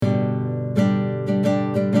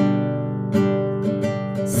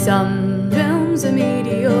Some films are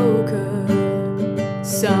mediocre,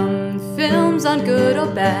 some films aren't good or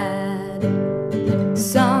bad,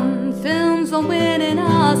 some films won't win an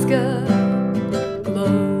Oscar,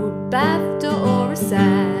 Globe, BAFTA or a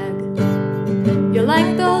SAG. You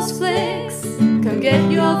like those flicks? Come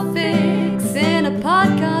get your fix in a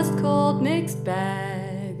podcast called Mixed Bag.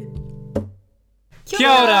 Kia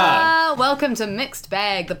ora! Welcome to Mixed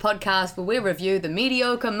Bag, the podcast where we review the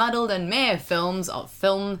mediocre, muddled and meh films of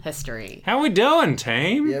film history. How we doing,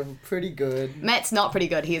 team? Yeah, pretty good. Matt's not pretty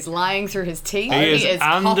good. He is lying through his teeth. He is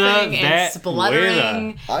under coughing and that spluttering.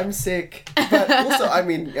 weather. I'm sick, but also, I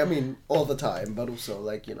mean, all the time, but also,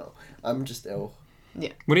 like, you know, I'm just ill.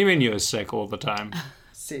 Yeah. What do you mean you're sick all the time?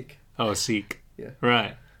 Sick. Oh, sick. Yeah.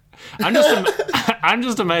 Right. I'm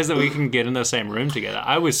just amazed that we can get in the same room together.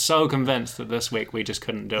 I was so convinced that this week we just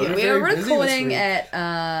couldn't do it. We are very busy recording this week.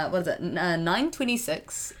 at,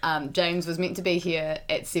 9:26. James was meant to be here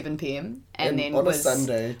at 7 p.m. and then on a was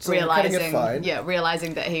Sunday, so we're cutting it fine.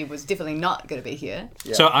 realizing that he was definitely not going to be here.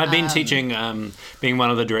 Yeah. So I've been teaching, being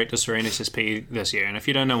one of the directors for NSSP this year, and if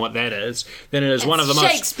you don't know what that is, then it is one of the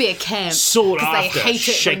most Shakespeare Camp. sought 'Cause they after hate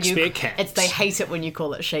it Shakespeare when camps. They hate it when you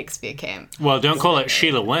call it Shakespeare Camp. Well, don't call it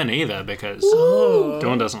Sheila Wynn either, because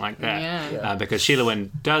Dawn doesn't like that. Yeah. Because Sheila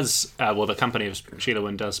Wynn does, the company of Sheila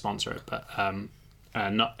Wynn does sponsor it, but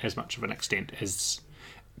not as much of an extent as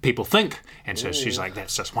people think. And so she's like,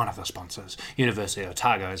 that's just one of the sponsors. University of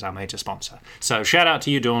Otago is our major sponsor. So shout out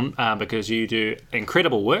to you, Dawn, because you do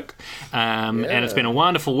incredible work. And it's been a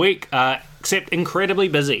wonderful week, except incredibly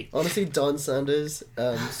busy. Honestly, Dawn Sanders,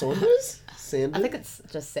 Sanders? I think it's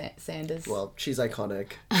just Sanders. Well, she's iconic,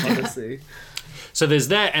 honestly. So there's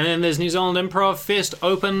that, and then there's New Zealand Improv Fest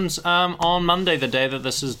opens on Monday, the day that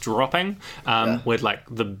this is dropping, with like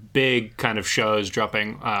the big kind of shows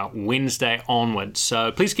dropping Wednesday onwards.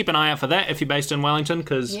 So please keep an eye out for that if you're based in Wellington,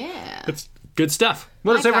 because it's good stuff.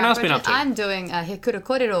 What has everyone else been up to? I'm doing He Kura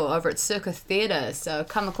Kōrero over at Circa Theatre, so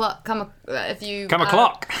come along.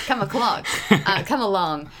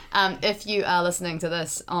 If you are listening to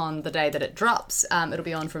this on the day that it drops, it'll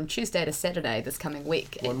be on from Tuesday to Saturday this coming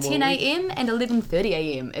week at 10 a.m. and 11:30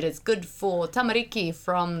 a.m. It is good for tamariki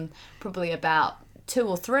from probably about 2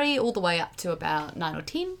 or 3 all the way up to about 9 or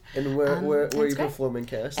 10. And where are you great. performing,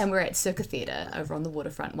 Cass? And we're at Circa Theatre over on the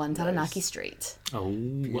waterfront, 1 Taranaki Nice. Street. Oh,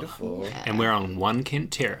 Beautiful. and we're on 1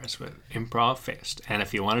 Kent Terrace with Improv Fest. And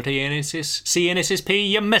if you wanted to see NSSP,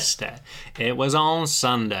 you missed it. It was on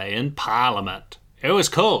Sunday in Parliament. It was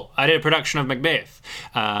cool. I did a production of Macbeth.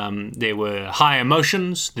 There were high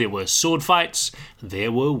emotions, there were sword fights,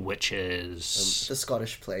 there were witches. The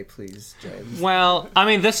Scottish play, please, James. Well, I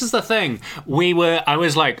mean, this is the thing. I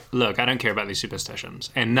was like, look, I don't care about these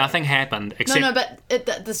superstitions. And nothing happened except... No, but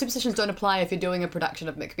the superstitions don't apply if you're doing a production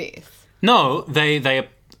of Macbeth. No, they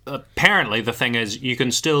apparently the thing is you can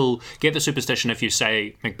still get the superstition if you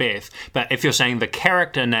say Macbeth, but if you're saying the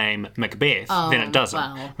character name Macbeth, then it doesn't.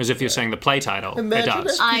 wow. Whereas if you're saying the play title, Imagine it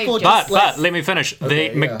does. if people I just But let me finish. Okay, The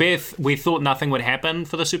yeah. Macbeth, we thought nothing would happen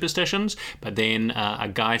for the superstitions, but then a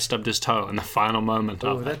guy stubbed his toe in the final moment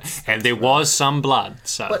of it, and there was some blood.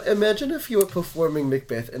 So But imagine if you were performing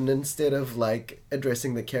Macbeth and instead of, like,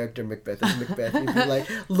 addressing the character Macbeth as Macbeth, you'd be like,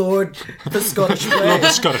 Lord, the Scottish play. the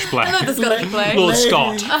Scottish play, I love the Scottish play. Lord Lady,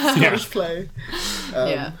 Scott, Scottish play.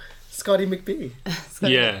 Yeah. Scotty McBee.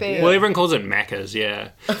 Yeah. Macbeth. Well, everyone calls it Macca's, yeah.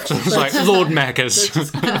 So it's like, Lord Macca's.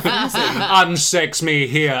 Unsex me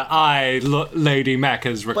here. Lady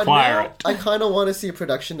Macca's, But require now, it. I kind of want to see a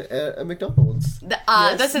production at a McDonald's.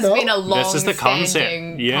 This has no? been a This is the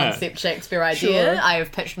long-standing concept, concept Shakespeare idea. Sure. I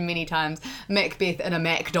have pitched many times Macbeth in a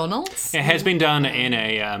McDonald's. It has been done in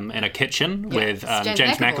a kitchen with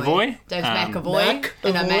James McAvoy. James McAvoy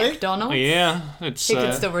in a McAvoy? McDonald's. Yeah, it's He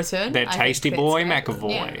could still return. that I tasty think boy that's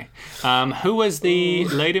McAvoy. Yeah. Who was the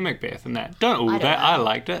Lady Macbeth in that? Don't don't that. know. I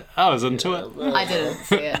liked it. I was into it. I didn't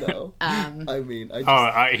see it. No. I mean, I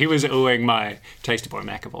just... He was oohing my tasty boy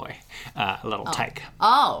McAvoy little take,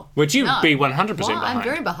 Oh. which you'd no. be 100% Well, behind. I'm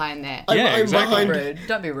very behind that. Yeah, I'm exactly. behind Rude.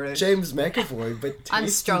 Don't be rude. James McAvoy, but I'm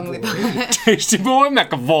Tasty strongly Boy. behind. Tasty boy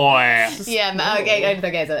McAvoy. Yeah, okay, I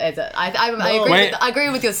agree, Wait, I agree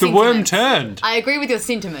with your The sentiment. worm turned. I agree with your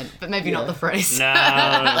sentiment, but maybe not the phrase. No.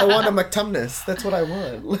 I want a McTumnus. That's what I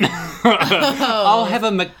want. I'll have a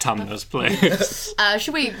McTumnus, please.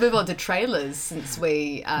 Should we move on to trailers since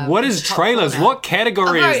we... What is trailers? What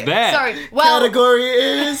category is that? Sorry, well, Category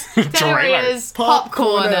is... category Trailer. is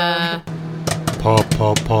Popcorner.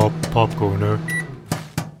 Popcorner.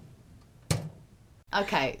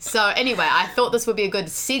 Okay, so anyway, I thought this would be a good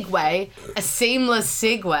segue, a seamless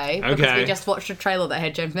segue, because Okay. we just watched a trailer that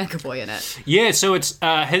had James McAvoy in it. Yeah, so it's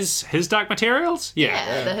his Dark Materials?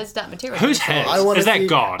 Yeah, the His Dark Material. Who's his? I wanna Is that see,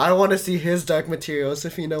 God? I want to see his Dark Materials,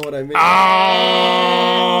 if you know what I mean.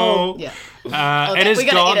 Oh! Yeah. It is We're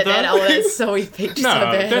gonna God, edit though. that. Oh, that's so epic. No, so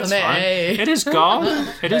bad that's on that. fine. Hey. It is God.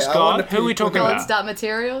 It is Hey, I wanna God. Who are we peek talking with God's about? Dark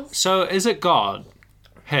Materials. So is it God?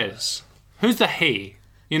 His? Who's the he?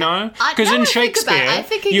 You know? I- Because now in I think about it, Shakespeare, I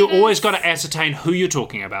think it you is- always got to ascertain who you're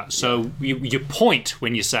talking about. So you point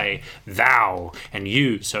when you say thou and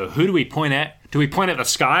you. So who do we point at? Do we point at the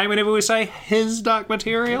sky whenever we say his Dark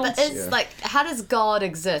Materials? But it's like, how does God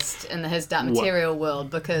exist in the His Dark Material world?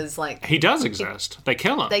 Because like He does exist. They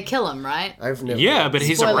kill him. they kill him, right? I've never. Yeah, but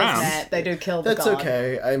he's Spoilers, around. Matt, they do kill the That's God.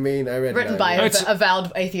 okay. I mean, I read Written it by out. It's- a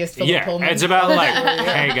avowed atheist Philip Yeah, Pullman. it's about like,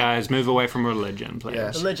 hey guys, move away from religion, please.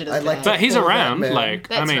 Yeah. Religion is I'd like bad. to But he's pull that around, man. like,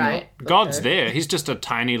 I That's mean, right. God's Okay. there. He's just a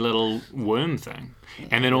tiny little worm thing.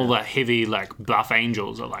 And then all the heavy, like, buff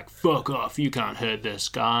angels are like, fuck off, you can't hurt this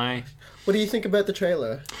guy. What do you think about the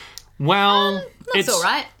trailer? Well, it's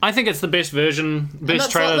alright. I think it's the best version,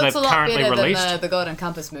 best trailer looks they've a lot currently better released. than the Golden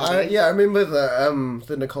Compass movie. Yeah, I remember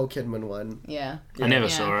the Nicole Kidman one. Yeah. I never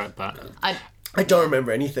Yeah. saw it, but I don't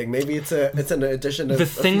remember anything. Maybe it's an addition of the a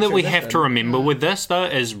thing that future we have to edition. remember with this, though,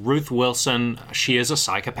 is Ruth Wilson. She is a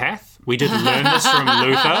psychopath. We did learn this from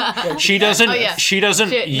Luther. She doesn't. Oh, yeah. She doesn't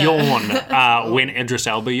Shit, no. yawn when Idris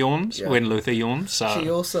Elba yawns. When Luther yawns. So. She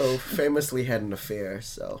also famously had an affair.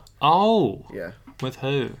 So Oh. yeah, With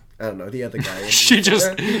who? I don't know the other guy. She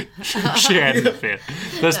just she had an affair.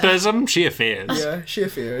 This person, she affairs. yeah, she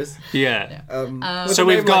affairs. Yeah. With So a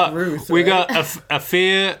we've name got like Ruth, we right? got a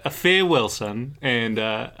fair Wilson and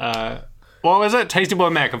what was it? Tasty Boy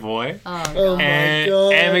McAvoy. Oh my and,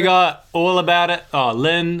 god! and we got all about it. Oh,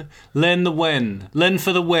 Lynn the win. Lynn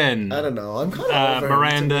for the win. I don't know. I'm kind of over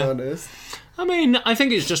Miranda. him, to be honest. I mean, I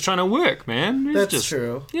think he's just trying to work, man. He's That's just,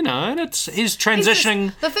 true. You know, and he's He's just-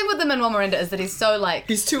 transitioning. the thing with the Manuel Miranda is that he's so like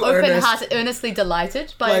He's too open-hearted, earnestly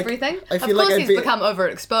delighted by Like, everything. I Of feel course, like I'd he's be become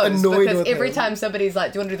overexposed annoyed because with every him. time somebody's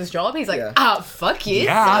like, "Do you want to do this job?" He's like, Yeah. fuck yes,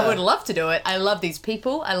 Yeah. I would love to do it. I love these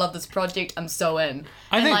people. I love this project. I'm so in."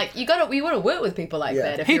 And think- like, you want to work with people like Yeah.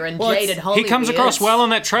 that if He- you're in well, jaded it's- Hollywood. He comes across well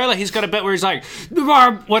in that trailer. He's got a bit where he's like,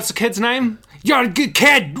 "What's the kid's name? You're a good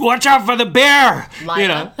kid. Watch out for the bear." You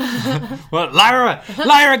know. Well,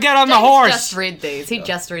 Lyra, get on the James horse. just read these. He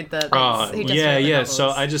just read the. Oh, he just yeah, read the yeah. novels. So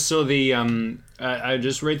I just saw the I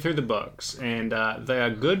just read through the books, and they are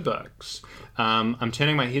good books. I'm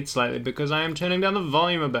turning my head slightly because I am turning down the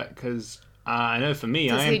volume a bit because I know for me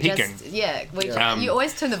I am He peaking. you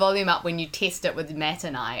always turn the volume up when you test it with Matt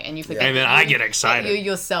and I, and you forget. And then that I you- get that excited. You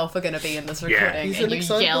yourself are going to be in this recording, He's and an you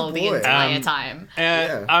excitable yell the boy. entire time.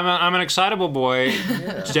 Yeah. I'm an excitable boy,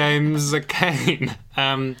 James Kane.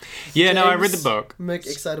 No, I read the book. Make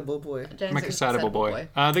excitable boy. James Make is excitable boy.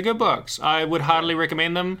 They're good books. I would heartily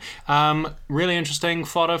recommend them. Really interesting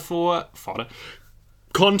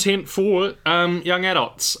content for young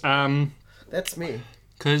adults. That's me.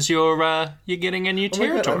 Because you're getting a new Oh my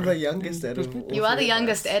god, I'm territory. the youngest out of all You are the three of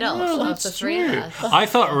youngest us. adult of the That's three of true. us. I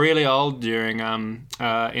felt really old during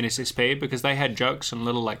NSSP because they had jokes and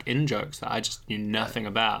little like in jokes that I just knew nothing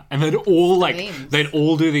about, and they'd all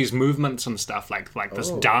memes. do these movements and stuff like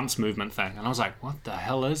this dance movement thing, and I was like, what the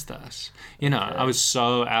hell is this? You know, I was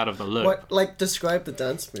so out of the loop. What? Like, describe the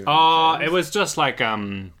dance move. Oh, it was just like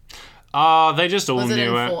they just all Was it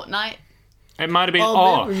in knew it. Fortnite? It might have been.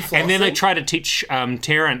 maybe And then they Flossing. tried to teach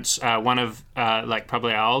Terrence, one of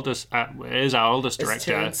probably our oldest, is our oldest Is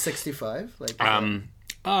director. Terrence 65? Like, Around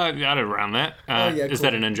that. yeah, Is cool.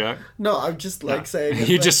 that an in-joke? no, I'm just like saying. it's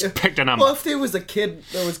You like, just picked a number. Well, if there was a kid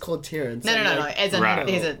that was called Terrence. No. I'm like, As in, Right.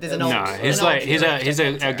 there's an old. No, he's an old like he's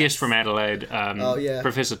director. a guest from Adelaide, yeah.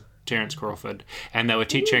 Professor Terence Crawford, and they were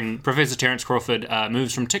teaching Professor Terence Crawford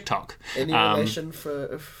moves from TikTok. Any relation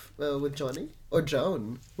with Johnny or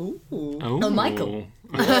Joan? Ooh. Oh, Michael.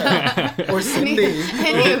 Or Cindy.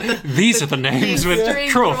 Any of the- These are the names with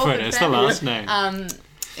extreme Crawford. Crawford It's the family. last name.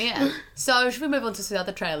 Yeah. So should we move on to some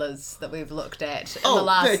other trailers that we've looked at in the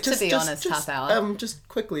last, to be honest, half hour? Just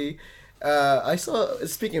quickly, I saw.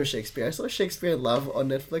 Speaking of Shakespeare, I saw Shakespeare in Love on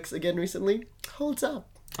Netflix again recently. Holds up.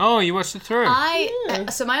 Oh, you watched it through.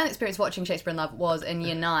 So my own experience watching Shakespeare in Love was in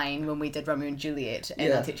year 9 when we did Romeo and Juliet, and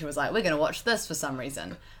Yeah. our teacher was like, "We're going to watch this for some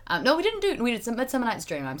reason." No, we didn't. We did some Midsummer Night's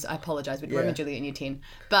Dream. I apologise. We did Romeo and Juliet in year 10,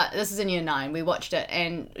 but this is in year 9. We watched it,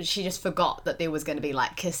 and she just forgot that there was going to be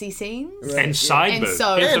like kissy scenes. and side And boob.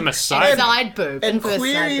 so- Infamous And side boob. side boob. And infamous side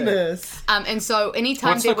boob. queerness. And so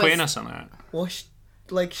anytime What's there the was queerness on that? Well,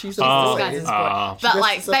 like she's a Oh, boy. disguises as oh. boy. But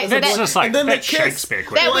like, She dresses up as a That's boy. just like And then they that's kiss. Shakespeare.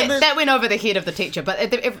 that went over the head of the teacher.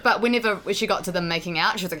 But whenever she got to them making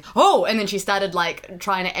out, she was like, oh, and then she started like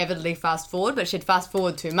trying to avidly fast forward, but she'd fast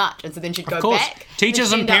forward too much, and so then she'd go Of course, back. teachers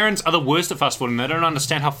then and she'd end up- parents are the worst at fast forwarding. They don't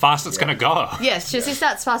understand how fast it's going to go. Yes, she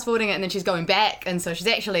starts fast forwarding it, and then she's going back, and so she's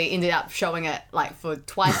actually ended up showing it like for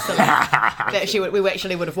twice the length that we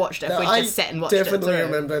actually would have watched it if we just sat and watched it. definitely through.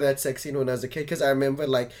 remember that sex scene when I was a kid because I remember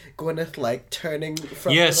like Gwyneth like turning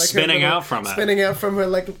from Yeah, like, her spinning little- out from it. spinning out from her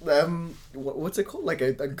like what's it called, like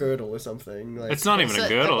a girdle or something. Like, It's not even So- a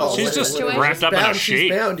girdle. oh, She's what- just what- wrapped up in a bound, sheet.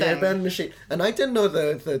 She's bound, yeah, Thing. bound in a sheet. And I didn't know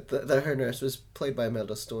the her nurse was played by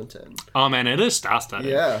Imelda Staunton. Oh man, it is star-studded.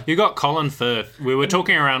 Yeah. You got Colin Firth. We were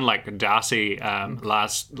talking around like Darcy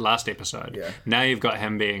last episode. Yeah. Now you've got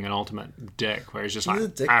him being an ultimate dick, where he's just He's a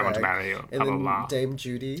like, dick I want to bag. marry you. And Blah blah then blah. Dame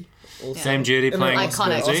Judy. Also. Dame Judy In her playing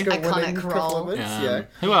Iconic- Rosie. Oscar-winning iconic role. performance, yeah.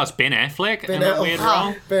 Who else? Ben Affleck in that weird Affleck.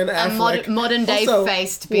 role. Ben A Affleck. modern day Also,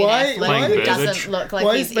 faced Ben why- Affleck Playing who doesn't Burbage. look like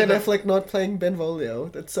Why he's is Ben ever... Affleck not playing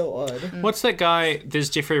Benvolio? That's so odd. What's that guy? There's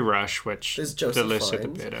Jeffrey Rush, which There's the Joseph lesser the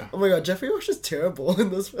Fiennes. better. Oh my god, Jeffrey Rush is terrible in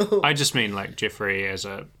this film. I just mean like Jeffrey as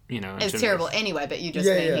a in It's terms of- terrible anyway, but you just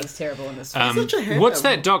Yeah, mean yeah. he's terrible in this film. Such a ham. What's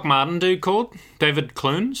that Doc Martin dude called? David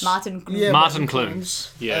Clunes? Martin Yeah, Martin Martin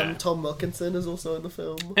Clunes. Yeah. Tom Wilkinson is also in the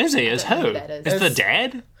film. Is he? Is I don't know who? who that is. Is the It's-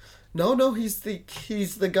 dad? No, he's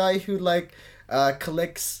the guy who like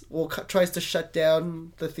collects or tries to shut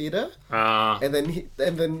down the theater, and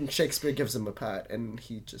then Shakespeare gives him a part, and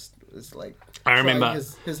he just is like. I remember. trying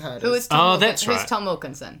his hardest. Who is Tom Oh, Wilkinson? that's Who's right. Tom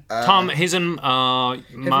Wilkinson? Tom, he's in. Have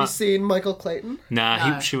you seen Michael Clayton?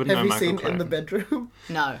 Nah, No. she wouldn't Have know you Michael seen Clayton. In the Bedroom?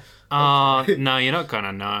 No. No, you're not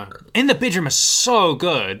gonna know. In the Bedroom is so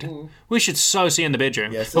good. We should so see In the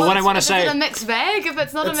Bedroom. Yes. But what I want to Is say. it a mixed bag? If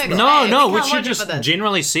it's not a It's mixed not. bag, No, we we can't should watch it just for this.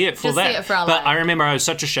 generally see it for Just see that. it for our But life. I remember I was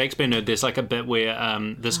such a Shakespeare nerd. There's like a bit where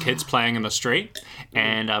this kid's playing in the street,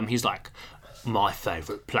 and he's like, "My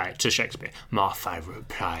favourite play," to Shakespeare. "My favourite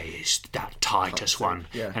play is that Titus one."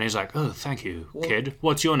 yeah. And he's like, "Oh, thank you, kid.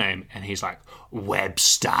 What's your name?" And he's like,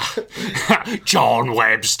 "Webster, John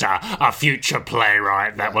Webster, a future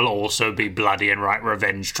playwright that will also be bloody and write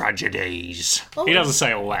revenge tragedies." He doesn't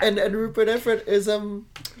say all that. And Rupert Everett is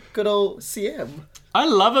good old CM. I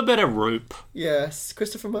love a bit of Roop. Yes,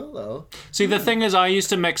 Christopher Marlowe. See, the thing is, I used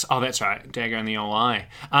to mix. Oh, that's right, dagger in the old eye.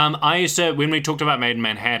 I used to, when we talked about Made in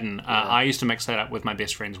Manhattan, I used to mix that up with my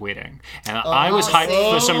best friend's wedding, and I was hyped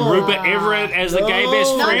for some Rupert Everett as the gay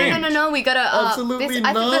best No, friend. No. We gotta. Absolutely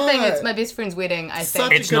I think the thing not. is, my best friend's wedding. I Such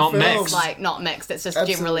think a It's good not film. mixed. it's like not mixed. It's just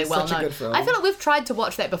Absolutely, generally well such a known. good film. I feel like we've tried to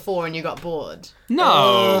watch that before and you got bored.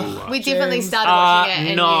 No. We definitely James. started watching it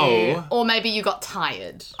and no. you, or maybe you got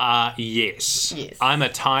tired. Yes. Yes. I'm a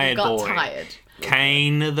tired Got boy. tired.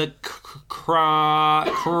 Kane the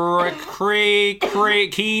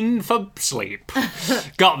keen for sleep.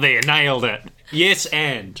 Got there, nailed it. Yes,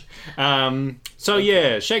 and so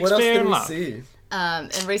yeah, What Shakespeare else did in we love. see?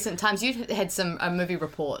 In recent times, you had a movie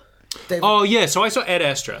report. David, Oh yeah, so I saw Ad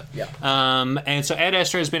Astra. Yeah. And so Ad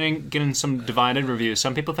Astra has been getting some divided reviews.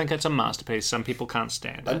 Some people think it's a masterpiece. Some people can't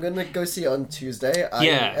stand I'm it. gonna go see it on Tuesday. I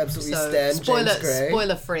Yeah. absolutely So stand James Gray.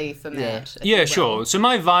 spoiler free for Matt. if Yeah, you will. sure. So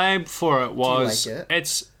my vibe for it was like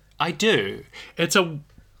it? I do. It's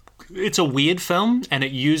a weird film, and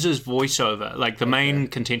it uses voiceover. Like the main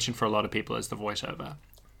contention for a lot of people is the voiceover,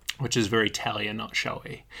 which is very telly and not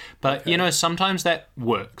showy. But you know, sometimes that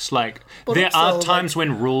works. Like there also, are times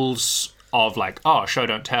when rules of like, oh, show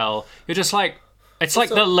don't tell. You're just like, it's like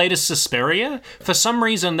the latest Suspiria. For some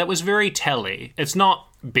reason, that was very telly. It's not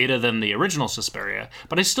better than the original Suspiria,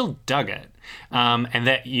 but I still dug it. And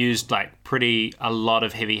that used like a lot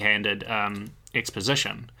of heavy-handed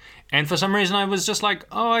exposition. And for some reason, I was just like,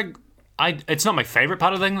 oh, it's not my favorite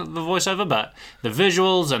part of the voiceover, but the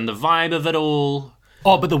visuals and the vibe of it all.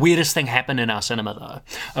 Oh, but the weirdest thing happened in our cinema,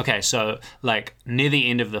 though. Okay, so, like, near the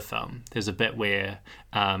end of the film, there's a bit where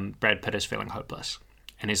Brad Pitt is feeling hopeless.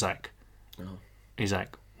 And he's like,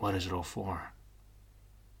 what is it all for?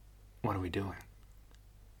 What are we doing?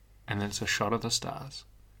 And then it's a shot of the stars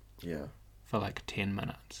Yeah. for, like, 10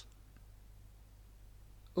 minutes.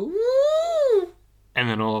 Ooh. And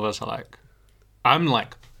then all of us are like, I'm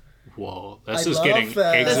like, whoa, this I is love getting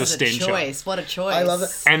that. This is a existential. choice. What a choice. I love it.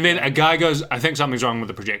 And then a guy goes, I think something's wrong with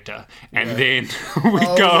the projector. And then we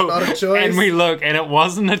Oh, go was it not a choice? and we look, and it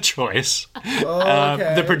wasn't a choice. Oh,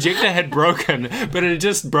 okay. The projector had broken, but it had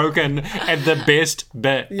just broken at the best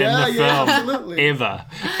bit Yeah, in the yeah, film absolutely. ever.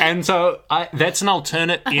 And so that's an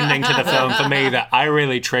alternate ending to the film for me that I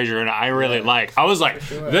really treasure and I really like. I was like,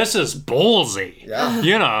 this is ballsy. Yeah.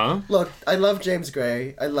 You know? Look, I love James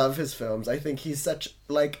Gray. I love his films. I think he's such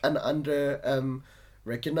like an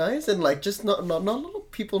recognize, and like just not a lot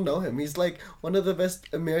of people know him. He's like one of the best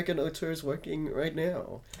American auteurs working right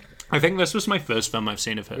now. I think this was my first film I've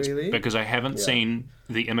seen of his. Really? Because I haven't seen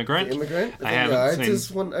The Immigrant. The Immigrant? I haven't Yards seen...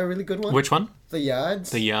 is a really good one. Which one? The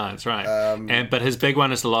Yards. The Yards, right. But his big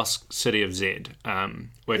one is The Lost City of Z,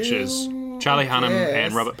 which is Charlie Hunnam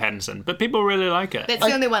and Robert Pattinson. But people really like it. That's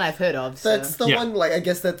the only one I've heard of. So. That's the one, like, I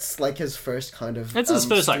guess that's like his first kind of It's his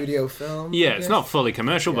first, studio film. Yeah, it's not fully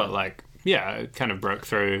commercial, but like... Yeah, it kind of broke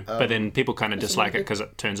through, but then people kind of dislike it because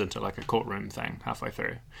it turns into like a courtroom thing halfway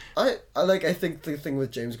through. I think the thing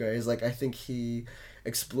with James Gray is like I think he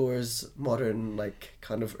explores modern like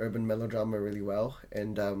kind of urban melodrama really well,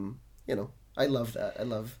 and you know, I love that. I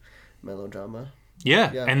love melodrama.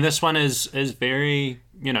 Yeah, and this one is very,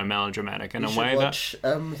 you know, melodramatic in a way watch,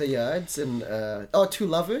 The Yards and Two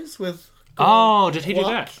Lovers with. Did he do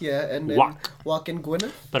that? Yeah, and Walk and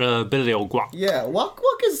Gwyneth. But Billy old Guac. Yeah, Walk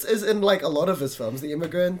is in like a lot of his films. The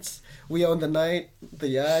Immigrants, We Own the Night, The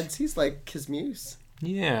Yards. He's like his muse.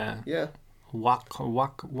 Yeah. Yeah. Walk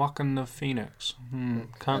in the Phoenix.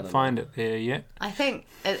 Can't find it there yet. I think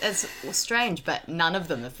it's strange, but none of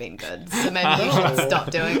them have been good. So maybe you should stop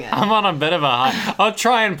doing it. I'm on a bit of a high. I'll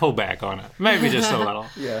try and pull back on it. Maybe just a little.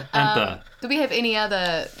 Yeah. Do we have any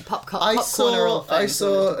other pop corner I things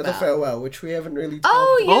saw The Farewell, which we haven't really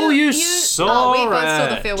talked about. You saw we both saw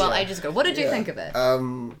it. The Farewell ages ago. What did you think of it?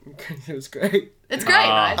 It was great. It's great,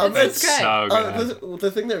 right? It's great. So good.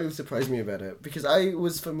 The thing that really surprised me about it, because I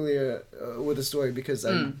was familiar with the story because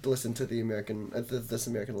I listened to the American This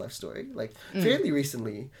American Life story like fairly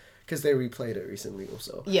recently, because they replayed it recently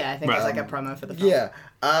also. Yeah, I think it's like a promo for the film. Yeah.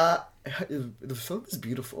 The film is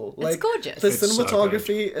beautiful. Like, it's gorgeous. The It's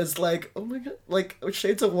cinematography is like, oh my god, like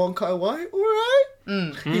shades of Wong Kar-wai.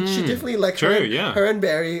 Alright. She definitely like her and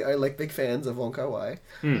Barry are like big fans of Wong Kar-wai.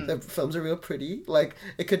 The films are real pretty. Like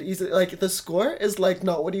it could easily like the score is like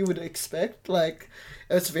not what you would expect. Like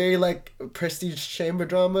it's very like prestige chamber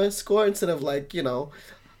drama score instead of like, you know,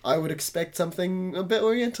 I would expect something a bit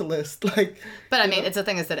Orientalist, like. But I mean, it's the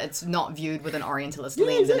thing is that it's not viewed with an Orientalist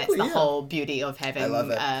lens, and that's the whole beauty of having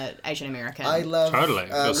Asian American. I love totally.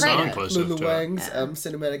 So inclusive. Lulu Wang's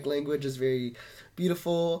cinematic language is very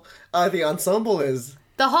beautiful. The ensemble is.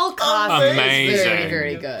 The whole cast amazing. is very,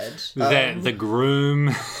 very good. The groom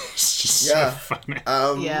is just so funny.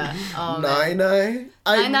 Nai.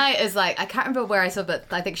 Nai is like, I can't remember where I saw, but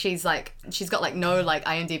I think she's got like no like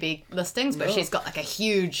IMDb listings, but she's got like a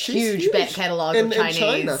huge back catalogue of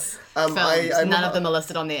Chinese films. None of them are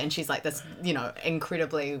listed on there, and she's like this, you know,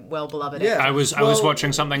 incredibly well beloved. Yeah. I was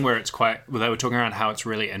watching something where they were talking around how it's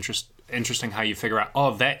really interesting how you figure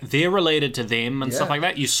out that they're related to them and stuff like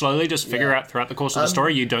that. You slowly just figure out throughout the course of the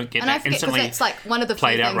story. You don't get that instantly. It's like one of the few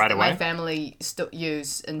played out things right that away. my family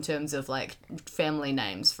use in terms of like family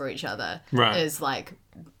names for each other is like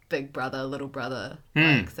big brother, little brother,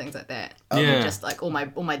 like things like that. Just like all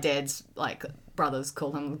my dad's like brothers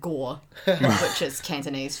call him Gore, which is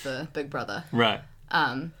Cantonese for big brother. Right.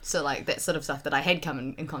 So like that sort of stuff that I had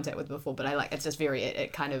come in contact with before, but I like it's just very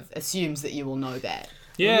it kind of assumes that you will know that.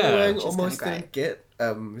 Yeah. Wang almost didn't get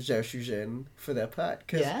Zhao Shuzhen for that part.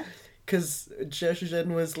 Because Zhao Shuzhen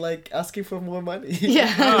was like asking for more money.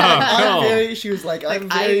 Yeah. She was like I'm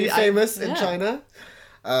very famous in China.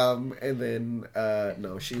 And then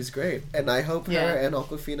no, she's great, and I hope her and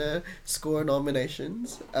Awkwafina score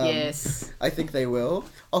nominations. Yes, I think they will.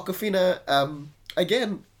 Awkwafina,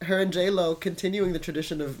 again, her and J-Lo continuing the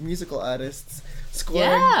tradition of musical artists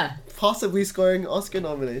possibly scoring Oscar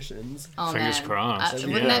nominations. Oh, Fingers crossed.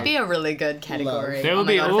 Wouldn't that be a really good category? That would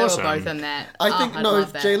be awesome. If they were both in that. I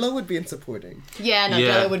think J-Lo would be in supporting.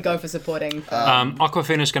 J-Lo would go for supporting.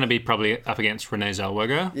 Awkwafina's going to be probably up against Renee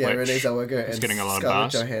Zellweger. Yeah, Renee Zellweger is and getting a lot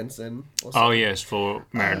Scarlett of buzz. Johansson. Also. Oh yes, for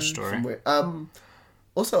Marriage Story.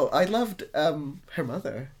 Also, I loved her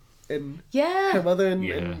mother. Her mother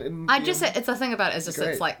and I just it's the thing about it is just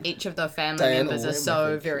it's like each of the family members are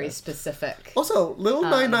so very specific. Also, little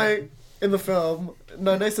Nai in the film,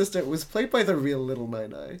 Nai's sister was played by the real little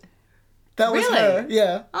Nai. That was her,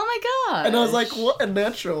 yeah. Oh my god! And I was like, what a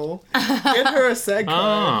natural! Get her a SAG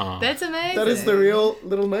card. That's amazing. That is the real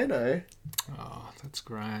little Nai. Oh, that's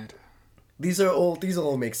great. These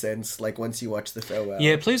all make sense. Like once you watch The Farewell.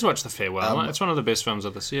 Yeah, please watch The Farewell. It's one of the best films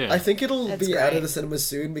of this year. I think it'll be out of the cinemas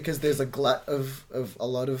soon because there's a glut of a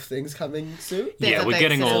lot of things coming soon. Yeah, we're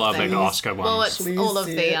getting all our big Oscar ones. Well, it's all of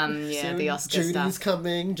the the Oscar Judy's stuff.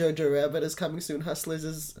 coming. Jojo Rabbit is coming soon. Hustlers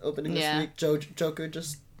is opening this week. Joker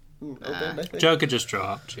just opened. I think. Joker just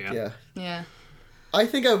dropped. Yeah. Yeah. I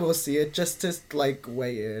think I will see it just to like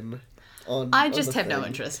weigh in. I just have no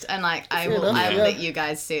interest, and like I will let you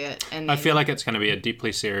guys see it. And I feel like it's going to be a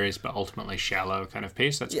deeply serious but ultimately shallow kind of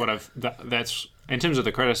piece. That's what that's in terms of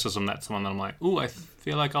the criticism. That's the one that I'm like, ooh, I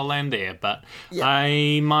feel like I'll land there, but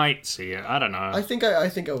I might see it. I don't know. I think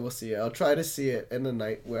I will see it. I'll try to see it in a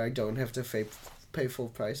night where I don't have to pay full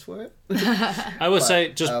price for it. I would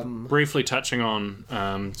say, just briefly touching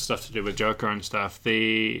on stuff to do with Joker and stuff,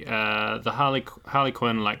 the Harley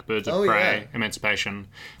Quinn, like Birds of Prey, Emancipation,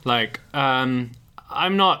 like I'm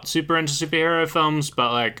not super into superhero films,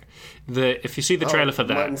 but like if you see the trailer for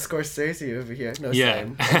that, Martin Scorsese over here. No,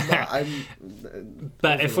 same.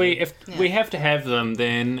 But if we have to have them,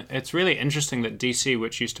 then it's really interesting that DC,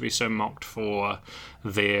 which used to be so mocked for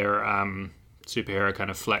their superhero kind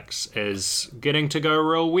of flicks, is getting to go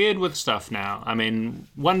real weird with stuff now. I mean,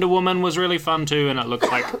 Wonder Woman was really fun too, and it looks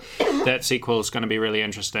like that sequel is going to be really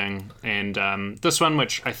interesting. And this one,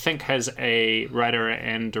 which I think has a writer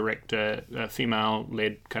and director,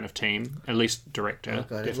 female-led kind of team, at least director. Oh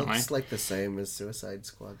God, definitely. It looks like the same as Suicide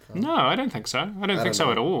Squad. Though. No, I don't think so. I don't think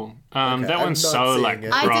so at all. That one's so like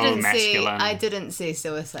masculine. I didn't see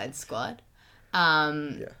Suicide Squad.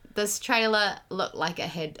 This trailer looked like it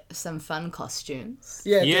had some fun costumes.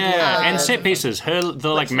 And set pieces. The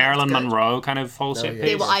like Marilyn Monroe kind of whole set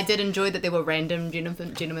piece. I did enjoy that there were random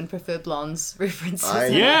Gentlemen Prefer Blondes references.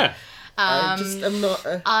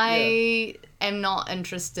 I am not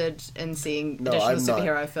interested in seeing additional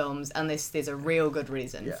superhero films unless there's a real good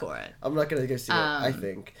reason for it. I'm not going to go see it, I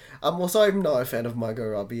think. Also, I'm not a fan of Margot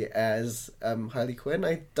Robbie as Harley Quinn.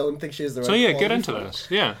 I don't think she has the right quality get into this.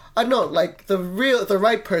 Yeah. I know, like, the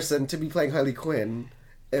right person to be playing Harley Quinn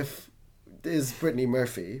is Brittany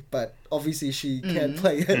Murphy, but obviously she can't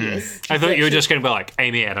play it. I thought you were just going to be like,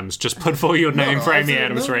 Amy Adams. Just put forward your name for Amy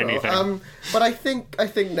Adams for anything. But I think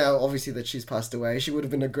now, obviously, that she's passed away, she would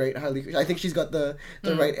have been a great Harley Quinn. I think she's got the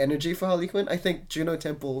right energy for Harley Quinn. I think Juno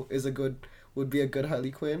Temple would be a good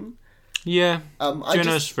Harley Quinn. Yeah,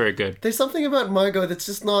 Juno's very good. There's something about Margot that's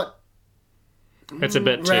just not... It's a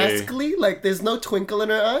bit rascally. Like, there's no twinkle in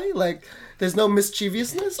her eye. Like, there's no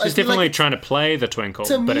mischievousness. She's definitely trying to play the twinkle,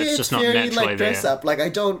 but it's just not naturally like, dress up. Like, I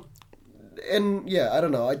don't... And, I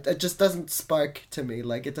don't know. It just doesn't spark to me.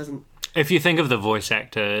 Like, it doesn't... If you think of the voice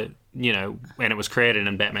actor, when it was created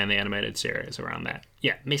in Batman the Animated Series around that.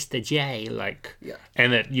 Yeah, Mr. J, like... Yeah.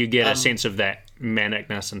 And that you get a sense of that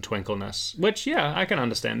manicness and twinkleness, which, I can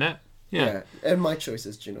understand that. Yeah, and my choice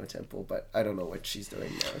is Juno Temple, but I don't know what she's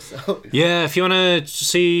doing now, so... Yeah, if you want to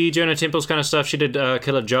see Juno Temple's kind of stuff, she did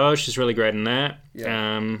Killer Joe, she's really great in that.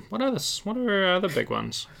 Yeah. What are her other big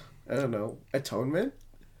ones? I don't know. Atonement?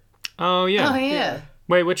 Oh, yeah. Oh, yeah.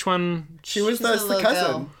 Wait, which one? She was the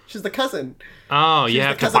cousin. Girl. She's the cousin. Oh, you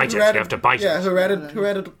have to bite it. You have to bite it. Yeah, who ratted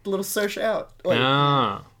little Saoirse out. Wait.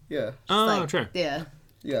 Ah. Yeah. Oh, true. Yeah.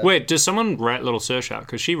 Yeah. Wait, does someone rat little Saoirse out?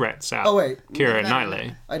 Because she rats out. Oh wait, Keira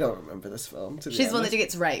Knightley. I don't remember this film. She's the one that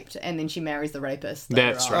gets raped, and then she marries the rapist.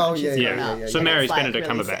 That's right. Oh yeah. So marries Benedict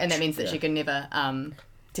Cumberbatch, and that means that she can never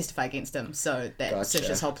testify against him. So that's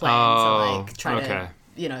Saoirse's whole plan to try to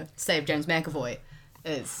save James McAvoy.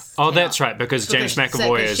 That's right, because James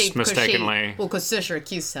McAvoy is mistakenly... because Saoirse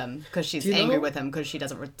accused him because she's angry with him because he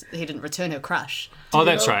didn't return her crush.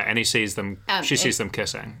 That's right, and he sees them. She sees them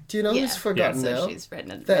kissing. Do you know who's forgotten now? She's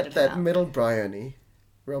written that middle Bryony.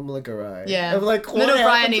 Romola Garai. Yeah. I'm like, middle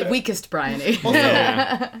Bryony, weakest Bryony.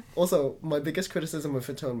 Also, my biggest criticism of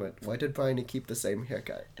Atonement, why did Bryony keep the same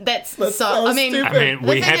haircut? That's so stupid. I mean,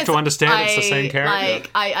 we have to understand it's the same character.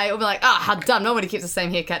 I will be like, how dumb, nobody keeps the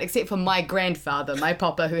same haircut, except for my grandfather, my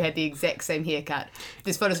papa, who had the exact same haircut.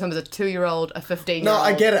 There's photos of him as a 2-year-old, a 15-year-old. No,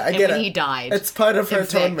 I get it, and when he died. It's part of her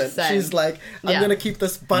atonement. She's like, I'm going to keep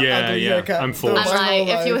this ugly haircut. I'm forced. I'm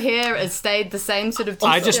like, if your hair has stayed the same sort of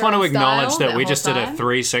I just want to acknowledge that we just did a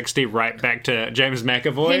 360 right back to James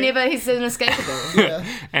McAvoy. He's inescapable.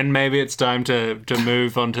 And maybe it's time to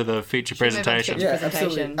move on to the feature presentation. Yeah,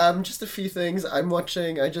 absolutely. Just a few things. I'm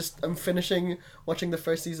finishing watching the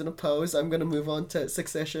first season of Pose. I'm going to move on to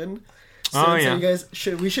Succession. So you guys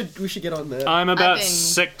we should get on there. I'm about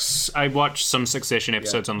 6. I watched some Succession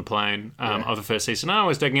episodes on the plane of the first season. I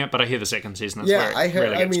was digging it, but I hear the second season is where it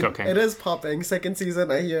really gets cooking. It is popping. Second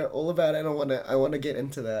season, I hear all about it. I want to get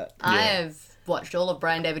into that. I have watched all of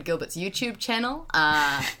Brian David Gilbert's YouTube channel.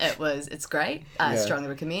 It's great. I strongly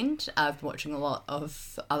recommend. I've been watching a lot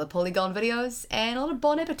of other Polygon videos and a lot of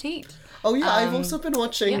Bon Appetit. Oh yeah, I've also been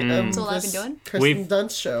watching that's all I've been doing. Kirsten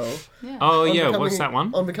Dunst show. Yeah. Oh yeah, what's that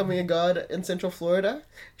one? On Becoming a God in Central Florida.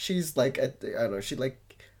 She's like she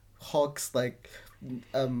like hawks like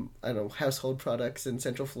I don't know, household products in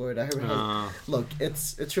Central Florida. Look,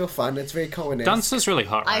 it's real fun. It's very Coen-esque. Dunster's really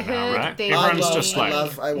hot right now, right?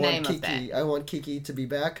 I want Kiki to be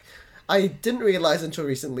back. I didn't realize until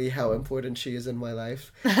recently how important she is in my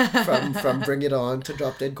life. From Bring It On to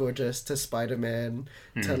Drop Dead Gorgeous to Spider-Man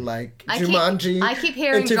to like Jumanji. I keep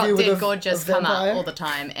hearing Drop Dead Gorgeous come up all the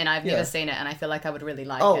time, and I've never seen it, and I feel like I would really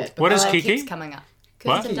like it. What is Kiki? It keeps coming up.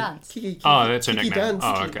 Kirsten Dunst. Kiki. Oh, that's her Kiki nickname. Dunst.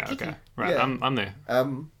 Oh, okay. Right, Yeah. I'm there.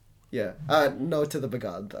 Yeah. No to the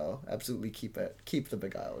Beguiled, though. Absolutely keep it. Keep the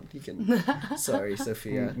Beguiled. You can. Sorry,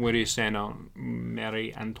 Sophia. Where do you stand on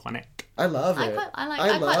Marie Antoinette? I love it.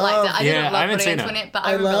 I quite liked it. I didn't love Marie Antoinette, but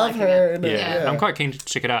I remember love liking her. it. Yeah, I'm quite keen to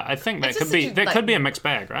check it out. I think that could be a mixed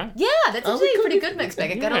bag, right? Yeah, that's actually a pretty good mixed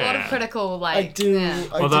bag. It got a lot of critical, like... I do. Yeah.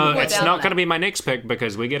 Although it's not going to be my next pick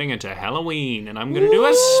because we're getting into Halloween and I'm going to do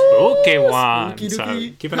a spooky one.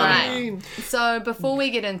 So keep an eye out. So before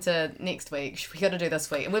we get into next week, we got to do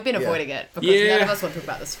this week. And we've been avoiding it because none of us want to talk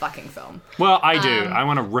about this fucking film. Well, I do. I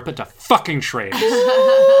want to rip it to fucking shreds.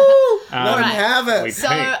 Let him have it. So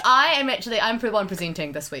I'm the one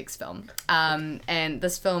presenting this week's film. And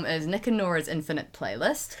this film is Nick and Nora's Infinite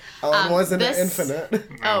Playlist. Oh, it wasn't infinite.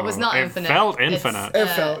 Oh, it was not infinite. It felt infinite. It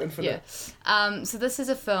felt infinite. Yeah. So this is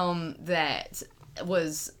a film that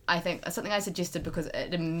was, I think, something I suggested because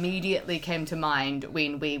it immediately came to mind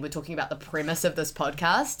when we were talking about the premise of this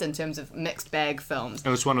podcast in terms of mixed bag films. It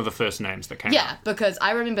was one of the first names that came out. Yeah, because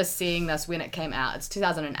I remember seeing this when it came out. It's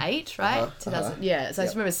 2008, right? Yeah, so I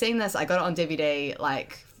just remember seeing this. I got it on DVD,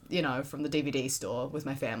 like, you know, from the DVD store with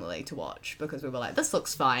my family to watch because we were like, this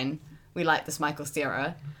looks fine. We like this Michael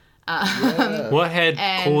Cera. What had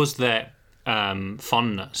caused that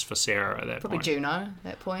fondness for Sarah at that point? Probably Juno at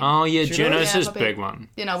that point. Oh yeah, Juno's his big one.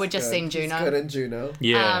 You know, we'd just seen Juno. He's good in Juno.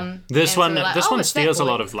 Yeah, this one steals a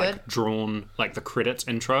lot of like drawn, like the credits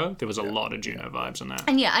intro. There was a lot of Juno vibes in that.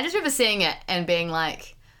 And yeah, I just remember seeing it and being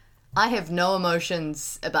like, I have no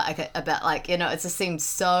emotions about like, you know, it just seemed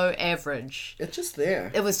so average. It's just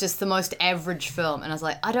there. It was just the most average film, and I was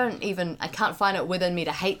like, I can't find it within me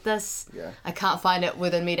to hate this. Yeah. I can't find it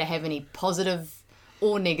within me to have any positive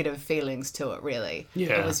or negative feelings to it, really.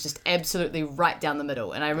 Yeah. It was just absolutely right down the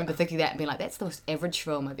middle. And I remember thinking that and being like, that's the most average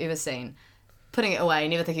film I've ever seen. Putting it away,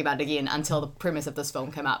 never thinking about it again until the premise of this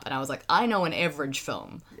film came up. And I was like, I know an average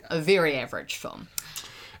film. A very average film.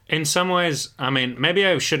 In some ways, I mean, maybe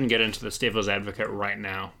I shouldn't get into this devil's advocate right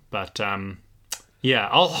now. But, yeah,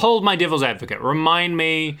 I'll hold my devil's advocate. Remind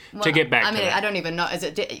me to get back to it. I don't even know.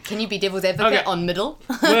 Can you be devil's advocate on middle?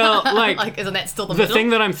 Well, like isn't that still the middle? The thing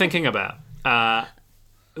that I'm thinking about...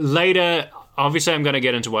 later, obviously I'm going to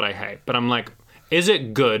get into what I hate, but I'm like, is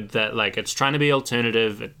it good that like it's trying to be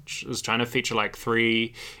alternative, it's trying to feature like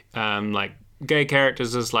three like gay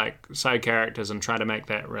characters as like side characters and try to make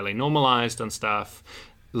that really normalized and stuff?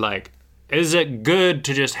 Like, is it good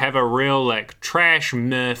to just have a real like trash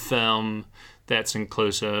meh film that's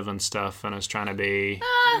inclusive and stuff and is trying to be...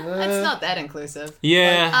 it's not that inclusive.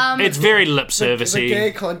 Yeah, it's very lip servicey. The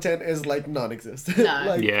gay content is like non-existent. No.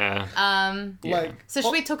 Like, yeah. Like, so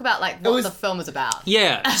should we talk about like what the film was about?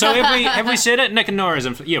 Yeah. So have we said it? Nick and Nora's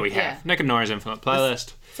Infinite... Yeah, we have. Yeah. Nick and Nora's Infinite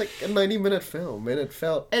Playlist. It's like a 90-minute film, and it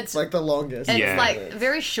felt like the longest. It's like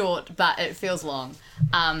very short, but it feels long.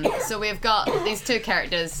 So we've got these two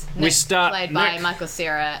characters. Nick played by Michael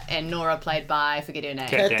Cera, and Nora played by, I forget her name.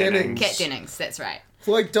 Kat Dennings. Kat Dennings, that's right.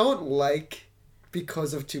 Who I don't like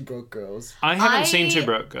because of Two Broke Girls. I haven't seen Two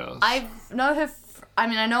Broke Girls. I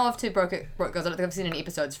know of Two Broke Girls. I don't think I've seen any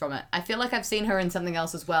episodes from it. I feel like I've seen her in something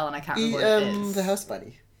else as well, and I can't remember what it is. The House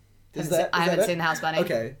Bunny. I haven't seen The House Bunny.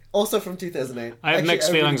 Okay. Also from 2008. I have mixed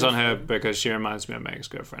feelings on her because she reminds me of my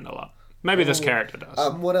ex-girlfriend a lot. Maybe this character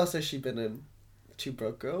does. What else has she been in? Two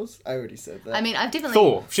Broke Girls? I already said that. I mean, I've definitely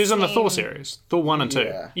Thor. She's in the Thor series. Thor 1 and 2.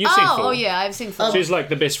 Yeah. You've seen Thor. Oh, yeah, I've seen Thor. She's like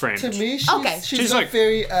the best friend. To me, she's like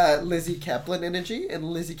very Lizzie Kaplan energy, and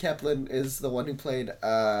Lizzie Kaplan is the one who played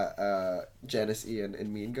Janice Ian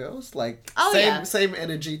in Mean Girls. Like, same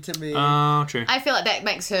energy to me. Oh, true. I feel like that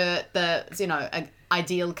makes her an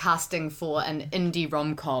ideal casting for an indie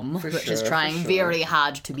rom-com, which is trying very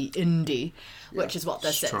hard to be indie. Which is what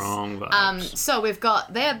this is. Strong vibes. So we've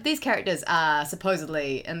got these characters are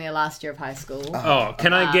supposedly in their last year of high school. Oh,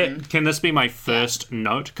 can this be my first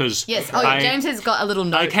note? Because yes. James has got a little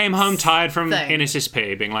note. I came home tired from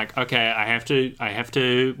NSSP, being like, okay, I have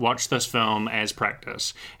to watch this film as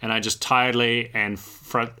practice, and I just excitedly and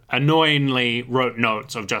annoyingly wrote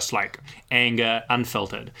notes of just like anger,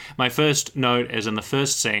 unfiltered. My first note is in the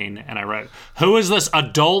first scene, and I wrote, "Who is this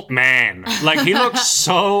adult man? Like, he looks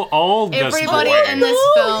so old." Everybody in this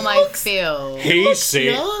film, I feel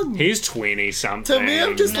he's 20 something. To me,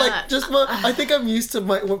 I'm just I think I'm used to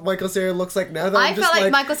what Michael Cera looks like now. That I felt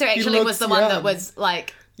like Michael Cera actually was the one that was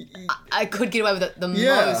like, I could get away with it the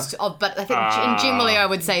most, but I think generally I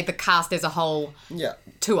would say the cast as a whole,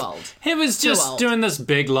 too old. He was just doing this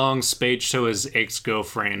big long speech to his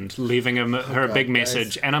ex-girlfriend, leaving her a big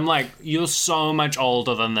message, and I'm like, you're so much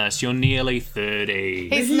older than this. You're nearly 30.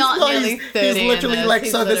 He's not nearly 30. He's literally like,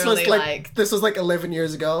 so this was like 11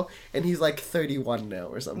 years ago, and he's like 31 now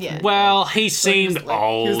or something. Yeah. Well, he seemed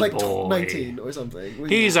old. He was like boy. 19 or something.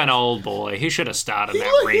 He's an old boy. He should have started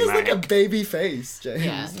that remake. He's like a baby face, James.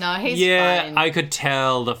 Yeah. No, he's fine. I could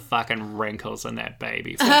tell the fucking wrinkles in that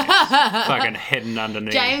baby face. Fucking hidden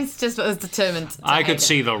underneath. James just was determined to I could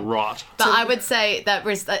see the rot. But I would say that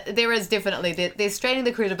there is definitely, they're straining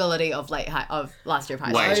the credibility of Last Year of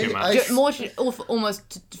High School. Way too much. More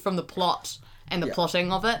almost from the plot and the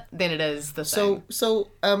plotting of it than it is the thing.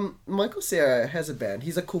 So Michael Cera has a band.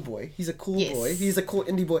 He's a cool boy. He's a cool boy. He's a cool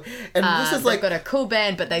indie boy. And this is like, they've got a cool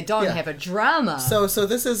band, but they don't have a drama. So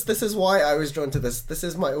this is why I was drawn to this. This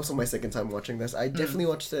is also my second time watching this. I definitely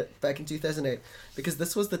watched it back in 2008 because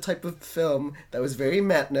this was the type of film that was very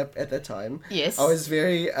matnip at the time. Yes. I was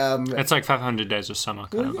very it's like 500 Days of Summer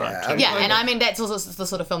kind of vibe. Yeah, and I mean that's also the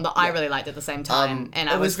sort of film that I really liked at the same time, and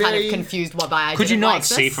I was kind of confused why I could didn't you not like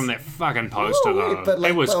see this. from that fucking poster though? But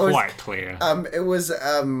it was quite clear. It was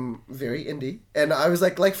very indie, and I was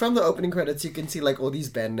like from the opening credits, you can see like all these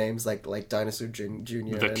band names like Dinosaur Jr.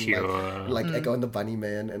 The and Cure, like Echo and the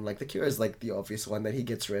Bunnymen, and like The Cure is like the obvious one that he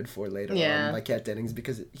gets read for later on by Kat Dennings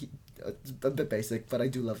because it's a bit basic, but I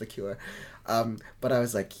do love The Cure. But I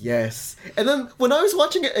was like, yes. And then when I was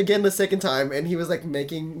watching it again the second time, and he was like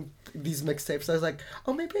making these mixtapes, I was like,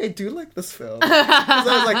 oh, maybe I do like this film. Because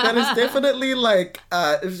I was like, that is definitely like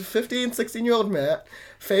 15, 16-year-old Matt,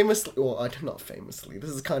 famously, well, not famously, this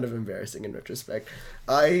is kind of embarrassing in retrospect.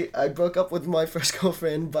 I broke up with my first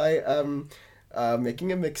girlfriend by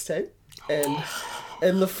making a mixtape, and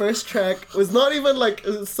the first track was not even like,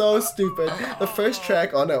 it was so stupid. The first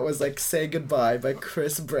track on it was like Say Goodbye by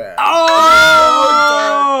Chris Brown.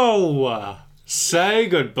 Oh! Say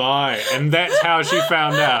goodbye. And that's how she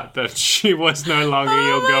found out that she was no longer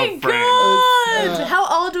your girlfriend. God. How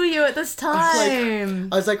old were you at this time?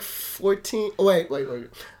 I was like 14. Wait.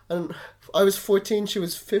 I was 14, she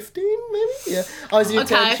was 15, maybe? Yeah. I was year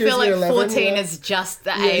 10, I she was feel like 11, 14 is just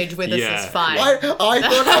the age where this is fine. I thought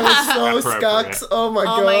I was so scucks. Oh my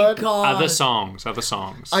god. Other songs.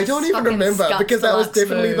 I don't even remember because that was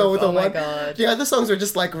definitely the one. God. The other songs were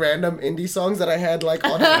just like random indie songs that I had like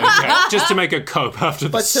on just to make a cope after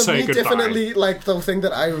the Say Goodbye. But to me, definitely like the thing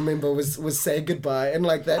that I remember was Say Goodbye, and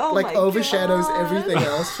like that overshadows everything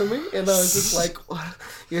else for me. And I was just like,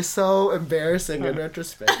 you're so embarrassing in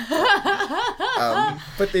retrospect.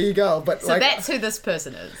 But there you go. But so that's who this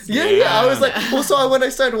person is. Yeah. I was like, also when I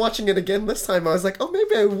started watching it again this time, I was like, oh,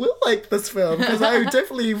 maybe I will like this film because I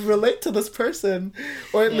definitely relate to this person,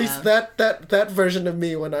 or at least that version of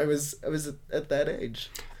me when I was at that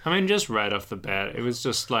age. I mean, just right off the bat, it was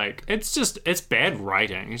just like, it's bad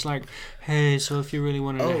writing. It's like, hey, so if you really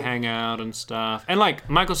wanted to hang out and stuff. And like,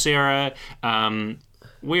 Michael Cera,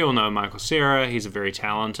 we all know Michael Cera. He's a very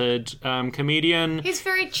talented comedian. He's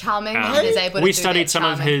very charming and is able to We studied some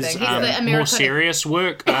of his more serious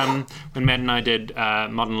work. When Matt and I did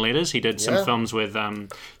Modern Letters, he did some films with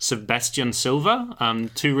Sebastian Silva,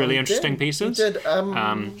 two really interesting pieces. He did,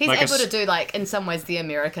 he's like able to do, like, in some ways, the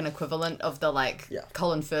American equivalent of the, like,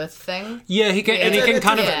 Colin Firth thing. Yeah, he can, and he can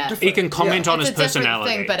kind of, he can comment on his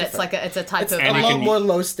personality. Thing, but it's like it's a type of... a lot more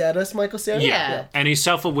low status, Michael Cera. Yeah, and he's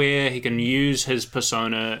self-aware. He can use his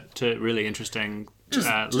persona to really interesting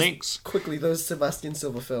links. Quickly, those Sebastian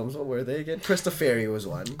Silva films, what were they again? Crystal Fairy was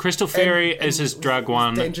one. Crystal Fairy is his drug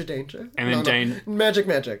one. Danger. And then Magic.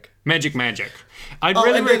 I'd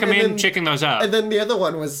really recommend checking those out. And then the other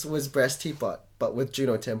one was Brass Teapot, but with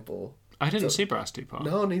Juno Temple. I didn't see Brass Teapot.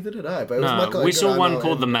 No, neither did I. But it was Michael we saw one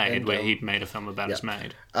called The Maid, where he made a film about his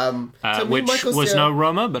maid. Which was no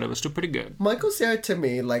Roma, but it was still pretty good. Michael Cera, to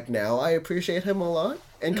me, like now, I appreciate him a lot.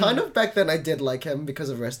 And kind of back then I did like him because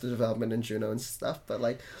of Arrested Development and Juno and stuff. But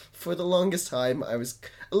like, for the longest time, I was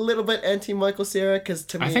a little bit anti-Michael Cera because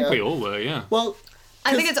to me... I think we all were, yeah. Well,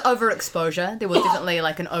 I think it's overexposure. There was definitely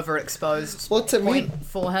like an overexposed point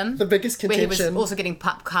for him. The biggest contention. Where he was also getting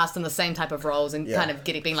cast in the same type of roles and kind of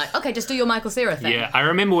being like, okay, just do your Michael Cera thing. Yeah, I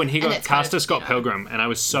remember when he got cast as Scott Pilgrim, and I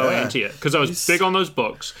was so anti it because I was big on those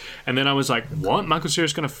books, and then I was like, what? Michael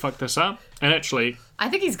Cera's going to fuck this up? And actually, I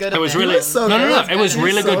think he's good. It was really it was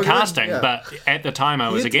really good casting, but at the time I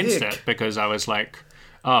was against it because I was like,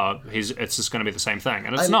 it's just going to be the same thing,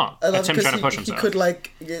 and it's not. It's him trying to push himself. He could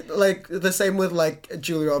like the same with like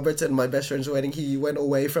Julia Roberts in My Best Friend's Wedding. He went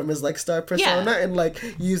away from his like star persona and like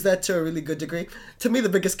used that to a really good degree. To me, the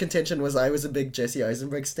biggest contention was I was a big Jesse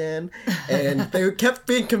Eisenberg stan, and they kept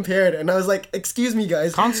being compared, and I was like, excuse me,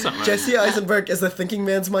 guys, constantly. Jesse Eisenberg is the thinking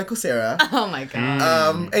man's Michael Cera. Oh my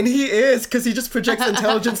god. And he is, because he just projects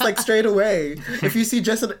intelligence like straight away. If you see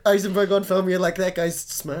Jesse Eisenberg on film, you're like, that guy's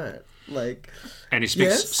smart. Like. And he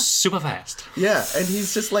speaks super fast. Yeah, and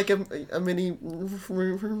he's just like a mini.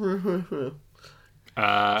 You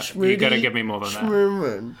gotta give me more than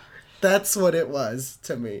that. That's what it was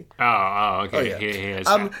to me. Oh, okay. Yeah. He is.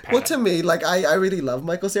 Well, to me, like I really love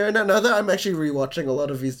Michael Cera. Now that I'm actually rewatching a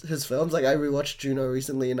lot of his films, like I rewatched Juno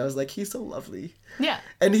recently, and I was like, he's so lovely. Yeah.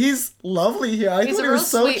 And he's lovely here. I thought he was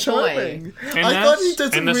so charming. I thought he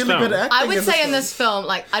did some really good acting. I would say in this film,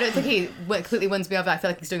 like, I don't think he completely wins me over. I feel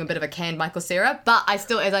like he's doing a bit of a canned Michael Cera, but I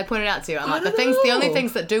still, as I pointed out to you, I'm like, the only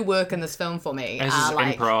things that do work in this film for me are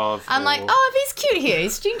like improv. I'm like, oh, he's cute here.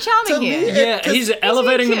 He's charming here. Yeah, he's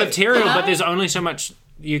elevating the material, but there's only so much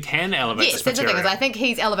you can elevate this material. Yes, that's the thing, is I think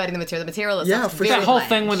he's elevating the material. The material is very that whole bland.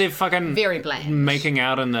 thing where they're fucking very bland. making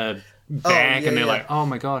out in the back and they're like, oh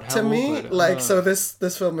my god, how to me awkward. like so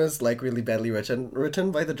this film is like really badly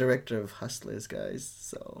written by the director of Hustlers, guys,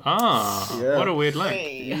 so what a weird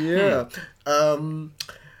link.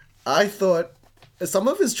 I thought some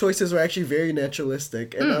of his choices were actually very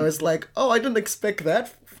naturalistic, and I was like, I didn't expect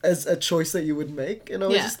that as a choice that you would make, and I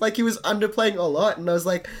was just like, he was underplaying a lot, and I was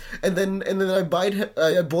like, and then I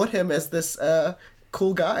bought him as this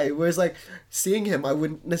cool guy, whereas like seeing him I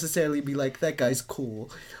wouldn't necessarily be like, that guy's cool,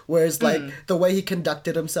 whereas like the way he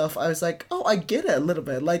conducted himself, I was like, I get it a little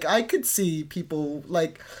bit, like I could see people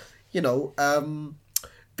like,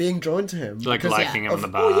 being drawn to him, like liking him in the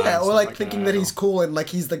bar, or like thinking that he's cool and like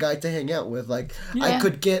he's the guy to hang out with. Like I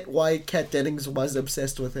could get why Kat Dennings was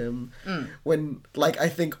obsessed with him when like I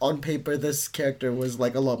think on paper this character was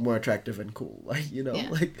like a lot more attractive and cool, like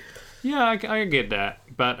I get that,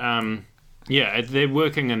 but they're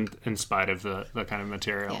working in spite of the kind of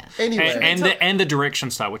material. Anyway, and the direction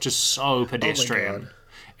style, which is so pedestrian.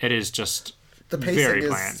 It is just the pacing very is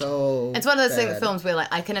bland. so It's one of those films where like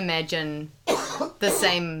I can imagine the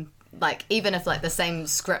same, like even if like the same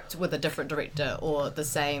script with a different director or the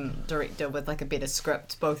same director with like a better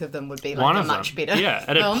script, both of them would be like a much better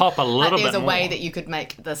it'd film. pop a little bit more. There's a way that you could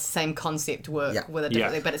make the same concept work with a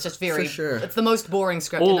different but it's just very, for sure. It's the most boring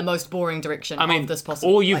script and the most boring direction of this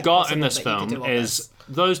possible. All you've got in this film is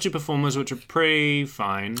those two performers, which are pretty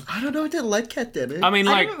fine. I don't know, I didn't like Kat Dennings. I mean,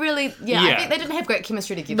 like, I didn't really, I think they didn't have great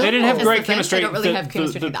chemistry together. They didn't have great chemistry. They don't really have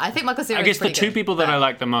chemistry together. I think Michael Cera is pretty the two people that I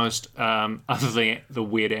like the most, other than the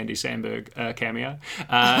weird Andy Samberg cameo,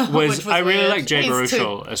 was I really like Jay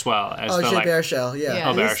Baruchel as well. As Jay Baruchel,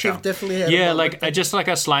 Baruchel. Definitely had just like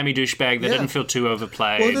a slimy douchebag that didn't feel too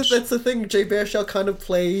overplayed. Well, that's the thing. Jay Baruchel kind of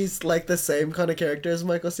plays like the same kind of character as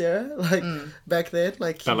Michael Cera, like back then.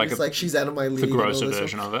 Like he was like, she's out of my league. The grosser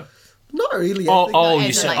version of it. Not really.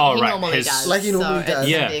 You said, right. He normally does. Like he normally does.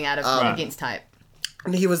 Being out of against type.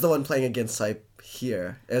 And he was the one playing against type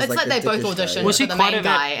here. It's like they both auditioned for the main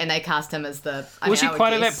guy and they cast him as the... Was he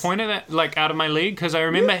quite at that point of that, like, out of my league? Because I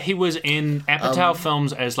remember he was in Apatow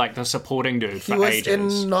films as, like, the supporting dude for ages. He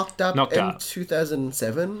was in Knocked Up in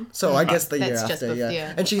 2007. So I guess the year after,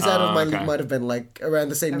 And She's Out of My League might have been, like, around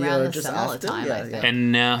the same year or just after.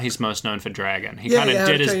 And now he's most known for Dragon. He kind of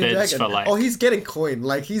did his bits for, like... Oh, he's getting coin.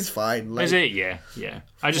 Like, he's fine. Like, is it? Yeah.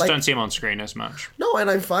 I just don't see him on screen as much. No, and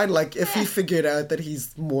I'm fine. Like, if he figured out that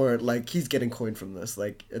he's more, like, he's getting coin from this,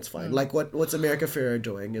 like, it's fine. Like, what's America Ferrera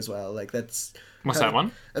doing as well? Like, that's... What's that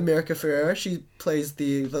one? America Ferrera. She plays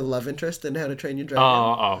the love interest in How to Train Your Dragon.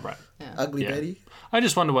 Oh, right. Ugly Betty. I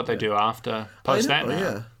just wonder what they do after post that now.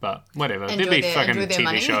 Yeah. But whatever. There'd be fucking TV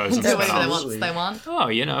money. shows and do whatever they want. Oh,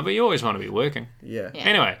 but you always want to be working. Yeah.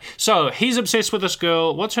 Anyway, so he's obsessed with this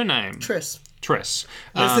girl. What's her name? Triss. Triss.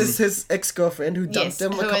 This is his ex-girlfriend who dumped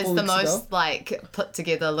him a couple weeks ago. Who is the most like put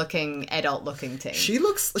together looking, adult looking teen. She's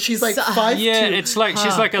like 5'2". Yeah, it's like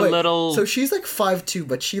she's like a little. So she's like 5'2",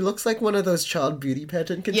 but she looks like one of those child beauty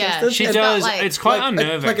pageant contestants. Yeah, she does. It's quite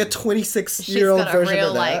unnerving. Like a 26-year-old version real,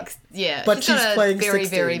 of that. But she's playing very, 16.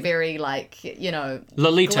 very, very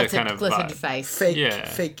Lolita kind of glittered vibe. face.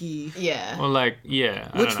 Fakey. Yeah.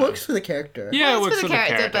 Or Which works for the character. Yeah, it works for the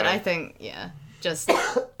character, but I think just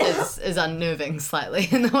is unnerving slightly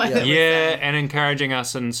in the way. Yeah, and encouraging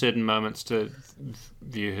us in certain moments to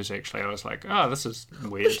view her sexually. I was like, oh, this is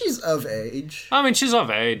weird. But she's of age. I mean, she's of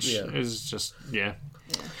age. Yeah. It's just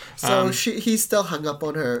So he's still hung up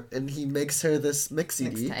on her, and he makes her this mix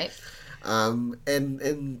CD. Mixtape.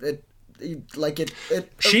 And it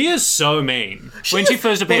she is so mean. When she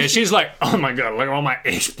first appears, she's like, "Oh my god, look at all my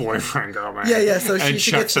ex-boyfriend girl, man." Yeah. So she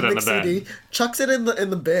chucks gets it the in mix the bin. CD, chucks it in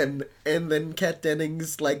the bin, and then Kat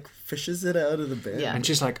Dennings fishes it out of the bin. Yeah. And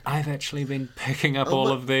she's like, "I've actually been picking up all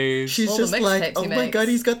of these." She's all just the like, "Oh my makes. god,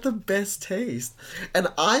 he's got the best taste." And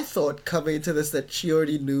I thought coming into this that she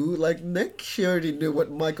already knew, Nick. She already knew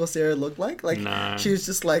what Michael Cera looked like. No. She was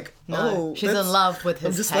just like, "Oh, she's in love with his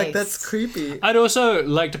I'm just taste. like, that's creepy. I'd also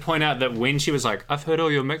like to point out that when she was like, "I've heard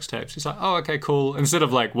all your mixtapes," she's like, "Oh, okay, cool." Instead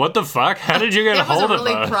of like, "What the fuck? How did you get a hold of It was a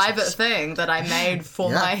really those?" private thing that I made for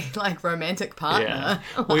my romantic partner.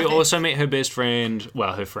 Yeah. We also meet her best friend.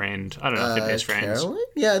 Well, her friend. I don't know if they're best friends. Caroline?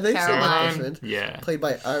 Yeah, they seem like Caroline. different. Yeah. Played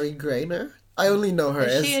by Ari Grainer. I only know her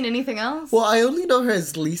Is as... she in anything else? Well, I only know her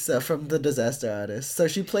as Lisa from The Disaster Artist. So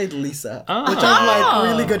she played Lisa, which Oh. I'm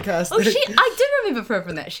like, really good casting. I did remember her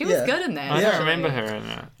from that. She was Yeah. good in that. I Yeah. don't remember her in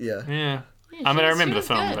that. Yeah. Yeah. I mean, I remember the was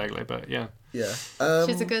film good. vaguely, but yeah. Yeah.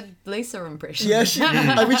 She's a good Lisa impression. Yeah, she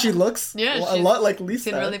looks Yeah, a she's- lot like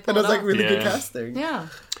Lisa. can really And pull it was it like off. really good Yeah. casting. Yeah.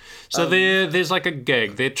 So there's like a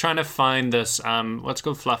gig. They're trying to find this, what's it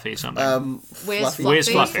called, Fluffy something. Where's Fluffy. Where's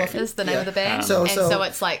Fluffy? Fluffy? Is the name of the band. So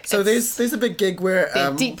it's like... So there's a big gig where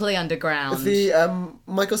they're deeply underground. the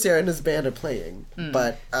Michael Cera and his band are playing, Hmm.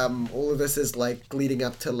 but all of this is like leading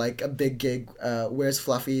up to like a big gig. Where's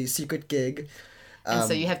Fluffy? Secret gig. and so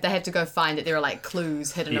they have to go find it. There are like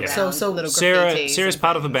clues hidden around, So little graffitis. Sarah's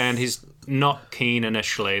part of the band. He's not keen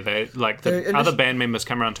initially. They like the other band members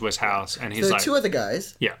come around to his house, and he's There are like, two other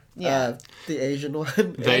guys. yeah. Yeah. The Asian one.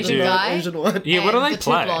 They Asian do. one, Asian one. Yeah, what do And they the two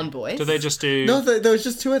play? blonde boys. Do they just do? No, there was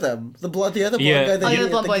just two of them. The other blonde Yeah. guy. That Oh, you yeah, the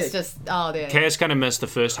meet blonde at boys gig. just... Oh, there. Kaz kind of missed the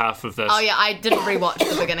first half of this. Oh, yeah, I didn't rewatch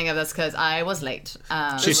the beginning of this because I was late.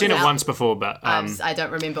 She's seen it once before, but I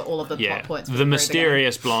don't remember all of the yeah, plot points. from the very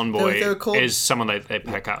mysterious blonde boy They're called- is someone they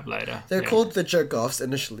pick up later. They're Yeah. called the jerk-offs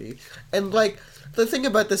initially. And, like, the thing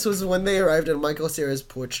about this was when they arrived at Michael Cera's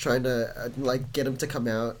porch trying to, get him to come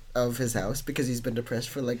out of his house because he's been depressed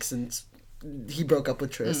for, since he broke up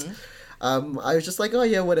with Triss. I was just like, oh,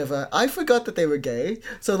 yeah, whatever. I forgot that they were gay.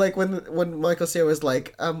 So, when Michael Cera was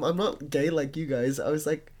like, I'm not gay like you guys, I was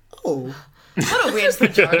like, oh... What a weird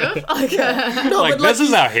pejorative. No, Like, this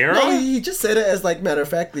is our hero? No, he just said it as, matter of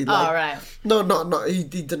factly. Oh, right. No, he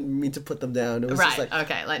didn't mean to put them down. It was Right, just like...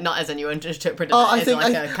 okay. Not as in you interpreted Oh, it I as think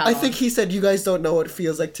a I think he said you guys don't know what it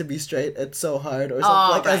feels like to be straight. It's so hard, or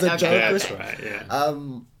something as a right, joke. okay. or That's something. right.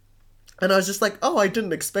 Yeah. And I was just like, oh, I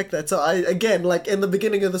didn't expect that. So I again, in the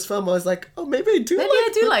beginning of this film, I was like, oh, maybe I do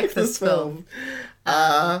like this film.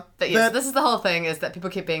 But yes, that- this is the whole thing, is that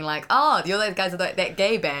people keep being like, oh, the other guys are that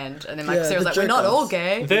gay band. And then Michael Yeah, Cera's the like, we're not all jerk-offs.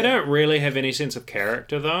 gay. They don't really have any sense of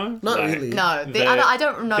character, though. Not really. No, I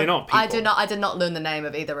don't know. They're not I people. did not learn the name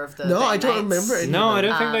of either of the No, I don't bandmates remember any. No, I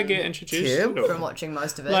don't think they get introduced. Tim? at all. from watching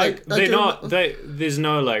most of it. Like I they're do not. There's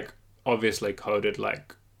no obviously coded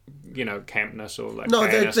campness or No,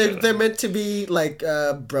 gayness to they're them. meant to be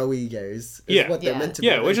broy gays. Is Yeah. what they're Yeah. meant to be.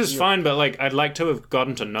 Yeah, which is fine, but I'd like to have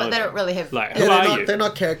gotten to know. But they them. don't really have... who Yeah, are you? they're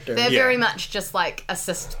not characters. They're Yeah. very much just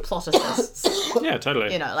plot assists. Yeah,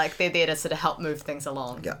 totally. They're there to sort of help move things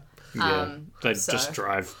along. Yeah. Yeah, they so- just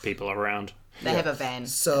drive people around. They have a van.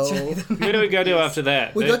 So Where do we go to after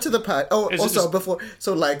that? we got to the part. Oh, Is it also just- before.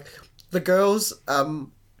 So the girls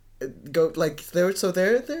go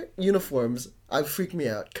their uniforms. Freaked me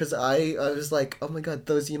out because I was like, oh my god,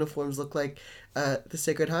 those uniforms look like the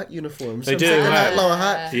Sacred Heart uniforms. They from do, Sacred right. Heart, Lower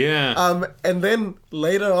Heart. Yeah. And then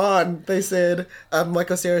later on, they said,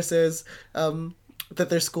 Michael Cera says, that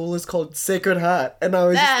their school is called Sacred Heart. And I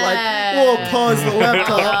was just like, whoa, pause the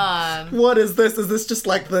laptop. What is this? Is this just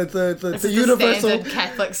like the This is universal standard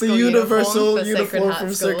Catholic school the universal uniform for Sacred uniform Heart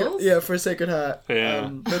from schools? for Sacred Heart? Yeah.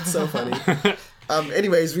 That's so funny.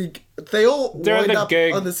 Anyways, they all wind up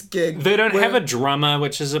on this gig. They don't have a drummer,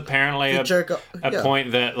 which is apparently a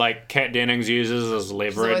point that like Kat Dennings uses as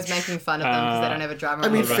leverage. She's always making fun of them because they don't have a drummer. I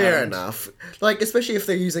mean, fair enough. Like, especially if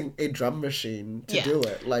they're using a drum machine to do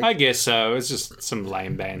it. Like, I guess so. It's just some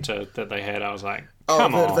lame banter that they had. I was like,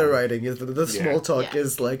 come on. The writing is the small talk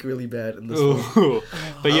is like really bad in this one.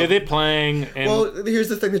 But yeah, they're playing. And well, here's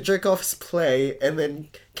the thing: the jerk-offs play, and then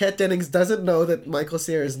Kat Dennings doesn't know that Michael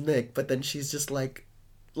Cera is Nick, but then she's just like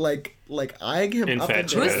eyeing him up and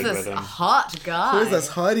down. Who's this hot guy? Who's this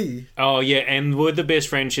hottie? Oh yeah, and with the best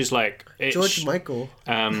friend, she's like George Michael.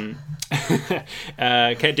 Kat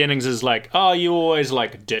Dennings is like, oh, you always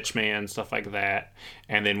like ditch me and stuff like that,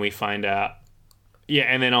 and then we find out. Yeah,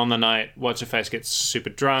 and then on the night, What's-Her-Face gets super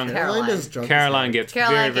drunk. Caroline gets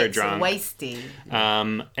very drunk. Wasty.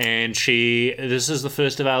 And this is the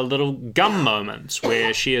first of our little gum moments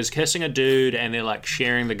where she is kissing a dude and they're like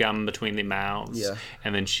sharing the gum between their mouths. Yeah.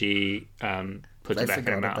 And then she puts it back in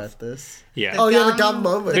her mouth. About this. Yeah. The gum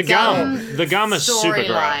moment. The gum is super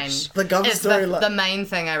gross. The gum storyline. The main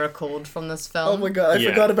thing I recalled from this film. Oh my god, I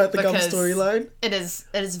forgot about the gum storyline. It is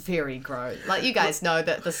very gross. Like, you guys know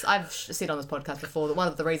that this, I've said on this podcast before that one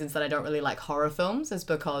of the reasons that I don't really like horror films is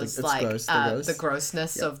because the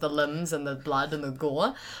grossness of the limbs and the blood and the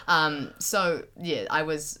gore. So yeah, I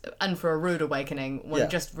was in for a rude awakening when I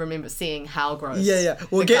just remember seeing how gross. Yeah.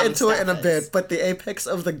 We'll get into it in a bit, but the apex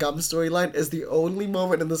of the gum storyline is the only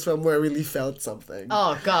moment in this film where I really felt something.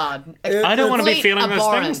 Oh god, I don't want to be feeling those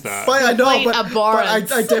things though. I know, but I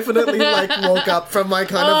definitely like woke up from my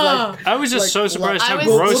kind of like. I was just so surprised how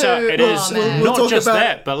gross it is. Not just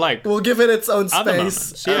that, but like we'll give it its own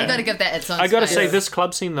space. Yeah. I'm gonna give that its own. I gotta say, this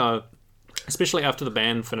club scene though, especially after the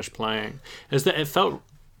band finished playing, is that it felt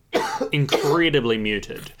incredibly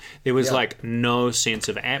muted. There was like no sense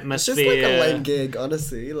of atmosphere. It's just like a lame gig,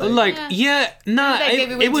 honestly. It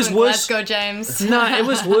was worse. Glasgow, James. It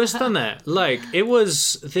was worse than that. Like, it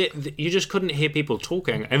was you just couldn't hear people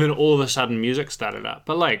talking, and then all of a sudden music started up.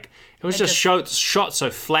 But like, it was just shot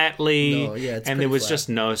so flatly, and there was just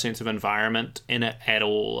no sense of environment in it at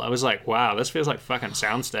all. I was like, wow, this feels like fucking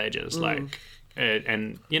sound stages. Like.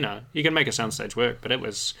 And you know, you can make a soundstage work, but it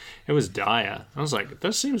was dire. I was like,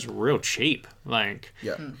 this seems real cheap. Like,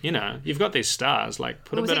 you know, you've got these stars. Like,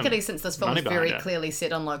 put a bit of particularly since this film is very clearly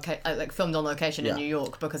set on filmed on location in New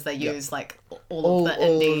York because they use like all of the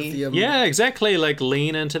indie. Yeah, exactly. Like,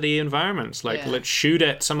 lean into the environments. Like, let's shoot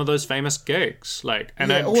at some of those famous gigs. Like,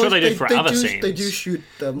 and I'm sure they did for other scenes. They do shoot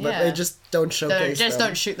them, but they just don't showcase them.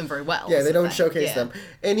 Don't shoot them very well. Yeah, they don't showcase them.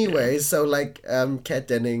 Anyways, so like Kat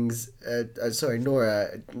Dennings,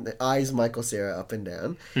 Nora eyes Michael Cera up and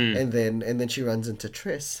down, and then she runs into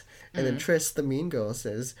Triss. And then Triss, the mean girl,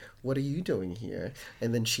 says, "What are you doing here?"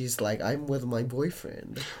 And then she's like, "I'm with my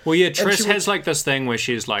boyfriend." Well, yeah, Triss has like this thing where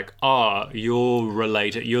she's like, "Oh, you're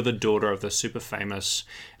related. You're the daughter of the super famous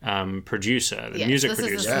producer, the music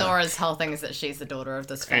producer." This is Nora's whole thing, is that she's the daughter of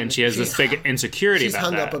this famous. And she has this big insecurity about that. She's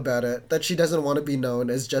hung up about it, that she doesn't want to be known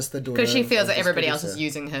as just the daughter. Because she feels that everybody else is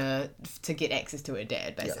using her to get access to her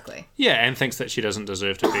dad, basically. Yeah, and thinks that she doesn't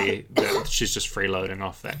deserve to be, that she's just freeloading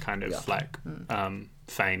off that kind of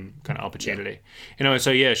fame kind of opportunity. You know,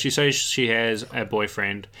 so yeah, she says she has a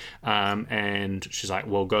boyfriend, and she's like,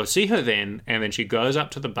 well, go see her then. And then she goes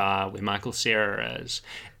up to the bar where Michael Cera is,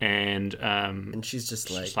 and she's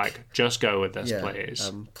just just go with this,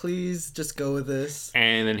 please. Please just go with this.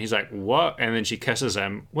 And then he's like, what? And then she kisses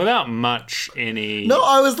him without much any... No,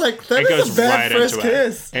 I was like, that is a bad first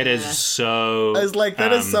kiss. It is so... I was like,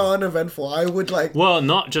 that is so uneventful. I would like... Well,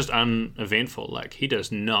 not just uneventful. Like, he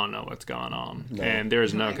does not know what's going on. No. And there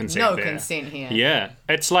is no consent there. No consent here. Yeah.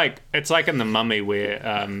 It's like in The Mummy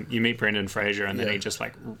where you meet Brendan Fraser and then he just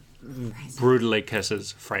like... brutally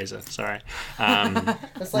kisses Fraser. Sorry,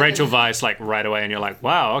 Rachel Weisz like right away, and you're like,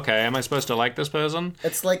 wow, okay, am I supposed to like this person?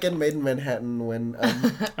 It's like in Made in Manhattan when when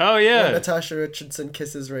Natasha Richardson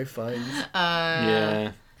kisses Ralph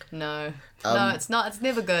Fiennes. No, it's not. It's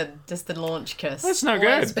never good. Just the launch kiss. That's not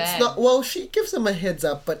good. It's not. Well, she gives him a heads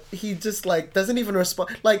up, but he just like doesn't even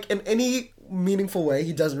respond. Like in any meaningful way,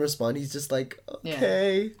 he doesn't respond. He's just like,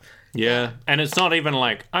 okay. Yeah, and it's not even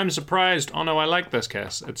like, I'm surprised, oh no, I like this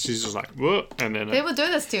kiss. She's just like, whoa, and then... People do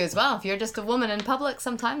this to you as well. If you're just a woman in public,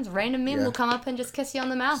 sometimes random men will come up and just kiss you on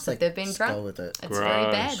the mouth if they've been drunk. Go with it. It's very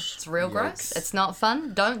bad. It's real gross. It's not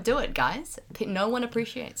fun. Don't do it, guys. No one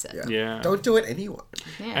appreciates it. Yeah. Don't do it anyone.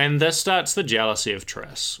 Yeah. And this starts the jealousy of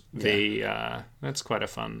Triss. That's quite a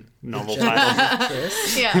fun novel title.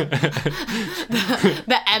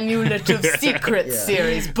 The Amulet of Secrets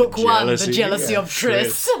series, book jealousy, 1, The Jealousy of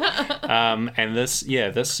Triss. And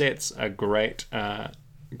this sets a great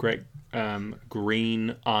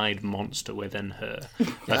green-eyed monster within her,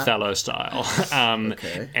 Othello style.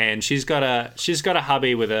 And she's got a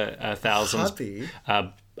hubby with a thousand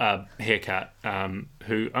haircut,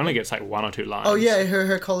 who only gets like 1 or 2 lines. Oh yeah,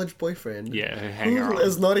 her college boyfriend. Yeah, her hanger who on.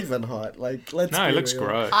 is not even hot. Like, let's. No, he looks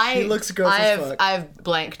gross. He looks gross as fuck. I've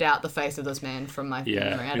blanked out the face of this man from my memory.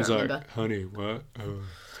 I don't remember. Like, honey, what? Oh.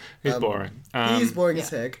 He's boring. He's boring as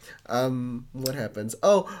heck. What happens?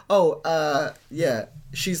 Yeah.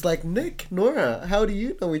 She's like, Nick, Nora, how do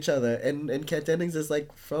you know each other? And Kat Dennings is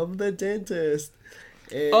like, from the dentist.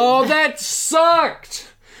 And... Oh, that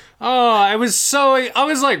sucked! Oh, I was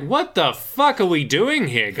like, what the fuck are we doing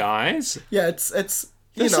here, guys? Yeah, it's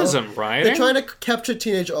this isn't right. They're trying to capture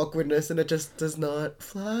teenage awkwardness, and it just does not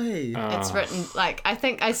fly. It's written, like, I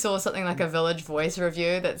think I saw something like a Village Voice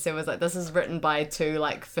review that said was like, this is written by 2,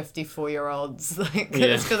 like, 54-year-olds. Like,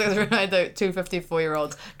 it's because it was written by 2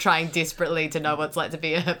 54-year-olds trying desperately to know what it's like to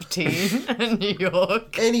be a hip teen in New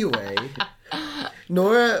York. Anyway,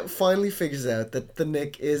 Nora finally figures out that the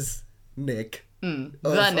Nick is Nick. The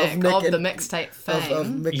Nick of the mixtape fame. Of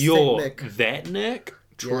mixtape Nick. That Nick?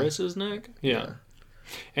 Troy's Nick? Yeah.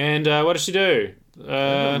 And what does she do? I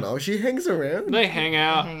don't know. She hangs around. They hang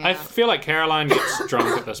out. I feel like Caroline gets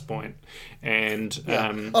drunk at this point. And they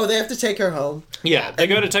have to take her home. Yeah, they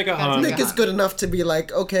go to take her home. Nick is good enough to be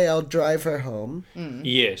like, okay, I'll drive her home.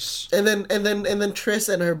 Yes. And then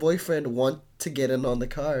Triss and her boyfriend want to get in on the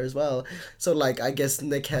car as well. So like, I guess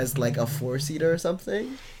Nick has like a 4-seater or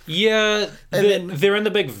something. Yeah, they're in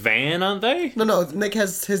the big van, aren't they? No, Nick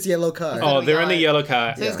has his yellow car. Oh, they're in the yellow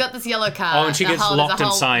car. So he's got this yellow car. Oh, and she gets locked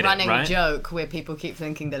inside it, right? There's a whole running joke where people keep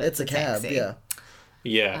thinking that it's a cab, taxi. Yeah.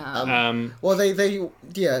 Yeah. Well,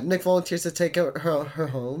 Nick volunteers to take her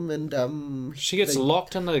home, and she gets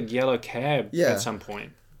locked in the yellow cab at some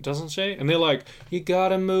point, doesn't she? And they're like, "You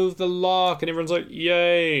gotta move the lock," and everyone's like,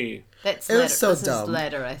 "Yay!" That's it was so this dumb. Is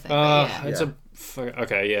later, I think. It's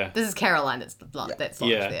okay, yeah. This is Caroline that's locked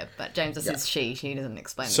there, but James says she doesn't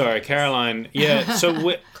explain. Sorry, Caroline. Yeah,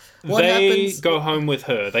 so they go home with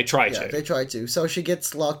her. They try to. They try to. So she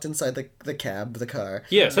gets locked inside the cab, the car.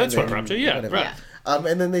 Yeah, so that's what we're up to. Yeah, right. Yeah.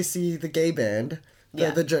 And then they see the gay band.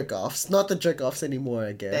 The jerk-offs. Not the jerk-offs anymore,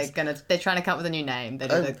 I guess. They're trying to come up with a new name. They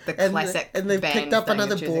do the classic and they've picked up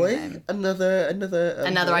another boy. Another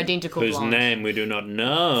identical whose blonde. name we do not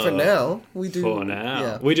know. For now. We do. For now.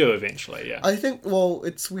 Yeah. We do eventually, yeah. I think,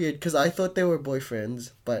 it's weird, because I thought they were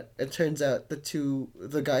boyfriends, but it turns out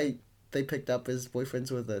the guy they picked up as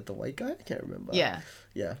boyfriends with the white guy? I can't remember. Yeah.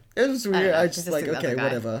 Yeah. It was weird. I just like, okay,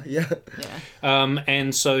 whatever. Yeah. Yeah.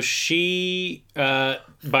 And so she,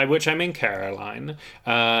 by which I mean Caroline,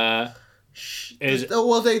 is...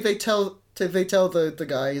 they tell the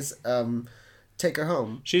guys, take her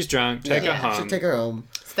home. She's drunk, take her home. Take her home.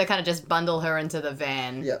 So they kind of just bundle her into the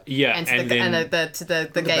van. Yeah. Yeah. And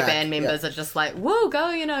the gay band members are just like, whoa,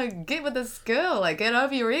 go, get with this girl. Like, get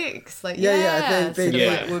over your ex. Like,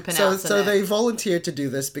 They whooping out. So they volunteer to do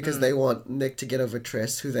this because they want Nick to get over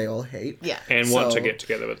Triss, who they all hate. Yeah. And want to get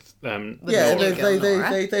together with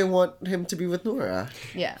Nora. They want him to be with Nora.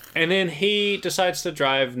 Yeah. And then he decides to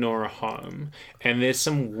drive Nora home. And there's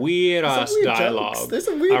some weird-ass dialogue There's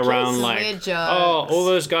some weird around jokes. like, weird jokes. oh, all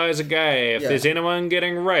those guys are gay. If there's anyone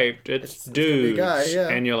getting raped, it's dudes. Guy, yeah.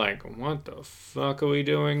 And you're like, what the fuck are we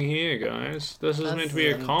doing here, guys? This is meant to be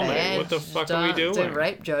a comedy. What the fuck are we doing? Don't do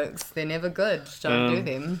rape jokes. They're never good. Don't do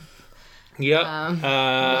them.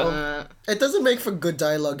 Yep. It doesn't make for good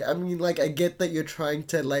dialogue. I mean, like, I get that you're trying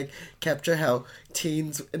to, like, capture how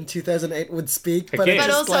teens in 2008 would speak, but, But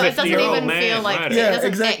also, it doesn't even feel like right? it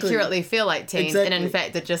doesn't accurately feel like teens, and in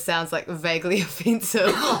fact, it just sounds like vaguely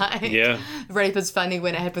offensive. Like, rape is funny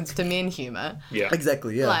when it happens to men. Humor. Yeah,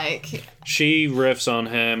 exactly. Yeah, like she riffs on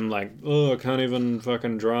him like, "Oh, I can't even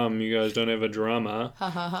fucking drum. You guys don't have a drummer."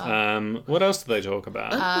 What else do they talk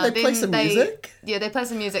about? they play some music. Yeah, they play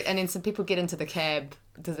some music, and then some people get into the cab.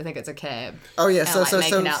 Do they think it's a cab? Oh yeah, so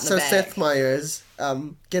Seth Meyers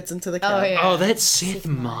gets into the cab. Oh, yeah. Oh, that's Seth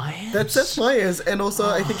Meyers. That's Seth Meyers, and also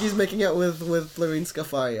I think he's making out with Lorene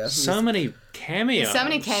Scafaria. So many cameos. So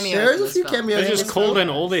many cameos. There's a few cameos. They just called in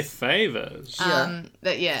all their favors.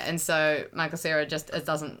 And so Michael Cera just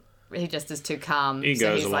doesn't. He just is too calm. He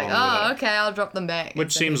goes along with like, okay, I'll drop them back.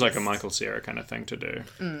 Which seems like a Michael Cera kind of thing to do.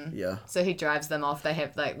 Yeah. So he drives them off. They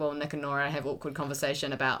have Nick and Nora have awkward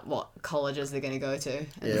conversation about what colleges they're going to go to.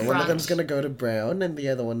 Yeah, one of them's going to go to Brown, and the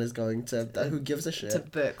other one is going to who gives a shit? To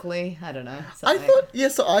Berkeley. I don't know. I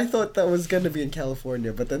thought that was going to be in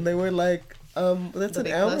California, but then they were like, that's an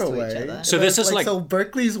hour away. So this is so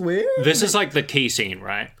Berkeley's where? This is like the key scene,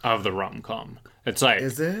 right, of the rom-com. It's like,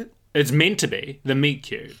 is it? it's meant to be the meet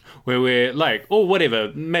cute, where we're like, or whatever,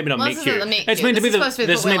 maybe not meet cute. It's meant to be the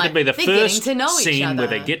first scene where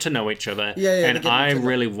they get to know each other. And I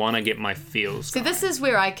really want to get my feels. See, this is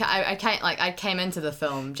where I came into the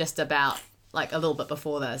film just about like a little bit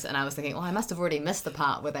before this, and I was thinking, I must have already missed the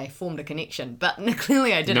part where they formed a connection, but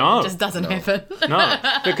clearly I didn't. It just doesn't happen. No,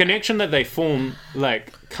 the connection that they form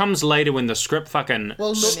like comes later when the script fucking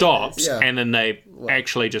stops, and then they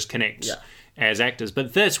actually just connect. As actors,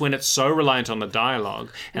 but this, when it's so reliant on the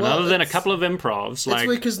dialogue, and other than a couple of improvs, like... It's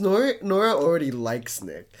weird because Nora already likes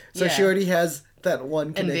Nick, so she already has that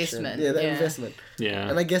one connection. Investment. Yeah.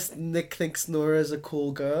 And I guess Nick thinks Nora's a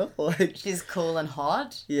cool girl. Like she's cool and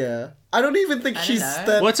hot. Yeah. I don't even think she's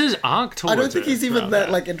that... What's his arc towards I don't think he's even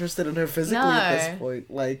that, like, interested in her physically at this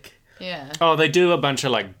point. Like... Yeah. Oh, they do a bunch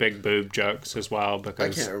of like big boob jokes as well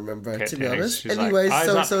because... I can't remember, to be honest. Anyway,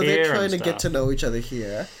 so they're trying to get to know each other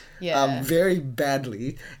here. Yeah. Very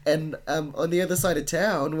badly, and on the other side of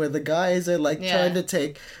town, where the guys are like trying to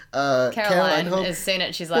take Caroline home. Has seen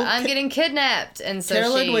it. She's like, I'm getting kidnapped, and so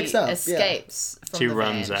Caroline she wakes up, escapes from she the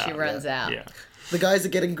runs van. out. She runs out. Yeah. The guys are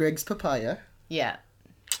getting Greg's papaya. Yeah.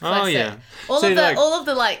 Oh yeah. All of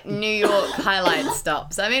the like New York highlight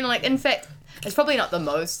stops. I mean, like in fact. It's probably not the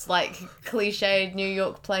most, like, cliched New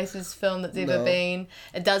York places film that's ever been.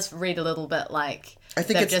 It does read a little bit like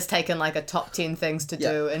they've just taken, like, a top 10 things to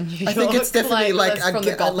do in New York. I think it's definitely, like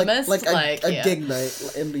a gig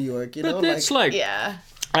night in New York, you know? But that's Yeah.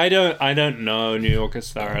 I don't know New York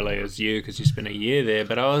as thoroughly as you, because you spent a year there,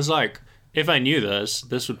 but I was like, if I knew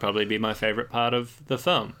this would probably be my favourite part of the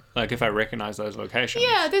film. Like, if I recognise those locations.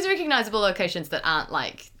 Yeah, there's recognisable locations that aren't,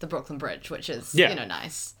 like, the Brooklyn Bridge, which is,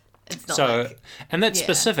 nice. It's not and that's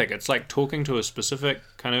specific. It's like talking to a specific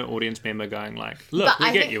kind of audience member going like, look,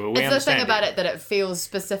 we get you, we understand it's the thing about it that it feels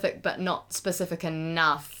specific but not specific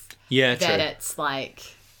enough that it's like,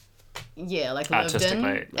 like lived in.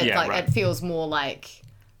 It's like, it feels more like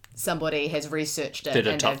somebody has researched it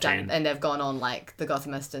and they've gone on like The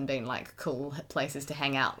Gothamist and been like cool places to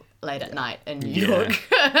hang out late at night in New York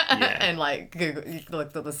and like Google, you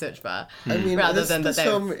look at the search bar. I mean, rather than this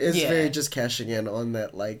film is very just cashing in on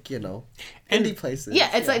that, like, indie places.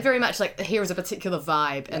 Yeah, it's like very much like here is a particular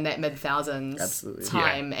vibe in that mid-2000s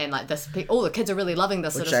time, and like this, the kids are really loving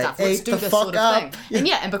this sort of stuff. Let's do this sort of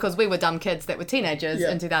thing. And because we were dumb kids that were teenagers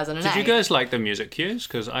in 2008. Did you guys like the music cues?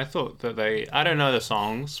 Because I thought that I don't know the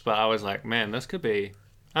songs, but I was like, man, this could be...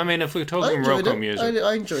 I mean, if we're talking real cool music...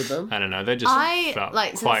 I enjoyed them. I don't know, they just felt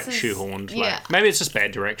quite shoehorned. Yeah. Like, maybe it's just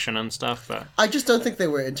bad direction and stuff, but... I just don't think they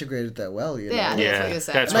were integrated that well, you know? Yeah, that's what you're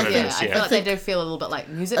saying. That's what it is, I feel like they do feel a little bit like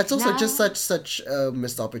music It's also just such a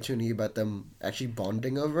missed opportunity about them actually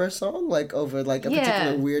bonding over a song, like over like a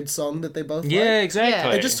particular weird song that they both like. Yeah,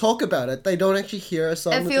 exactly. They just talk about it. They don't actually hear a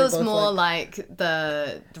song. It feels more like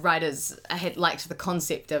the writers had liked the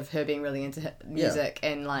concept of her being really into music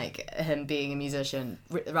and like him being a musician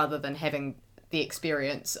rather than having the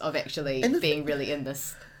experience of actually being really in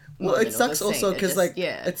this. Well, it sucks also because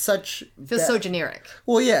it's such... It feels so generic.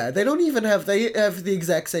 Well, yeah, they have the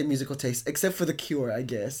exact same musical taste except for The Cure, I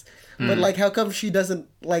guess. But like, how come she doesn't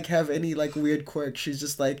like have any like weird quirks? She's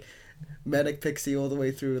just like manic pixie all the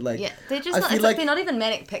way through. Like, they're just they're not even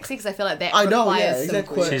manic pixie because I feel like that requires some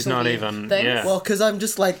quirks. She's not even things. Yeah. Well, because I'm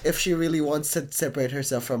just like, if she really wants to separate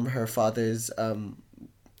herself from her father's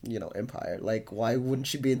empire, like, why wouldn't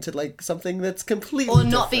she be into like something that's completely or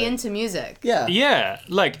not different? Be into music? Yeah,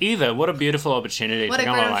 like either. What a beautiful opportunity. What a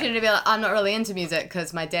great opportunity to be like, I'm not really into music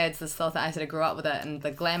because my dad's this stuff that I sort of grew up with it and the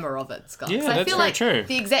glamour of it's gone. Yeah, so I feel like true.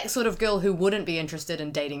 The exact sort of girl who wouldn't be interested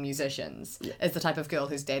in dating musicians is the type of girl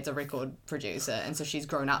whose dad's a record producer, and so she's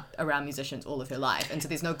grown up around musicians all of her life, and so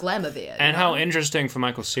there's no glamour there. And how interesting for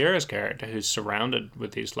Michael Cera's character, who's surrounded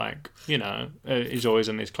with these like, he's always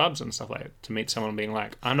in these clubs and stuff like that, to meet someone being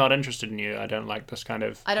like, I'm not interested in you. I don't like this kind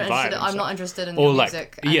of vibe. I'm not interested in your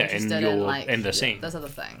music. I'm interested in the scene. This other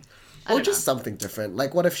thing. Or just something different.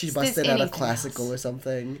 Like, what if she busted out a classical or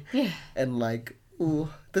something? Yeah. And like, ooh,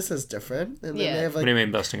 this is different. And then they have like... What do you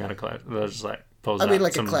mean busting out a classical? They're just like... I mean,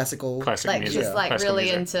 like a classic like music. Just like really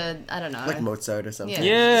music. Into, I don't know. Like Mozart or something.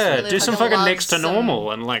 Yeah, really do some fucking Next to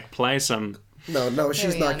Normal and like play some... No,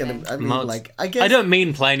 she's not gonna. I mean, like, I guess I don't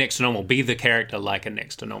mean play Next to Normal. Be the character like a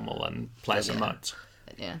Next to Normal and play some notes.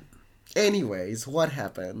 Yeah. Anyways, what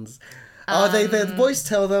happens? The boys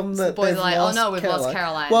tell them that the boys are like, lost we've lost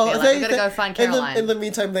Caroline. Well, we gotta go find Caroline. In the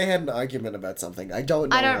meantime, they had an argument about something. I don't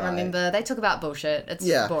know. I don't remember. They talk about bullshit. It's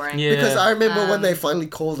boring. Yeah. Because I remember when they finally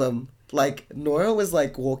called them. Like, Nora was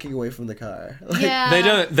like walking away from the car.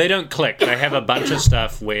 Like, They don't click. They have a bunch of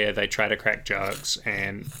stuff where they try to crack jokes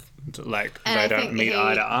and like they don't meet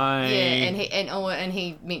eye to eye. Yeah, and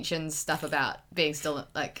he mentions stuff about being still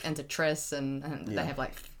like into Triss and they have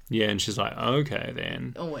like and she's like, okay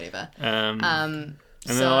then, or whatever.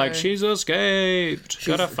 And they're like, she's escaped.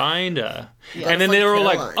 Gotta find her. Yeah. And then they're all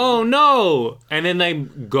like, oh no! And then they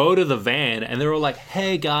go to the van and they're all like,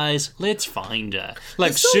 hey guys, let's find her.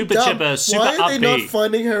 Like so super dumb. chipper, super upbeat. Why are they not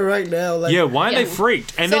finding her right now? Like, why are they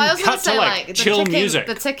freaked? And then cut to like chill music.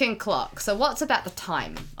 The ticking clock. So what's about the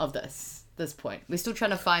time of this point? We're still trying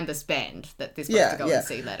to find this band that they're supposed to go and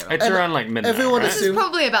see later on. It's around like midnight. Everyone right? This is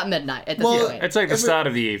probably about midnight at this point. It's like the start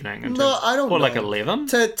of the evening. No, I don't know. Or like 11?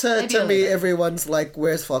 To me, everyone's like,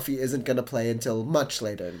 Where's Fluffy isn't going to play until much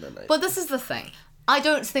later in the night. But this is the thing. I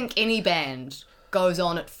don't think any band goes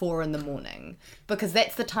on at 4 a.m. because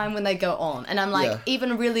that's the time when they go on. And I'm like,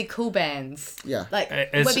 even really cool bands, like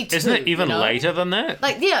maybe 2, isn't it even later than that?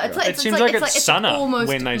 Like it seems like it's sunner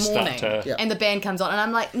when they start to... and the band comes on, and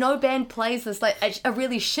I'm like, no band plays this late. A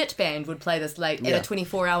really shit band would play this late at a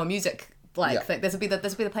 24-hour music thing. This would be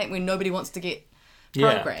the point where nobody wants to get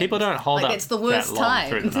programmed. People don't hold up it's the worst that long time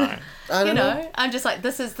through the night. I don't know. I'm just like,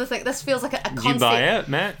 this is the thing. This feels like a concept. You buy it,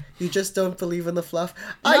 Matt? You just don't believe in the fluff?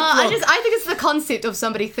 I think it's the concept of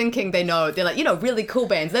somebody thinking they know. They're like, really cool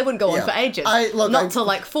bands. They wouldn't go on for ages. Not till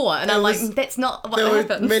like 4. And I'm like, that's not what happens.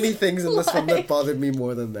 There were many things in this film that bothered me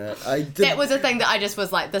more than that. That was a thing that I just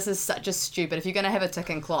was like, this is such a stupid. If you're going to have a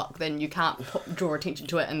ticking clock, then you can't draw attention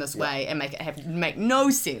to it in this way and make no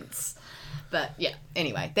sense. But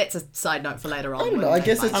anyway, that's a side note for later on. I don't know. I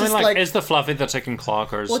guess it's just like, is the Fluffy the ticking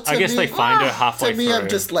clock, or I guess they find her halfway through. To me, I'm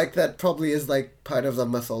just like, that probably is like part of the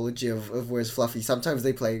mythology of Where's Fluffy. Sometimes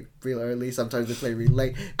they play real early, sometimes they play real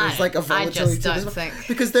late. There's like a volatility to this.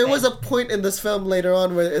 Because there was a point in this film later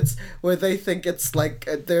on where they think it's like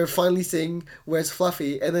they're finally seeing Where's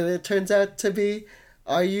Fluffy, and then it turns out to be,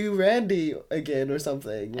 are you Randy again or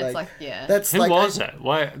something? It's that's who like, was it?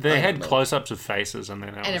 Why they had close-ups of faces and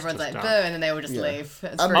then everyone's like, boo, and then they would just leave.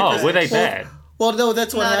 Were they bad? Well, no,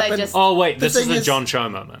 that's what happened. Oh wait, this is the John Cho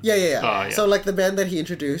moment. Yeah. Oh, yeah. So like the band that he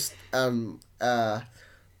introduced,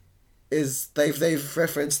 is they've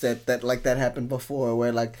referenced that like that happened before,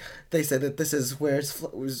 where like they said that this is where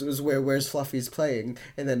Where's Fluffy's playing,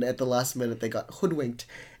 and then at the last minute they got hoodwinked,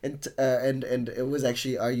 and it was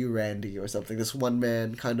actually Are You Randy or something. This one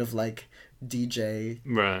man kind of like DJ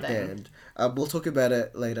band. We'll talk about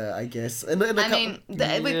it later, I guess. We're about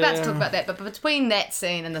to talk about that, but between that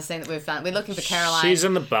scene and the scene that we've found, we're looking for Caroline. She's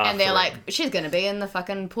in the bathroom. And they're like, she's going to be in the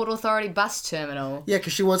fucking Port Authority bus terminal. Yeah,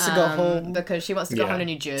 because she wants to go home. Because she wants to go home to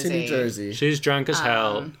New Jersey. She's drunk as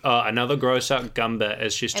hell. Another gross out gumbit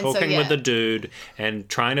as she's talking with the dude and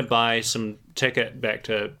trying to buy some ticket back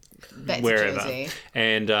to wherever,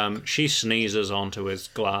 and she sneezes onto his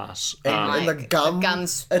glass, and the gum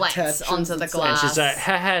splats onto the glass, and she's like,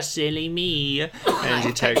 haha, silly me, and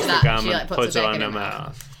she takes the gum and puts it on her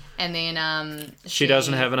mouth. And then she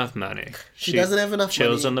doesn't have enough money. She doesn't have enough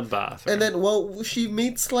chills money. in the bathroom. And then, she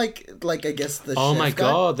meets like I guess the oh chef my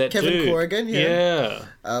god, guy, that Kevin dude. Corrigan. Yeah.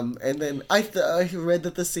 And then I read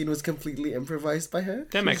that the scene was completely improvised by her.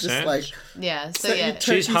 That makes sense.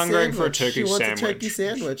 She's hungering for a turkey sandwich. She wants sandwich. a turkey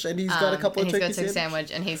sandwich, and he's got a couple of turkey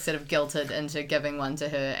sandwich, and he's sort of guilted into giving one to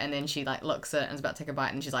her, and then she like looks at it and is about to take a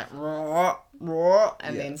bite, and she's like, raw,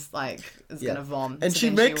 and then like is gonna vom. And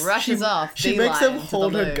she rushes off. She makes him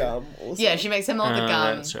hold her gum. Also. Yeah, she makes him hold the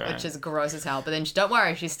gum, which is gross as hell. But then don't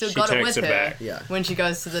worry, she's still got it with her when she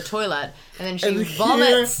goes to the toilet, and then she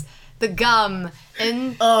vomits the gum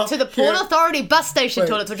to the Port Authority bus station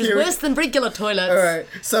toilets, which is worse than regular toilets. All right,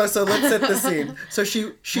 so let's set the scene. So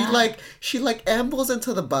she ambles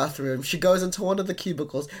into the bathroom. She goes into one of the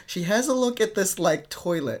cubicles. She has a look at this like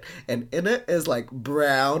toilet, and in it is like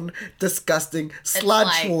brown, disgusting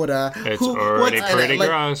sludge water. It's already pretty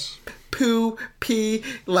gross. Poo, pee,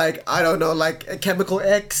 like I don't know, like chemical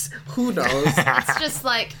X. Who knows? It's just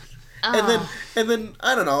like. And then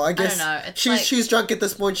I don't know. I guess she's drunk at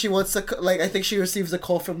this point. She wants to I think she receives a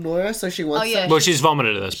call from Nora, so she wants. Well, she's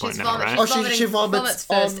vomited at this point now, right? She vomits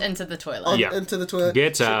first into the toilet. Into the toilet.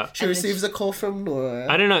 Gets out. She receives a call from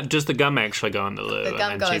Nora. I don't know. Does the gum actually go in the loo? The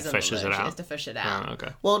gum goes in the loo. She has to fish it out. Oh, okay.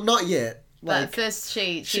 Well, not yet. But first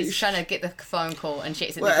she's trying to get the phone call, and she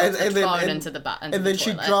accidentally drops the phone into the toilet. And then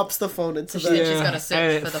she drops the phone into the... She's got to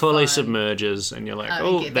search for the fully phone. submerges, and you're like,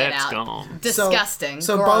 oh, that's gone. Disgusting.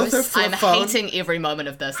 So gross. both her flip phone... I'm hating every moment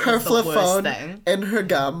of this. Her it's flip the worst phone thing. and her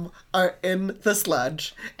gum are in the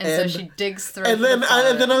sludge. And so she digs through and then the phone.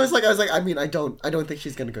 And then I was like, I mean, I don't think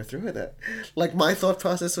she's going to go through with it. Like, my thought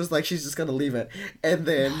process was like, she's just going to leave it. And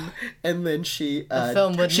then she... the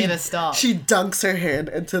film would never stop. She dunks her hand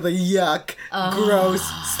into the yuck black, gross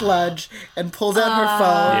sludge and pulls out her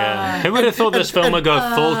phone. Yeah. Who would have thought this film would go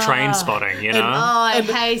full train spotting, you know? I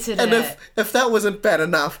hated and it. if that wasn't bad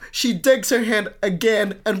enough, she digs her hand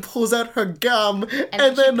again and pulls out her gum,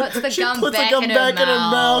 and then she puts the gum back in her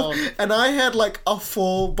mouth. And I had like a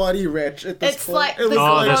full body retch at this point. Like it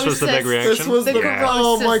was this was the big reaction. This was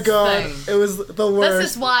oh my god, it was the worst.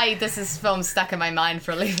 This is why this film stuck in my mind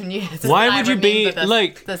for 11 years. Why would you be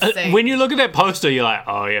like when you look at that poster, you're like,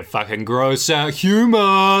 oh yeah, fucking gross out humor.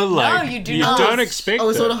 Like, no, you do you not. don't expect. I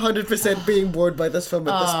was it. 100% being bored by this film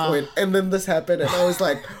at this point, and then this happened, and I was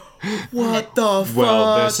like, what the fuck?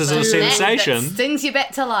 Well, this is a dude? sensation. That stings you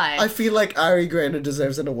back to life. I feel like Ari Grander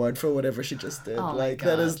deserves an award for whatever she just did. Oh like, my God.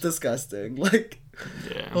 that is disgusting. Like,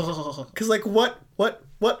 Yeah. because like what?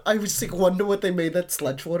 I was like, wonder what they made that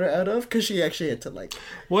sludge water out of. Because she actually had to like.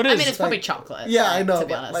 What is? I mean, it's probably chocolate. Yeah, like, I know, To be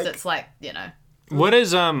but, honest, like- it's like, you know. What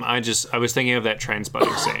is I was thinking of that train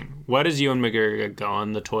spotting scene. Why does Ewan McGregor go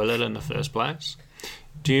on the toilet in the first place?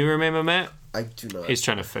 Do you remember, Matt? I do not. He's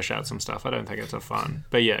trying to fish out some stuff. I don't think it's a fun.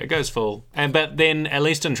 But yeah, it goes full. But then at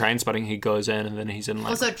least in train spotting he goes in and then he's in like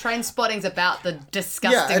Also, train spotting's about the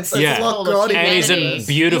disgusting it's Yeah. spectacle grotty. of and he's humanity. in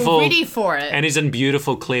beautiful You're ready for it. And he's in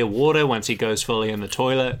beautiful clear water once he goes fully in the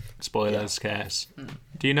toilet. Spoilers, Cass.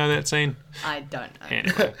 Do you know that scene? I don't know.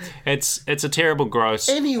 Anyway, it's a terrible, gross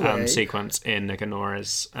Anyway. sequence in Nick and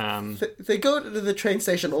Nora's. They go to the train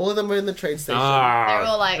station. All of them are in the train station. They're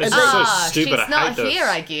all like, it's so stupid. she's I not hate this. here,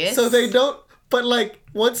 I guess. So they don't. But like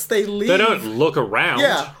once they leave, They don't look around.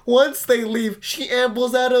 Yeah, once they leave, she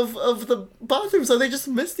ambles out of the bathroom. So they just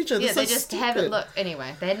missed each other. Yeah, So they just stupid. haven't looked.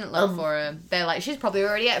 Anyway, they didn't look for her. They're like, she's probably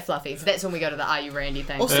already at Fluffy. So that's when we go to the Are You Randy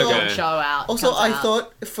thing. Also- The Okay. show out. Also, comes I out.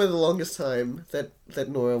 thought for the longest time that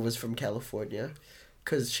Nora was from California,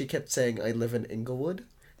 because she kept saying I live in Inglewood,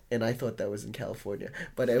 and I thought that was in California,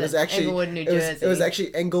 but it was actually Inglewood, New it was Jersey.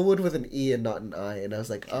 actually Englewood with an E and not an I, and I was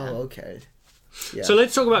like, oh okay. Yeah. So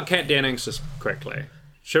let's talk about Kat Dennings just quickly.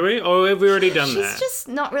 Should we? Or have we already done She's that? just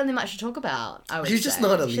not really much to talk about. I would She's say. just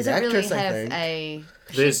not a lead She doesn't actress, really I have think. a.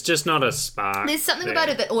 There's just not a spark. There's something there. about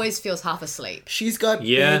her that always feels half asleep. She's got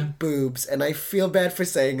Yeah. big boobs, and I feel bad for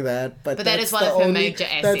saying that, but But that that's is one the of her only, major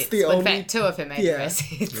assets. That's the Well, only. in fact, two of her major Yeah,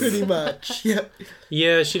 assets. pretty much. Yeah.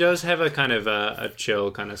 Yeah, she does have a kind of a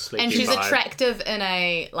chill, kind of sleepy And she's vibe. attractive in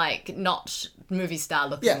a like not movie star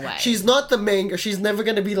looking Yeah, way. she's not the main girl. She's never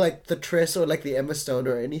gonna be like the Triss or like the Emma Stone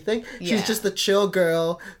or anything. She's Yeah. just the chill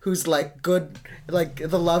girl who's like good, like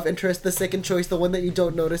the love interest, the second choice, the one that you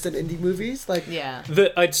don't notice in indie movies. Like, yeah.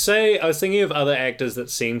 I'd say I was thinking of other actors that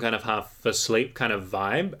seem kind of half asleep kind of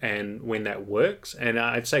vibe, and when that works, and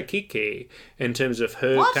I'd say Kiki in terms of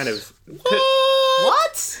her What? kind of.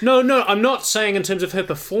 What? No, I'm not saying in terms of her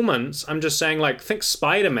performance. I'm just saying like think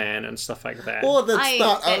Spider-Man and stuff like that. oh, that's I-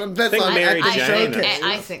 not. That's think not an Mary acting Jane showcase.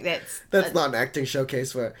 I think that's That's not an acting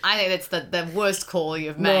showcase for. I think that's the worst call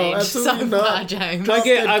you've No, made absolutely so not. far, James. Just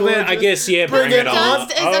that I gorgeous. guess yeah. Bring Bring it it on.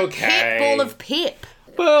 Just as a Okay. pep ball of pep.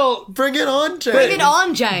 Well, Bring it on, James. Bring it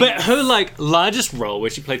on, James. but her like largest role, where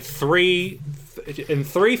she played in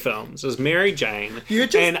three films, is Mary Jane, You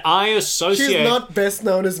just- and I associate. She's not best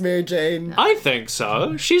known as Mary Jane. I think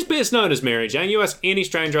so. She's best known as Mary Jane. You ask any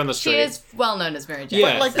stranger on the street. She is well known as Mary Jane.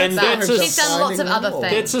 Yeah, like, and that's not that's her a, She's done lots of defining other role.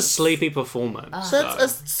 things. that's a sleepy performance. That's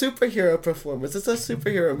a superhero performance. It's a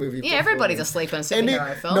superhero movie. Yeah, everybody's performance. asleep in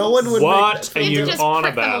superhero films. No one would. What make are that You you just on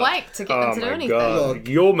prick them about? awake to get them to do my anything. God. Look.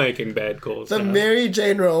 You're making bad calls. The now. Mary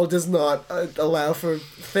Jane role does not allow for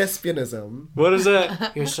thespianism. What is it?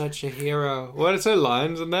 You're such a hero. What is her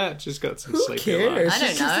lines in that? She's got some Who sleepy cares? lines.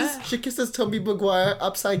 I don't know. She kisses Tommy Maguire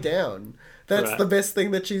upside down. That's Right. the best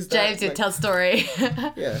thing that she's done. James did Like, tell story.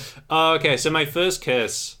 Yeah. Oh, okay. So my first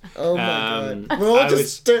kiss. Oh my Um, god. We're all I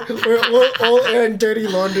just we're all airing dirty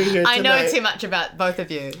laundry here I know tonight. too much about both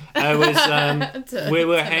of you. I was we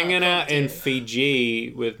were to hanging not out talk in to.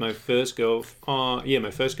 Fiji with my first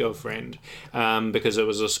my first girlfriend, because it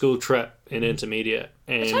was a school trip in intermediate,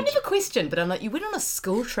 Which I and never questioned, but I'm like, you went on a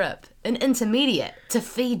school trip in intermediate to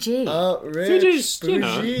Fiji. Rich, Fiji's,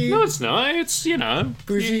 bougie. no, it's not. It's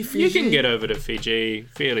Bougie you Fiji. can get over to Fiji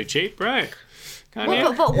fairly cheap, right? Can't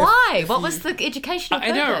you? but why? What was the educational I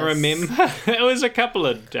purpose? don't remember. It was a couple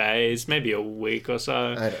of days, maybe a week or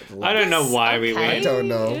so. I don't know why we Okay. went. I don't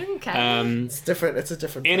know. Okay. It's different. It's a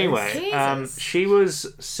different place. Anyway, Jesus. she was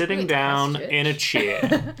sitting Went to down Christchurch. in a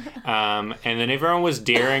chair, and then everyone was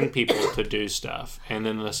daring people to do stuff, and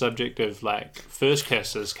then the subject of like first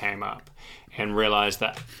kisses came up, and realized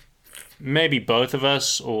that maybe both of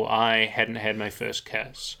us or I hadn't had my first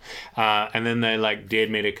kiss, and then they like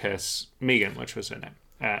dared me to kiss Megan, which was her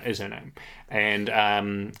name, is her name,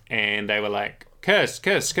 and they were like, kiss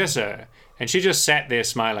her. And she just sat there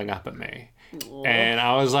smiling up at me. Aww. And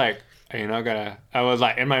I was like, are you not gonna... I was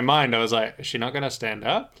like, in my mind, I was like, is she not gonna stand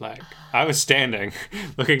up? Like, I was standing,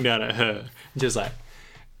 looking down at her, just like...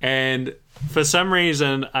 And for some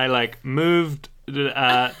reason, I like moved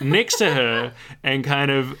next to her and kind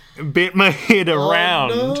of bent my head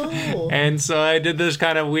around. Oh, no. And so I did this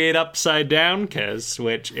kind of weird upside down kiss,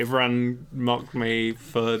 which everyone mocked me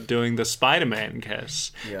for doing the Spider-Man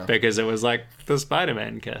kiss. Yeah. Because it was like the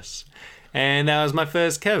Spider-Man kiss. And that was my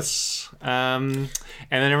first kiss. And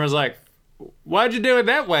then everyone's like, why'd you do it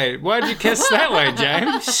that way? Why'd you kiss that way,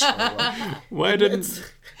 James? Why didn't...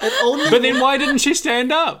 But then why didn't she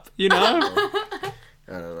stand up, you know? I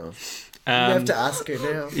don't know. You have to ask her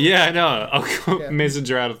now. Yeah, I know. I'll message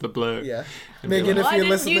her out of the blue. Yeah. Megan, if why you're didn't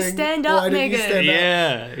listening, you stand up, why didn't Megan? you stand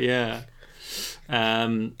up?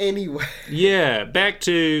 Yeah. Anyway. Yeah, back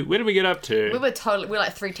to... Where did we get up to? We're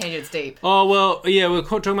like 3 tangents deep. Oh, well, yeah, we're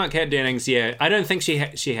talking about Kat Dennings. Yeah, I don't think she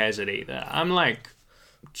has it either. I'm like...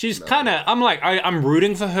 She's kind of... I'm like... I'm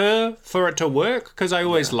rooting for her for it to work because I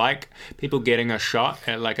always like people getting a shot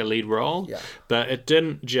at like a lead role. Yeah. But it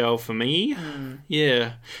didn't gel for me.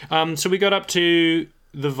 Yeah. So we got up to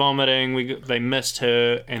the vomiting. They missed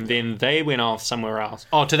her and then they went off somewhere else.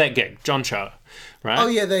 Oh, to that gig. John Cho. Right? Oh,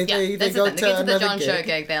 yeah, they go to the another John gig. Cho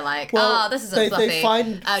gig. They're like, this is they fluffy.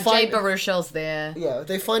 find Jay Baruchel's there. Yeah,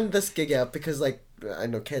 they find this gig out because, like, I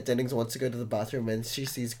know Kat Dennings wants to go to the bathroom and she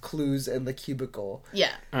sees clues in the cubicle.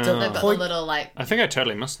 Yeah. So they've got the little, like... I think I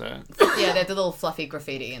totally missed that. Yeah, they're the little fluffy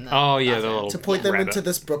graffiti in the the bathroom. little... To point them into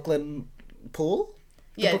this Brooklyn pool?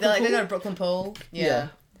 Yeah, they go to Brooklyn Pool. Yeah.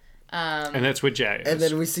 And that's where Jay is. And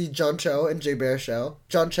then we see John Cho and Jay Baruchel.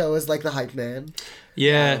 John Cho is like the hype man.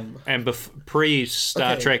 Yeah, and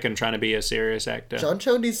pre-Star Trek and trying to be a serious actor. John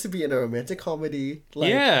Cho needs to be in a romantic comedy. Like,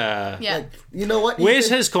 yeah. Like, you know what? Where's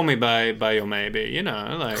his Call Me By Your Maybe? You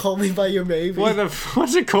know, like... Call Me By Your Maybe.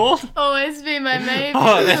 What's it called? Always Be My Maybe.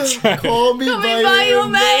 Oh, that's right. Call Me By Your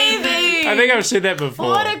Maybe. I think I've said that before.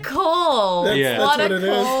 What a call. That's what it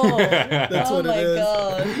call. That's what it is.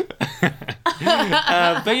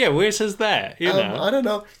 God. But yeah, where's his that? You know? I don't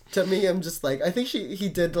know. To me, I'm just like... I think he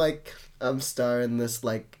did, like... star in this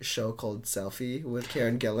like show called Selfie with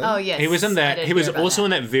Karen Gillan. Oh yes, he was in that. He was also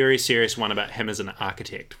in that very serious one about him as an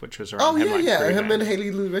architect, which was around. Him and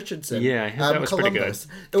Haley Lou Richardson. Yeah, that was Columbus.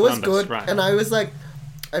 pretty good. It was good, right. and I was like,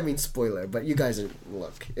 I mean, spoiler, but you guys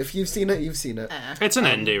look. If you've seen it, you've seen it. It's an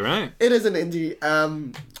indie, right? It is an indie.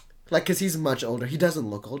 Like, because he's much older. He doesn't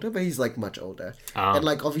look older, but he's, like, much older. Oh. And,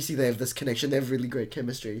 like, obviously they have this connection. They have really great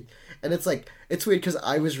chemistry. And it's, like, it's weird because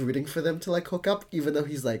I was rooting for them to, like, hook up, even though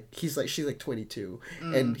she's, like, 22,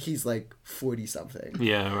 and he's, like, 40-something.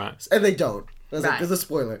 Yeah, right. And they don't. I was like, there's a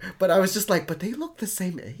spoiler. But I was just like, but they look the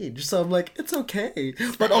same age. So I'm like, it's okay.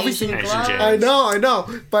 But obviously... I know.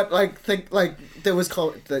 But, like, there was...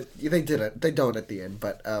 They didn't. They don't at the end.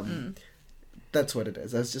 But, that's what it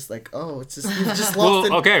is. I was just like, oh, it's just... You've just lost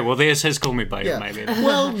well, there's his Call Me By Your Maybe.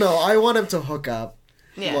 Well, no, I want him to hook up.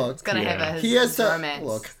 Yeah, look, it's gonna have his romance.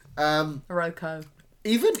 Look, Roko.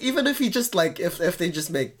 Even if he just like if they just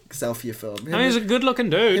make Selfie a film. He's a good looking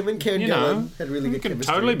dude. Him and Karen Gillan had really good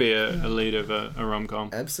chemistry. Totally be a lead of a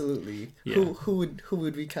rom-com. Absolutely. Yeah. Who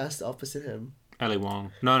would we cast opposite him? Ali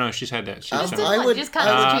Wong. No, she's had that. She's the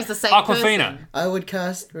same Awkwafina. person. I would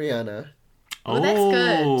cast Rihanna. Well, that's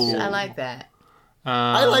good. I like that.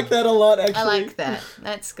 I like that a lot, actually. I like that.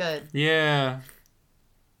 That's good. Yeah.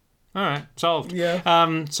 All right, solved.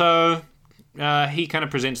 Yeah. So he kind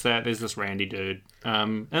of presents that. There's this Randy dude.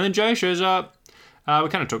 And then Jay shows up. We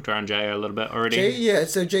kind of talked around Jay a little bit already.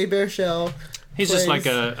 So Jay Baruchel. He's just like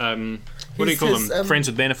a... what do you call him? Friends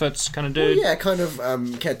with benefits kind of dude? Well, yeah, kind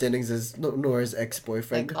of Kat Dennings is Nora's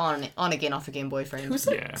ex-boyfriend. Like on again, off again boyfriend. Who's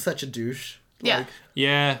like such a douche. Yeah.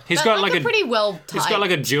 Yeah. He's got like a pretty well typed. He's got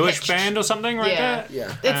like a Jewish band or something like that.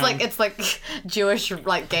 Yeah. It's like Jewish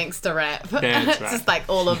like gangster rap. That's it's right. just like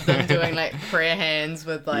all of them doing like prayer hands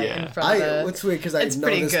with like in front of It's weird because I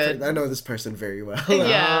know this person very well.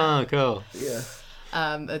 Yeah. Oh, cool. Yeah.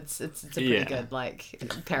 It's a pretty good like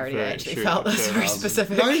parody. I actually felt that's very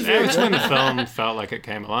specific. It's when the film felt like it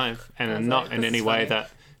came alive, and not in any way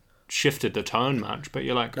that shifted the tone much, but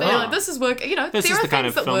you're like, this is work. You know, this there is are the kind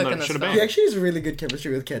of things that film work that in this should have film. been. He actually has really good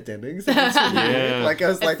chemistry with Kat Dennings. Like I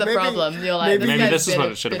was like, it's the problem. You're like, maybe this is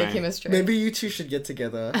what it should have been. Chemistry. Maybe you two should get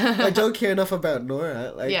together. I don't care enough about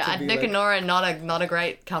Nora. Nick and Nora not a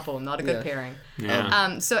great couple, not a good pairing.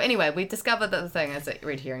 Yeah. So anyway, we discovered that the thing is a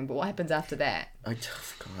red herring, but what happens after that? God.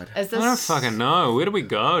 I don't fucking know. Where do we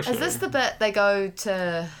go to? Is this the bit they go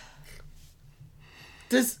to?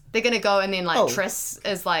 They're gonna go, and then like Triss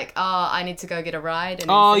is like, oh, I need to go get a ride. And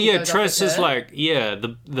then Triss is like,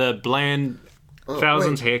 the bland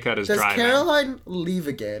Thousands haircut is driving. Does Caroline leave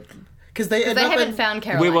again? Because they haven't found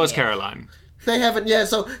Caroline. Where was yet. Caroline? They haven't. Yeah.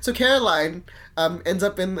 So Caroline ends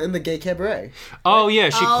up in the gay cabaret. Oh yeah,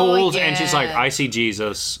 she calls and she's like, I see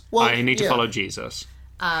Jesus. Well, I need to follow Jesus.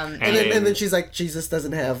 And then she's like, Jesus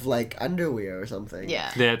doesn't have like underwear or something.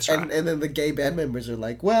 Yeah, that's right. And then the gay band members are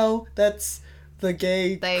like, well, that's the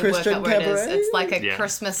gay Christian cabaret. It is. It's like a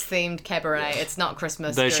Christmas themed cabaret. It's not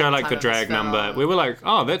Christmas. They show like the drag number. We were like,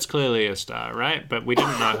 oh, that's clearly a star, right? But we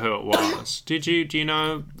didn't know who it was. Do you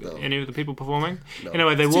know any of the people performing? No.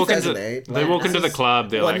 Anyway, they walk into the club.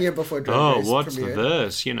 They're like, 1 year before Drag oh, Race what's premiered.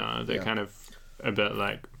 this? You know, they're kind of a bit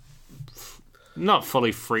like. Not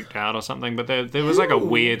fully freaked out or something, but there was like a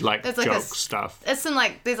weird like joke stuff. It's in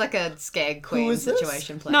like there's like a skag queen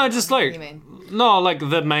situation playing. No, just like like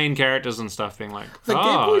the main characters and stuff being like,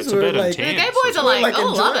 it's a bit intense. The gay boys are like,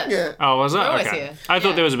 oh, love it. Oh, was it? Okay. I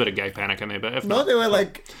thought there was a bit of gay panic in there, but if not, they were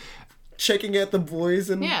like checking out the boys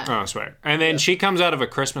and oh, swear. And then she comes out of a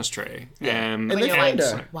Christmas tree, and you're like,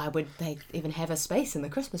 why would they even have a space in the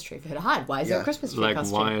Christmas tree for her to hide? Why is there a Christmas tree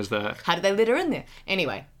costume? Why is that? How did they let her in there?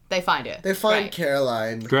 Anyway. They find her. They find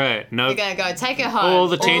Caroline. Great. No. They're going to go take her home. All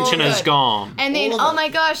the tension is gone. And then, oh my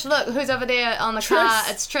gosh, look, who's over there on the car?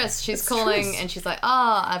 It's Triss. She's calling and she's like,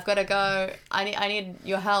 oh, I've got to go. I need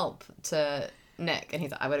your help to Nick. And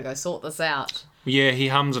he's like, I've got to go sort this out. Yeah, he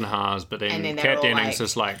hums and haws, but then Kat Dennings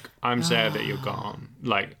is like, I'm sad that you're gone.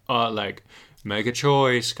 Like, make a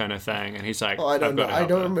choice kind of thing. And he's like, I don't know. I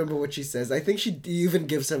don't remember what she says. I think she even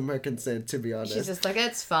gives him her consent, to be honest. She's just like,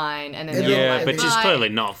 it's fine. And then but she's clearly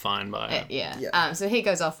not fine by it. So he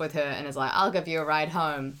goes off with her and is like, I'll give you a ride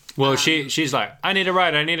home. Well, she's like, I need a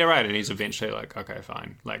ride. And he's eventually like, okay,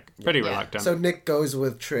 fine. Like, pretty reluctant. So Nick goes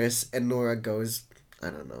with Triss and Nora goes,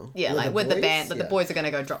 I don't know. Yeah, with the band. But the boys are going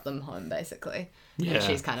to go drop them home, basically. Yeah. And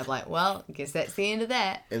she's kind of like, well, I guess that's the end of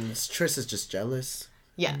that. And Triss is just jealous.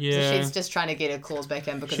 Yeah, so she's just trying to get her claws back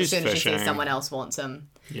in because as soon as she sees someone else wants him,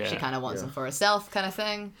 she kind of wants him for herself kind of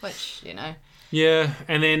thing, which, Yeah,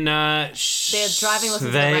 and then they're driving, listening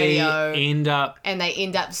to the radio. They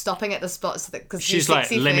end up stopping at the spots because she's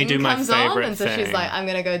like, let me do my favorite and so thing. She's like, I'm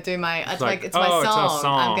going to go do my, it's my song.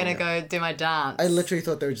 I'm going to go do my dance. I literally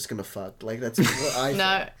thought they were just going to fuck. Like, that's what I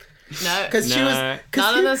No. Because she was...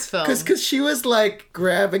 Not in this film. Because she was, like,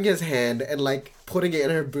 grabbing his hand and, like, putting it in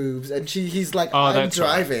her boobs, and he's like, I'm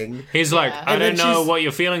driving. Right. He's like, I don't know what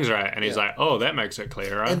your feelings are at. And he's like, oh, that makes it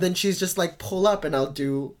clearer. And then she's just like, pull up and I'll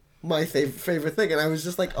do my favorite thing. And I was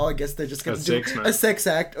just like, oh, I guess they're just going to do a sex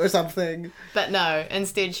act or something. But no,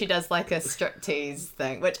 instead she does like a striptease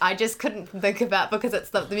thing, which I just couldn't think about because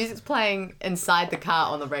it's the music's playing inside the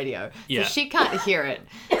car on the radio. So she can't hear it.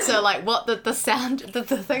 So like what the sound, the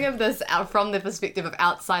thing of this out from the perspective of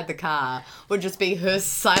outside the car would just be her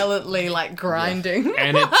silently like grinding.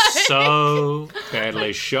 And it's so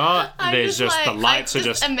badly shot. There's just the lights are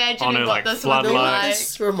just on her like floodlights.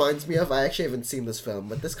 This reminds me of, I actually haven't seen this film,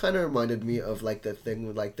 but this kind of reminded me of like the thing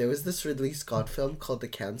with like there was this Ridley Scott film called The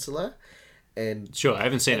Counselor, and sure I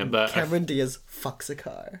haven't seen it, but Cameron Diaz fucks a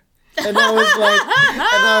car, and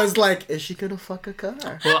I was like, is she gonna fuck a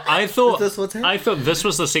car? Well, I thought this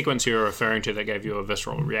was the sequence you were referring to that gave you a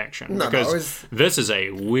visceral reaction because this is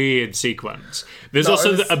a weird sequence. There's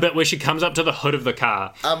also a bit where she comes up to the hood of the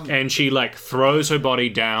car and she like throws her body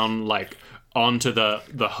down like onto the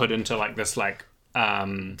hood into like this like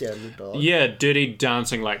dirty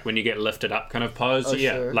dancing like when you get lifted up kind of pose.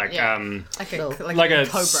 Like a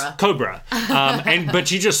cobra. But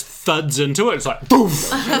she just thuds into it. It's like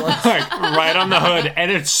boof, like right on the hood,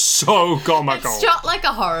 and it's so comical. It's shot like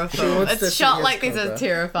a horror film. It's shot like there's a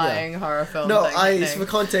terrifying horror film. No, for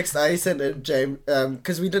context, I sent it James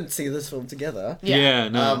because we didn't see this film together.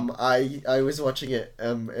 I was watching it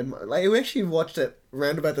and like we actually watched it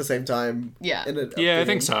round about the same time. I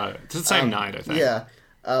think so. It's the same night, I think. Yeah.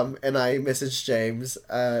 And I messaged James,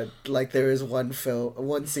 like there is one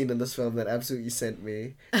scene in this film that absolutely sent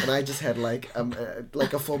me, and I just had like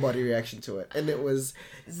a full body reaction to it, and it was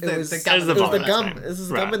the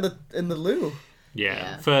gum in the loo.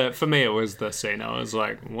 Yeah. For me it was the scene. I was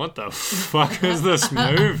like, what the fuck is this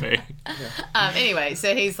movie? Anyway,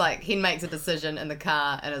 so he makes a decision in the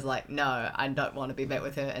car and is like, no, I don't want to be met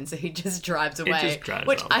with her, and so he just drives away,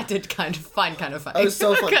 which I did kind of find kind of funny. It was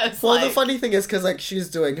so funny. Well, the funny thing is because like she's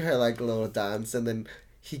doing her like little dance, and then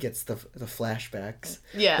he gets the flashbacks.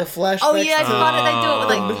 Yeah. The flashbacks. Oh yeah, it's funny they do it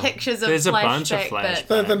with like pictures of There's a bunch of flashback.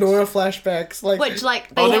 flashbacks. The Nora flashbacks, like Which like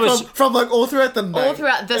from like all throughout the night. all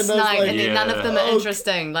throughout this And I was night, like, and then none of them are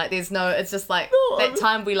interesting. Like there's no, it's just like that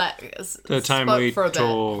time we like The time spoke we for a bit.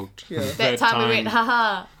 talked. Yeah. That time we went,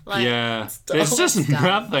 haha. Like, Yeah. There's just Dumb.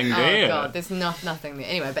 nothing there. Oh god, there's nothing there.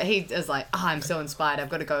 Anyway, but he is like, oh, I'm so inspired. I've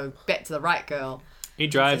got to go back to the right girl. He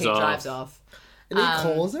drives So he off. drives off. And he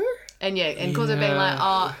calls her. And and calls her being like,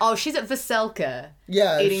 oh, she's at Veselka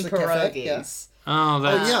Yeah, eating it's a cafe, pierogies. Oh,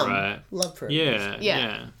 that's yum. right. Love her.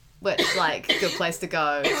 Yeah. Which, like, good place to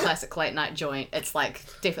go. Classic late night joint. It's like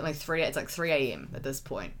definitely 3 a.m. at this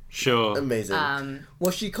point. Sure. Amazing.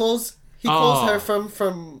 Well, he calls her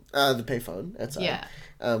from the payphone outside. Yeah.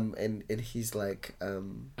 And he's like,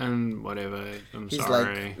 And whatever. I'm he's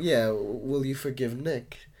sorry. like, yeah, will you forgive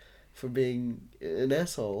Nick for being an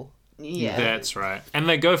asshole? Yeah. That's right. And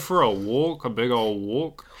they go for a walk, a big old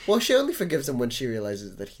walk. Well, she only forgives him when she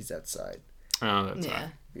realizes that he's outside. Oh, that's right.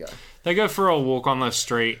 Yeah. They go for a walk on the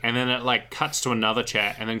street, and then it like cuts to another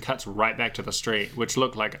chat, and then cuts right back to the street, which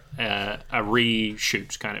looked like a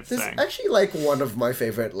reshoot kind of This thing. is actually like one of my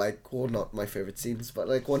favorite, like, well, not my favorite scenes, but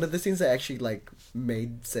like one of the scenes that actually like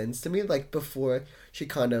made sense to me. Like before she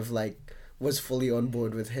kind of like was fully on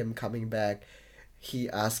board with him coming back, he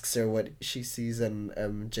asks her what she sees in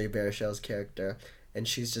Jay Baruchel's character, and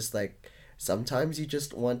she's just like, sometimes you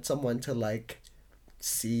just want someone to like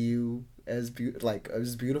see you as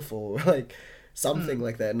beautiful, like something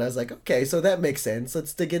like that. And I was like, okay, so that makes sense.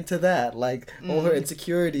 Let's dig into that, like all her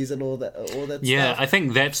insecurities and all that Yeah, stuff. I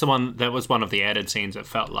think that was one of the added scenes. It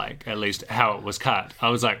felt like, at least how it was cut. I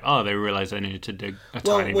was like, oh, they realized they needed to dig a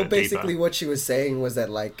tiny bit basically deeper. what she was saying was that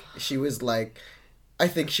like she was like, I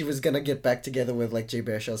think she was gonna get back together with like Jay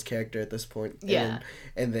Baruchel's character at this point. Yeah.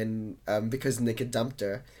 And then because Nick had dumped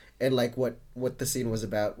her, and like what the scene was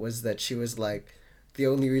about was that she was like, the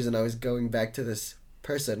only reason I was going back to this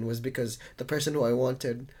person was because the person who I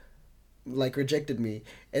wanted like rejected me,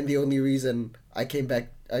 and the only reason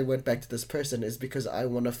I went back to this person is because I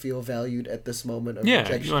want to feel valued at this moment of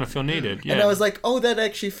rejection. You want to feel needed. Yeah. And I was like, oh, that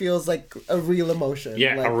actually feels like a real emotion.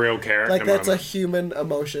 Yeah, like, a real character Like that's moment. a human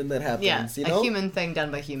emotion that happens. Yeah, you know? a human thing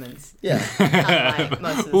done by humans. Yeah, Unlike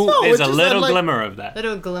most of Ooh, the there's which a is little like- glimmer of that.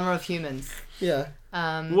 little glimmer of humans. yeah.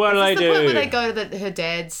 What do is I this the point do? where they go to her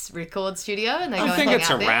dad's record studio and they go I and think hang it's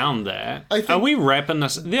out around there. I think- Are we wrapping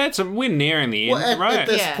this? Yeah, we're nearing the end, Well, right? at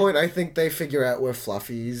this Yeah. point, I think they figure out where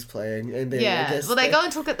Fluffy's playing, and then I Yeah. guess Well, they go and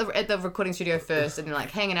talk at the recording studio first, and they're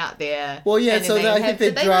like hanging out there. Well, yeah, and then so I think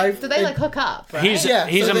they did drive- Do they like hook up? Right? He's Yeah,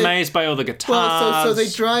 so they- amazed by all the guitars. Well, so they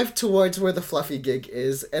drive towards where the Fluffy gig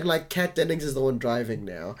is, and like Kat Dennings is the one driving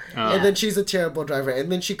now, and then she's a terrible driver, and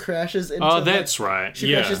then she crashes into. Oh, like, that's right. She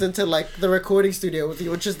Yeah. crashes into like the recording studio,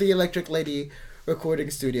 which is the Electric Lady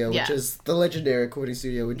recording studio, which Yeah. is the legendary recording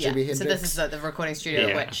studio with Jimi Hendrix. So this is the recording studio,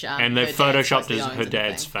 Yeah. which and they her dad supposed photoshopped to be owns her and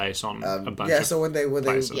dad's everything. face on a bunch yeah, of so when they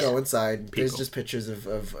places. go inside, there's People. just pictures of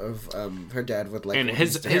her dad with like And all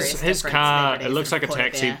his these Various his different car, it celebrities looks like a reported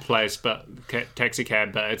taxi there. place, but taxi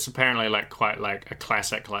cab, but it's apparently like quite like a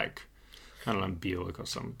classic, like, I don't know, Buick or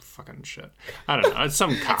some fucking shit. I don't know. It's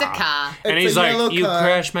some car. It's a car. And It's he's a like, yellow you car."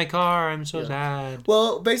 crashed my car. I'm so sad.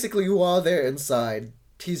 Well, basically, while they're inside,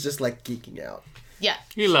 he's just like geeking out. Yeah.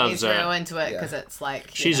 He loves He's it. real into it Yeah. because it's like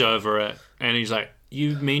you She's know. over it. And he's like,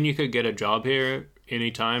 you mean you could get a job here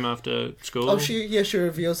anytime after school? Oh, she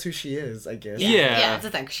reveals who she is, I guess. Yeah. Yeah, it's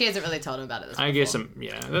a thing. She hasn't really told him about it. I guess,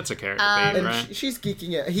 that's a character beat, And right? she's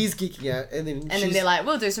geeking out. He's geeking out, and then And then they're like,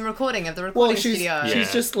 "We'll do some recording of the well, recording she's studio." she's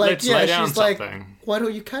Yeah. just like, Let's lay down she's like, something. why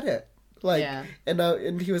don't you cut it? Like, Yeah.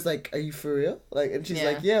 and he was like, are you for real? Like, and she's Yeah.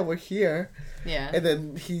 like, yeah, we're here. Yeah. And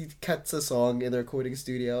then he cuts a song in the recording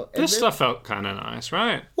studio. And This then, stuff felt kind of nice,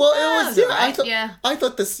 right? Well, Yeah, it was. it Yeah, was I alright, thought. yeah. I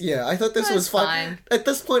thought this. Yeah, I thought this It was was fun. fine. At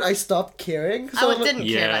this point, I stopped caring. I didn't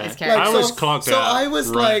care about this character. Like, I so- was clocked so out I was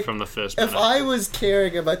right like, from the first if minute. I was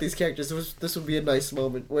caring about these characters, this would be a nice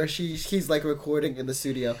moment where he's like recording in the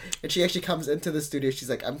studio, and she actually comes into the studio. She's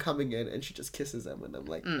like, I'm coming in, and she just kisses him, and I'm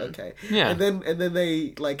like, okay. Yeah. And then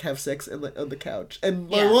they like have sex on the couch,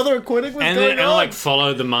 and Yeah. while the recording was and going then on, like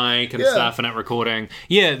follow the mic and Yeah. stuff and it recording.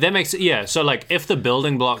 Yeah, that makes it. Yeah, so like if the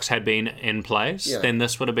building blocks had been in place, Yeah. then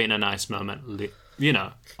this would have been a nice moment, you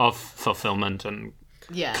know, of fulfillment and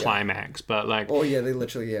Yeah. climax. But like, oh yeah, they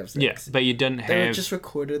literally have sex. yeah, but you didn't They have. just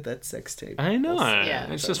recorded that sex tape. I know.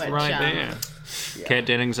 Yeah, It's just but, right there. Yeah. Kat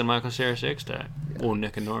Dennings and Michael Cera sex tape, or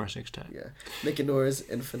Nick and Nora sex tape. Yeah, Nick and Nora's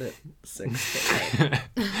infinite sex tape.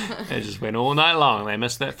 They just went all night long. They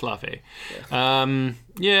missed that Fluffy.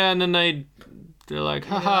 Yeah, and then they They're like,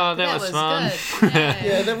 haha, that was fun. Good. Yeah.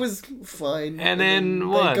 Yeah, that was fine. And then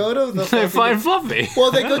what? They go to the They find Fluffy Fluffy.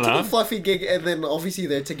 Well, they go to the Fluffy gig, and then obviously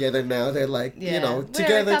they're together now. They're like, Yeah. you know, We're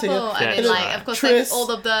together. a couple. I mean, like, of course, Triss- like,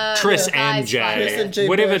 all of the Triss the and guys Jay. find Triss it. and Jay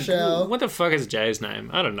Whatever. Baruchel. What the fuck is Jay's name?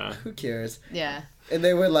 I don't know. Who cares? Yeah. And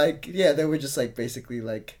they were like, yeah, they were just like basically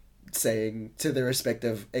like saying to their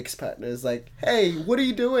respective ex-partners, like, hey, what are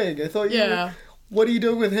you doing? I thought you Yeah. what are you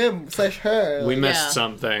doing with him / her? We Like, missed Yeah.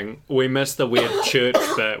 something. We missed the weird church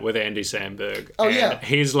bit with Andy Samberg. Oh, And yeah.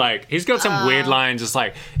 he's got some weird lines, just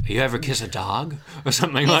like, you ever kiss a dog? Or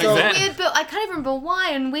something like So- that. Weird, but I can't even remember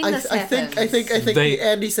why and when I this think happened. They- the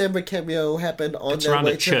Andy Samberg cameo happened on It's their around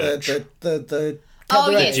way a to church. the Oh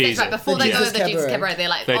cabaret. yes, Jesus. that's right. Before The they go to Jesus the Jesus Cabaret. Cabaret, they're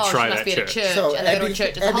like, They oh, try she must that be at a church. church. So And they go to a Andy-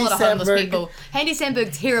 church. There's a Andy whole lot of homeless Samberg- people. Andy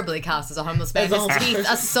Samberg terribly cast as a homeless man. As a His homeless teeth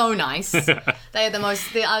person. are so nice. They are the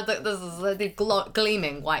most. They're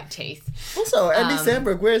gleaming white teeth. Also, Andy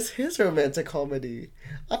Samberg, where's his romantic comedy?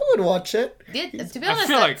 I would watch it. Yeah, to be honest,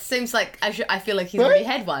 feel that like- seems like I feel like he's Right? already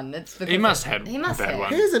had one. It's because He must have He must had have.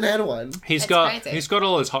 one. He hasn't had one. He's It's got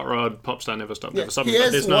all his hot rod pop star never stop never stop. He but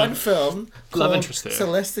has there's one no film love called interest there.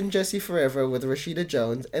 Celeste and Jesse Forever with Rashida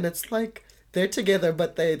Jones, and it's like they're together,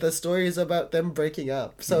 but the story is about them breaking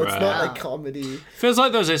up. So it's Right. not like comedy. Feels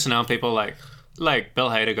like those SNL people like Bill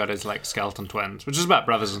Hader got his like Skeleton Twins, which is about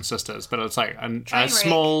brothers and sisters, but it's like a Trainwreck.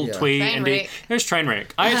 small Yeah. twee Trainwreck. indie. There's Trainwreck.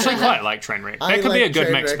 I actually quite like Trainwreck. That I could be like a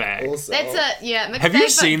good mixed Trainwreck bag. also. That's a mixed Have you bag,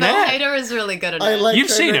 seen but that? Bill Hader is really good at I it. like You've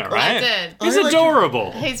seen Trainwreck it, right? did. He's I like-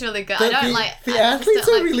 adorable. He's really good. The, I don't the, like the I just athletes don't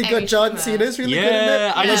are like really Amy good. John Schumer. Cena's really good Yeah,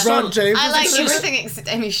 in it. I just LeBron don't- James. I like is in it. everything except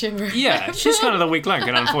Amy Schumer. Yeah, she's kind of the weak link,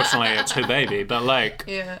 and unfortunately, it's her baby. But like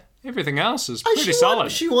Yeah. everything else is Oh, pretty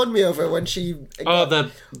solid. She won me over when she. Oh,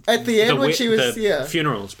 at the end when she was the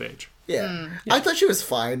funeral speech. yeah. I thought she was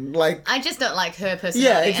fine. Like I just don't like her personality,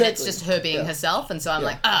 Yeah, and it's exactly. just her being Yeah. herself, and so I'm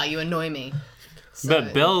like, you annoy me. So,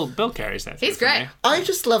 But Bill carries that. He's through for great. me. I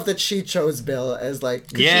just love that she chose Bill as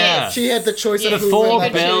like 'cause Yeah. she had the choice Yeah. of who Before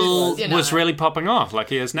like, Bill you know. was really popping off like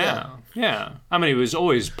he is now. Yeah. I mean, he was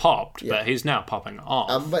always popped, but he's now popping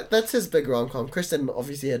off. But that's his big rom-com. Kristen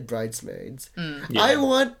obviously had Bridesmaids. Yeah. I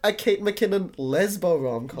want a Kate McKinnon lesbo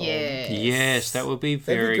rom-com. Yes, that would be be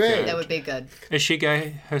very great. good. that would be good. Is she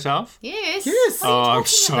gay herself? Yes. Yes. What are Oh, you I'm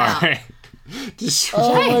talking about? sorry. Just-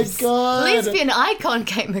 Oh my James, god. lesbian icon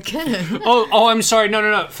Kate McKinnon. oh, I'm sorry.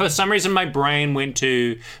 No. For some reason, my brain went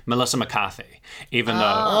to Melissa McCarthy, even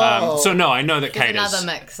though. So no, I know that Kate another is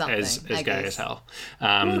mix something, is I gay guess. as hell.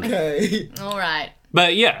 Okay. All right.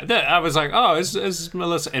 But yeah, I was like, oh, is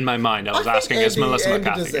Melissa in my mind? I was asking, is Melissa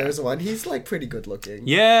McCarthy gay? deserves one. He's like pretty good looking.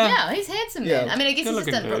 Yeah. Yeah, he's handsome, Yeah. man. I mean, I guess Good he's just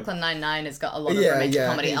looking that dude. Brooklyn Nine-Nine has got a lot of Yeah, romantic yeah.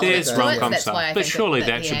 comedy There's elements There's to it. rom-com That's why I stuff, but think surely that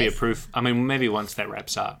that he should be a has. proof. I mean, maybe once that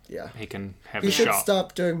wraps up, Yeah. he can have He a should shot.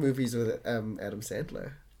 stop doing movies with Adam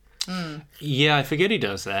Sandler. Yeah, I forget he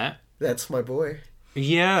does that. That's my boy.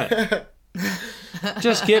 Yeah.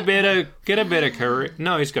 Just get a better career.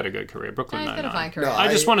 No, he's got a good career. Brooklyn He's got a Nine-Nine. fine career. No, I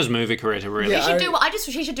just want his movie career to really. Yeah.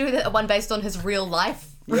 He should do one based on his real life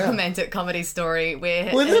Yeah. romantic comedy story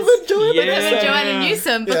where With his- him and Joanna Yeah. him and Newsom. Joanna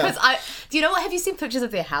Newsom, Yeah. because do you know what? Have you seen pictures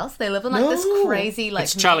of their house? They live in like this No. crazy like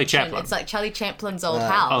It's Charlie mansion. Chaplin. It's like Charlie Chaplin's old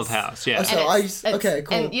house. Old house, yeah. Oh, so And it's- okay,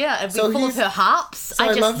 cool. And yeah, it'd be So full of he's- her harps. So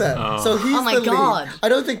I love that. So he's Oh my the God. lead. I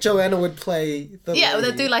don't think Joanna would play the Yeah, lead.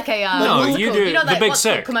 they do like a No, what's it you called? do You know, the like, Big what's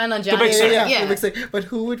called Sick. Command on The Big Jazz? Sick. Yeah, the big thing. But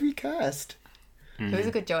who would we cast? Who's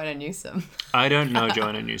a good Joanna Newsom? I don't know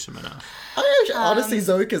Joanna Newsom enough. Honestly,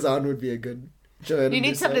 Zoe Kazan would be a good Joanna. You need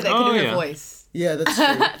Newsom. somebody that Oh, can do yeah. her voice. Yeah, that's true.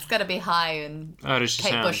 It's got to be high and Oh, does she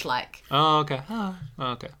Kate sound? Bush-like. Oh, okay. Oh,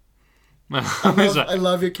 okay. I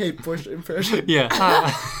love your Kate Bush impression. Yeah.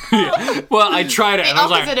 Yeah. Well, I tried it, The and I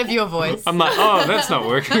was opposite like, of your voice. I'm like, oh, that's not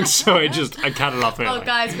working. So I cut it off early. Oh,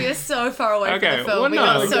 guys, we are so far away Okay, from the film. well, we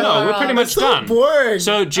got so no, far we're pretty off. much So done. boring.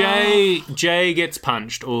 So Jay gets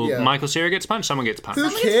punched, or Yeah. Michael Cera gets punched. Someone gets punched. Who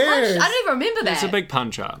Someone gets punched. cares? I don't even remember that. It's a big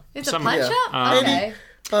punch up. It's a Someone- punch Yeah. up? Okay.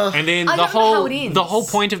 And then I the don't know how whole it ends. the whole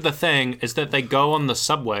point of the thing is that they go on the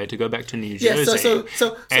subway to go back to New Yeah, Jersey.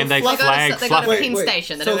 so and they Fluffy- flag They go to Fluffy. Penn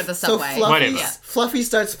Station. They don't go to the subway. So Whatever. Fluffy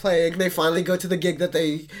starts playing. They finally go to the gig that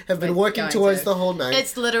they have been We're working going towards to. the whole night.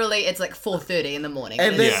 It's literally, it's like 4:30 in the morning.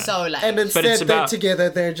 And And it's then- so late. and instead it's they're about- together.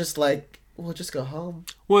 They're just like, we'll just go home.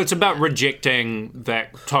 Well, it's about rejecting that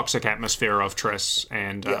toxic atmosphere of Triss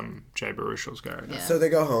and Jay Baruchel's character. Yeah. So they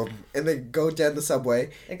go home and they go down the subway.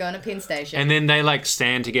 They're going to Penn Station. And then they like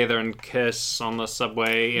stand together and kiss on the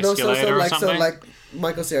subway escalator or so something.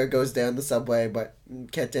 Michael Cera goes down the subway, but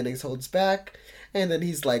Kat Dennings holds back, and then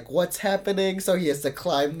he's like, "What's happening?" So he has to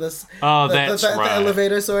climb this. That's right. The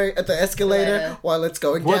elevator, at the escalator while it's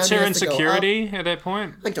going down. What's her insecurity at that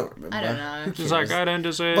point? I don't remember. I don't know. She's like, I don't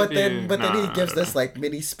deserve but you. then he gives this like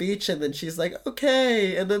mini speech, and then she's like,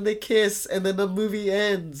 "Okay," and then they kiss, and then the movie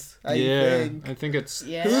ends. I think it's.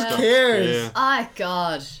 Yeah. Who cares? Yeah. Oh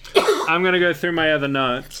God. I'm gonna go through my other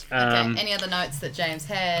notes. Okay. Any other notes that James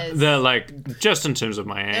has? They're like just in terms of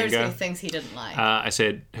my There's anger. any things he didn't like. I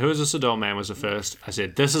said, "Who is this adult man?" was the first. I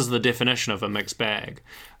said, "This is the definition of a mixed bag."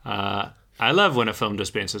 I love when a film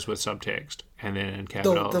dispenses with subtext, and then in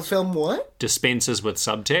capitals. The film what? Dispenses with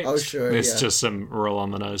subtext. Oh, sure, It's yeah. just some roll on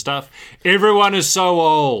the nose stuff. Everyone is so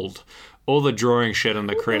old. All the drawing shit in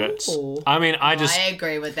the credits. I mean, I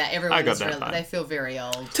agree with that. Everyone got is that really, vibe. they feel very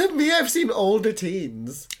old. To me, I've seen older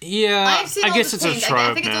teens. Yeah, I've seen I all guess the it's a teens. trope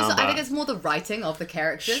I think it's now. also, I but- think it's more the writing of the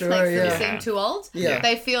characters Sure, makes them yeah. seem too old. Yeah.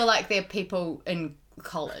 They feel like they're people in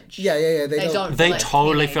college. Yeah. They don't. They feel like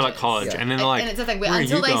totally feel like teenagers. college, Yeah. and then they're like, and it's the thing, where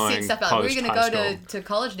until are they you set going stuff up, we're going to post-high go school? to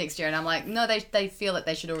college next year, and I'm like, no, they feel like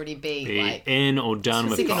they should already be like in or done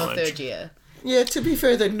with second college. or third year. Yeah, to be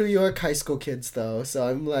fair, they're New York high school kids, though, so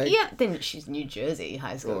I'm like... Yeah, then she's New Jersey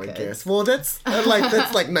high school Oh, I kid. guess. Well, that's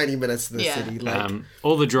like 90 minutes to the Yeah. city. Like,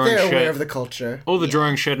 All the drawing they're shit. aware of the culture. All the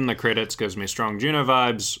drawing shit in the credits gives me strong Juno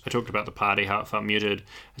vibes. I talked about the party, how it felt muted.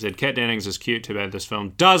 I said Kat Dennings is cute, too bad this film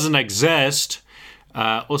doesn't exist.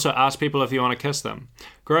 Also, ask people if you want to kiss them.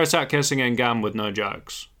 Gross out kissing and gum with no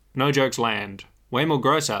jokes. No jokes land. Way more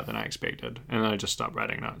gross out than I expected. And then I just stopped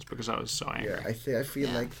writing notes because I was so angry. Yeah, I feel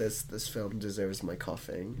like this film deserves my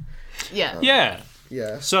coughing. Yeah.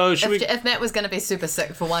 Yeah. So should we... If Matt was going to be super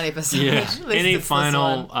sick for one episode, Yeah. at least Any it's this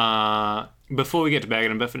final... one. before we get to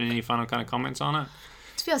Baggett and Biffin, any final kind of comments on it?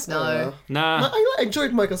 To be honest, no. Nah. I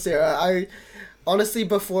enjoyed Michael Cera. I honestly,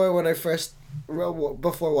 before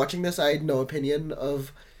watching this, I had no opinion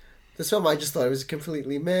of this film. I just thought it was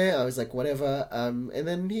completely meh. I was like, whatever. And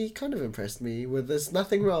then he kind of impressed me with this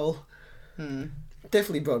nothing role.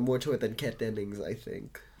 Definitely brought more to it than Kat Dennings, I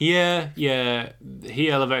think. Yeah. He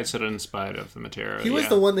elevates it in spite of the material. He was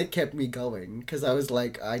the one that kept me going, because I was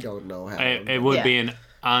like, I don't know how. It would be an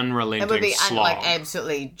unrelenting It would be slog. like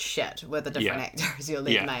absolutely shit with a different actor as your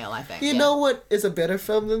lead male, I think. You know what is a better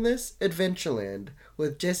film than this? Adventureland,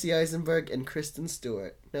 with Jesse Eisenberg and Kristen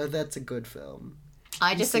Stewart. Now that's a good film.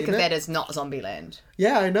 I just think of that as not Zombieland.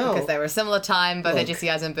 Yeah, I know. Because they were a similar time, both had Jesse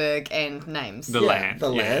Eisenberg and names. The Land. The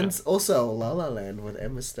Lands. Also, La La Land with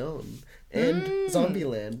Emma Stone. And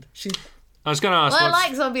Zombieland. I was going to ask Well, I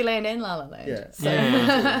like Zombieland and La La Land. Yeah.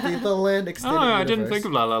 So. The Land extended I didn't universe. think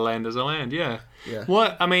of La La Land as a land, yeah.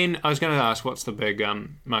 What, I mean, I was going to ask, what's the big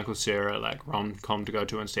Michael Cera, like, rom-com to go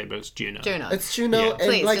to instead, but it's Juno. It's Juno. Yeah. And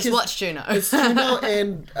Please, like just watch Juno. It's Juno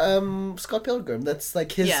and Scott Pilgrim. That's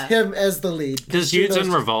like him as the lead. Does Youths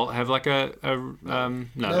in Revolt have like no,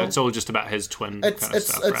 it's all just about his twin kind of stuff,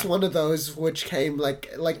 It's right? one of those which came like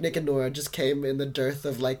Nick and Nora just came in the dearth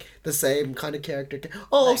of like the same kind of character.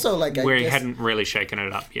 Also like where I he guess, hadn't really shaken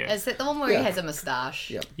it up yet. Is it the one where he has a moustache?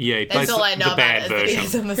 Yeah. Yeah, he plays That's all I know the about bad is that he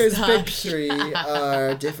has a version. his big moustache. three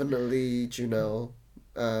are definitely Juno,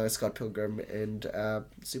 Scott Pilgrim, and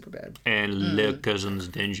Superbad. And Le Cousins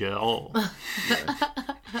Danger. Oh. La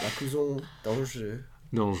Cousin Danger.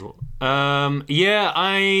 Bonjour.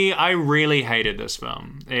 I really hated this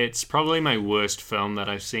film. It's probably my worst film that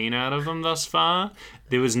I've seen out of them thus far.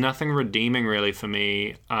 There was nothing redeeming really for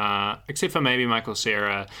me, except for maybe Michael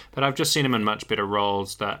Cera, but I've just seen him in much better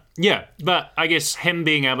roles but I guess him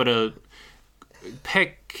being able to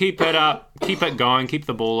keep it up, keep it going, keep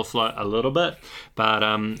the ball afloat a little bit. But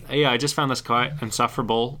I just found this quite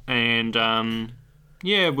insufferable and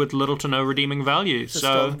with little to no redeeming value. It's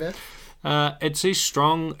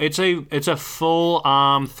a full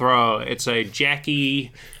arm throw. It's a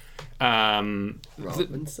Jackie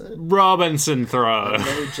Robinson throw. I know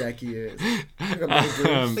who Jackie is.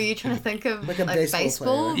 Were you trying to think of Like a like baseball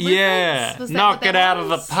baseball? player. Yeah, reference? Was that knock what it that out of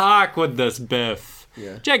the was? park with this, Biff.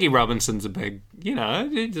 Yeah. Jackie Robinson's a big,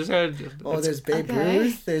 There's Babe Okay.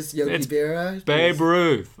 Ruth. There's Yogi It's Berra. Babe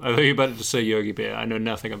Ruth. I thought you were about to say Yogi Bear. I know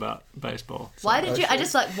nothing about baseball. Why did you?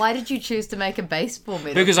 Why did you choose to make a baseball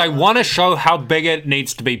metaphor? Because I want to show how big it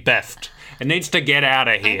needs to be biffed. It needs to get out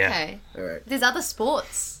of here. Okay. All right. There's other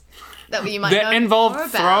sports that you might know That involve more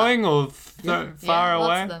about. throwing or far lots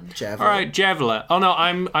away. of them. Javelin. All right, javelin. Oh no,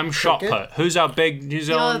 I'm shot Cricket. put. Who's our big New You're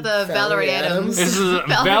Zealand? the Valerie Adams. This is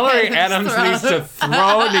Valerie Adams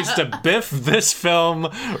needs to biff this film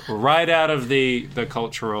right out of the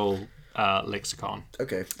cultural lexicon.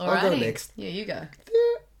 Okay, I'll go Alrighty. next. Yeah, you go.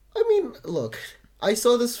 I mean, look, I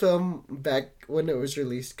saw this film back when it was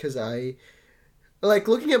released because I like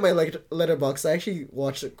looking at my letterbox, I actually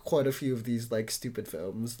watched quite a few of these like stupid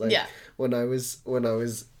films. Like when I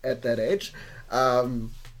was at that age,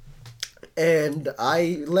 and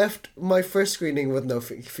I left my first screening with no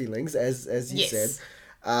feelings, as you said.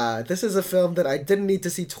 This is a film that I didn't need to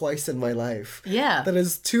see twice in my life. Yeah, that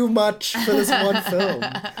is too much for this one film.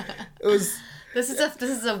 It was. This is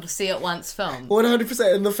a see it once film.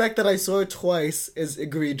 100%, and the fact that I saw it twice is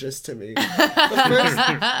egregious to me.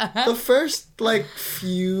 The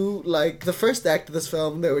first act of this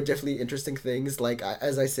film, there were definitely interesting things. Like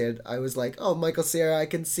as I said, I was like, oh, Michael Cera, I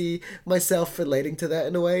can see myself relating to that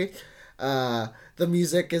in a way. The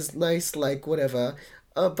music is nice, like whatever.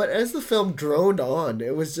 But as the film droned on,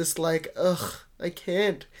 it was just like, ugh. I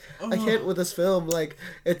can't with this film. Like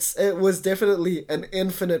it was definitely an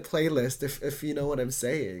infinite playlist, if you know what I'm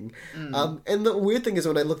saying. And the weird thing is,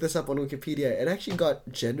 when I looked this up on Wikipedia, it actually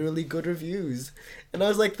got generally good reviews, and I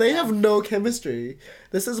was like, they have no chemistry.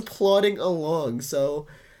 This is plodding along. So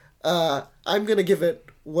I'm gonna give it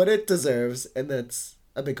what it deserves, and that's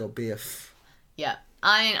a big old biff. Yeah,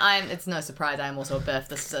 I'm. It's no surprise I'm also a biff.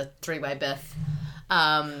 This is a 3-way biff.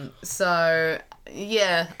 So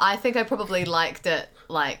yeah, I think I probably liked it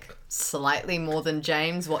like slightly more than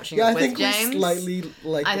James watching it with James. Slightly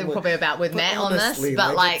like I think probably about with Matt on this,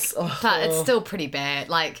 but but it's still pretty bad.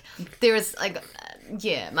 Like there is like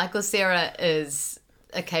Michael Cera is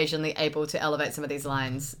occasionally able to elevate some of these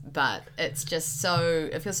lines, but it's just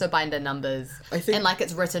it feels so by the numbers. And like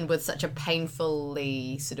it's written with such a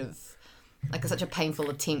painfully such a painful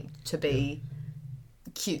attempt to be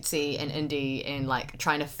cutesy and indie and like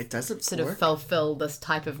trying to fulfill this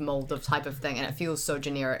type of mold of type of thing, and it feels so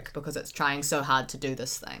generic because it's trying so hard to do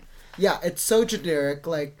this thing. Yeah, it's so generic.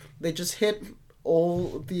 Like they just hit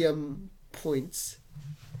all the points.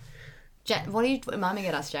 What are you miming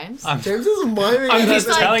at us, James? James is miming at us. I'm just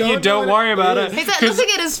telling you, don't worry about it. He's like looking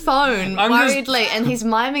at his phone worriedly, and he's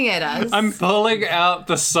miming at us. I'm pulling out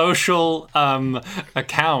the social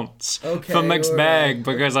accounts for Mixed Bag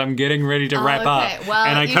because I'm getting ready to wrap up, well,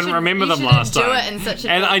 and I couldn't remember them last time. It in such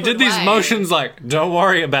and I did these motions like, don't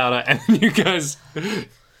worry about it, and you guys...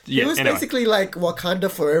 Yeah, he was basically like Wakanda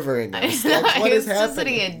forever-ing us. Like, what is happening? He was just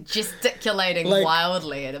sitting here gesticulating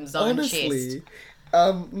wildly at his own chest.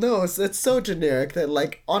 No, it's so generic that,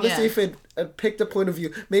 like, honestly, if it picked a point of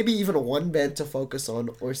view, maybe even one band to focus on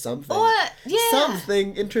or something. Or,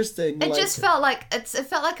 something interesting. It just felt like it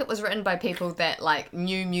felt like it was written by people that, like,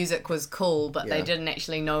 knew music was cool, but they didn't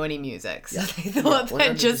actually know any music. So they thought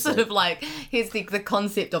that just sort of, like, here's the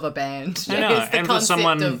concept of a band. I know. Here's the and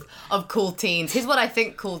concept of cool teens. Here's what I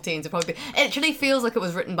think cool teens are probably... It actually feels like it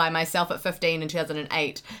was written by myself at 15 in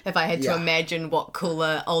 2008, if I had to imagine what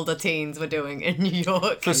cooler, older teens were doing in New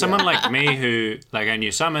York. For someone like me who, like, I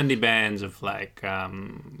knew some indie bands of, like,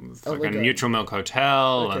 fucking Neutral Milk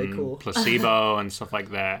Hotel and Placebo and stuff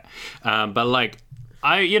like that. But, like,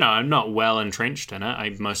 I'm not well entrenched in it.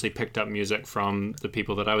 I mostly picked up music from the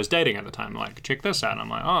people that I was dating at the time. Like, check this out. And I'm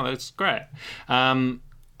like, oh, that's great.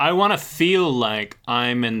 I want to feel like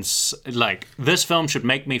I'm in, like, this film should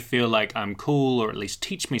make me feel like I'm cool, or at least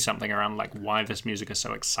teach me something around, like, why this music is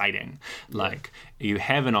so exciting. Like, you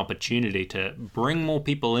have an opportunity to bring more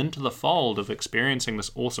people into the fold of experiencing this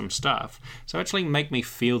awesome stuff. So actually make me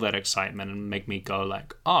feel that excitement and make me go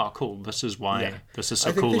like, oh, cool, this is why this is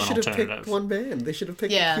so cool and alternative. I think they should have picked one band. They should have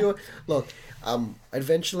picked a pure... Look,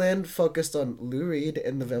 Adventureland focused on Lou Reed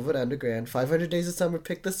and the Velvet Underground. 500 Days of Summer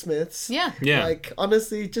picked the Smiths. Yeah. Like,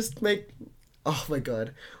 honestly, just make... Oh my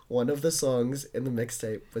god. One of the songs in the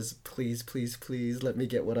mixtape was Please, Please, Please Let Me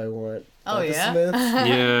Get What I Want. Oh, the yeah? Smiths.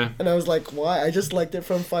 Yeah. And I was like, why? I just liked it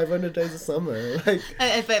from 500 Days of Summer. Like,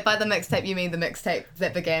 if by the mixtape you mean the mixtape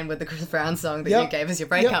that began with the Chris Brown song that you gave us your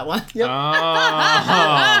breakout one. Yep.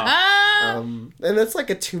 Oh. And it's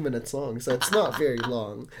like a 2-minute song, so it's not very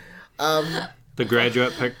long. The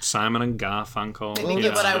Graduate picked Simon and Garfunkel. Let me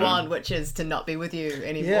get what I want, which is to not be with you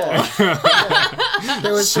anymore. Yeah.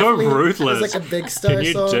 There was so ruthless. There's like a Big Star Can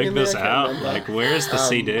you song dig in this there? out? Like, where's the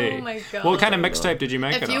CD? Oh my god. What kind of mixtape did you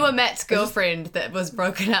make it If on? you were Matt's girlfriend that was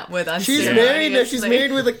broken up with us. She's married now. She's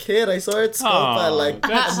married with a kid. I saw her at Scopa like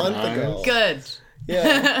a month ago. Good.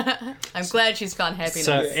 Yeah. I'm glad she's found happiness.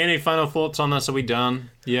 So, any final thoughts on this? Are we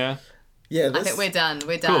done? Yeah? Yeah, I think we're done.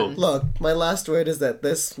 We're Cool. done. Look, my last word is that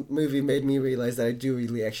this movie made me realize that I do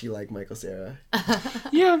really actually like Michael Cera.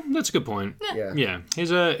 Yeah, that's a good point. Yeah. He's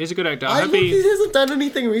a good actor. I hope he hasn't done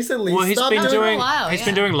anything recently. Well, he's been doing a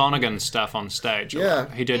while, Lonergan stuff on stage. Yeah.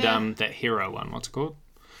 He did that Hero one. What's it called?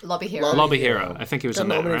 Lobby Hero. Lobby Hero. I think he was in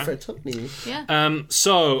that, right? For a Tony. Yeah.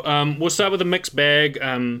 So we'll start with the mixed bag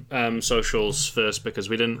socials first because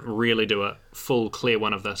we didn't really do a full clear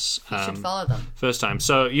one of this. You should follow them. First time.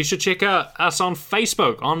 So you should check out us on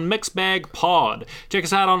Facebook on Mixed Bag Pod. Check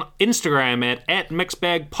us out on Instagram at Mixed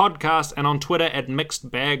Bag Podcast and on Twitter at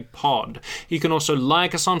Mixed Bag Pod. You can also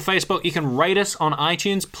like us on Facebook. You can rate us on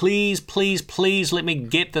iTunes. Please, please, please let me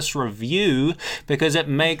get this review because it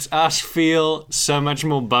makes us feel so much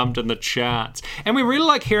more bumped in the charts. And we really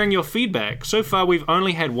like hearing your feedback. So far, we've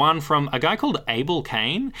only had one from a guy called Abel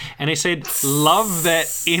Kane, and he said, love that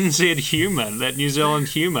NZ humour, that New Zealand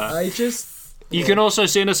humour. You can also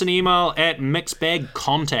send us an email at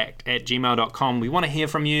mixedbagcontact@gmail.com. We want to hear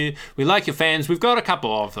from you. We like your fans. We've got a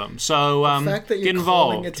couple of them. So the fact that you're get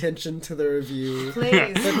involved. Calling attention to the review. Please.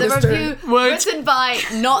 The review written by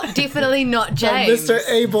definitely not James. Mr.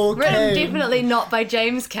 Abel Kane. Written definitely not by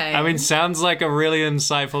James Kane. I mean, sounds like a really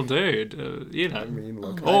insightful dude. You know. I mean,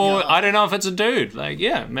 look. I don't know if it's a dude. Like,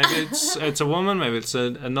 yeah, maybe it's a woman. Maybe it's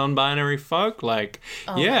a non-binary folk. Like,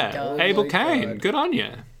 Abel Kane. Good on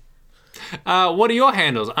you. What are your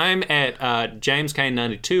handles? I'm at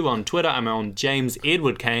JamesKane92 on Twitter. I'm on James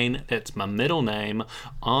Edward Kane. That's my middle name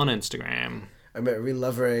on Instagram. I'm at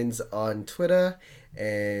ReLoverains on Twitter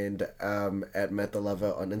and at Matt the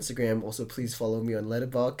Lover on Instagram. Also, please follow me on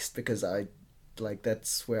Letterboxd because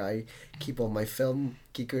that's where I keep all my film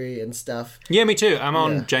geekery and stuff. Yeah, me too. I'm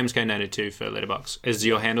on JamesKane92 for Letterboxd. Is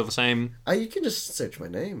your handle the same? You can just search my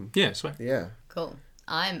name. Yeah, sweet. Yeah. Cool.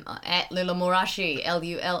 I'm at Lulamorashi,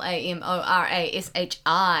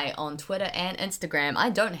 LULAMORASHI on Twitter and Instagram. I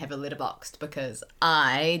don't have a Letterboxd because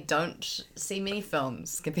I don't see many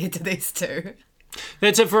films compared to these two.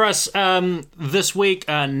 That's it for us this week.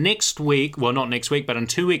 Next week, well, not next week, but in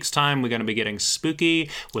 2 weeks' time, we're going to be getting spooky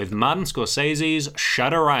with Martin Scorsese's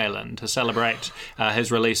Shutter Island to celebrate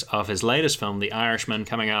his release of his latest film, The Irishman,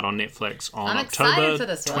 coming out on Netflix on October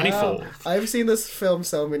 24th. Wow. I've seen this film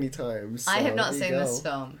so many times. So I have not seen this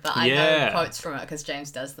film, but I know quotes from it because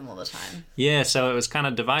James does them all the time. Yeah, so it was kind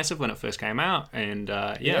of divisive when it first came out, and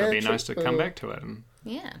it'd be nice to come back to it and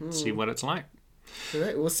see what it's like. All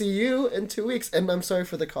right, we'll see you in 2 weeks. And I'm sorry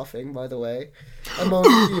for the coughing, by the way. I'm on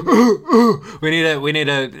we need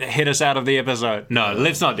to hit us out of the episode. No,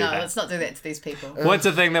 let's not do that. Let's not do that to these people. What's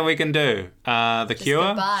the thing that we can do? The Cure?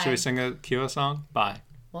 Goodbye. Should we sing a Cure song? Bye.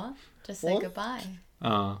 What? Just say goodbye.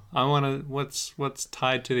 I want to... What's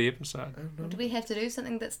tied to the episode? Do we have to do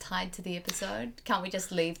something that's tied to the episode? Can't we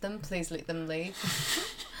just leave them? Please let them leave.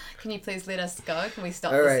 Can you please let us go? Can we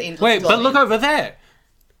stop this endless Wait, but look over there.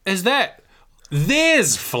 Is that...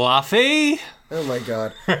 There's Fluffy. Oh my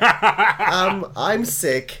god. I'm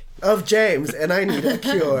sick of James and I need a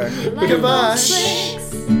cure. Goodbye.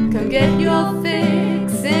 Come get your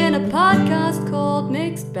fix in a podcast called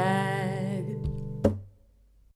Mixed Bag.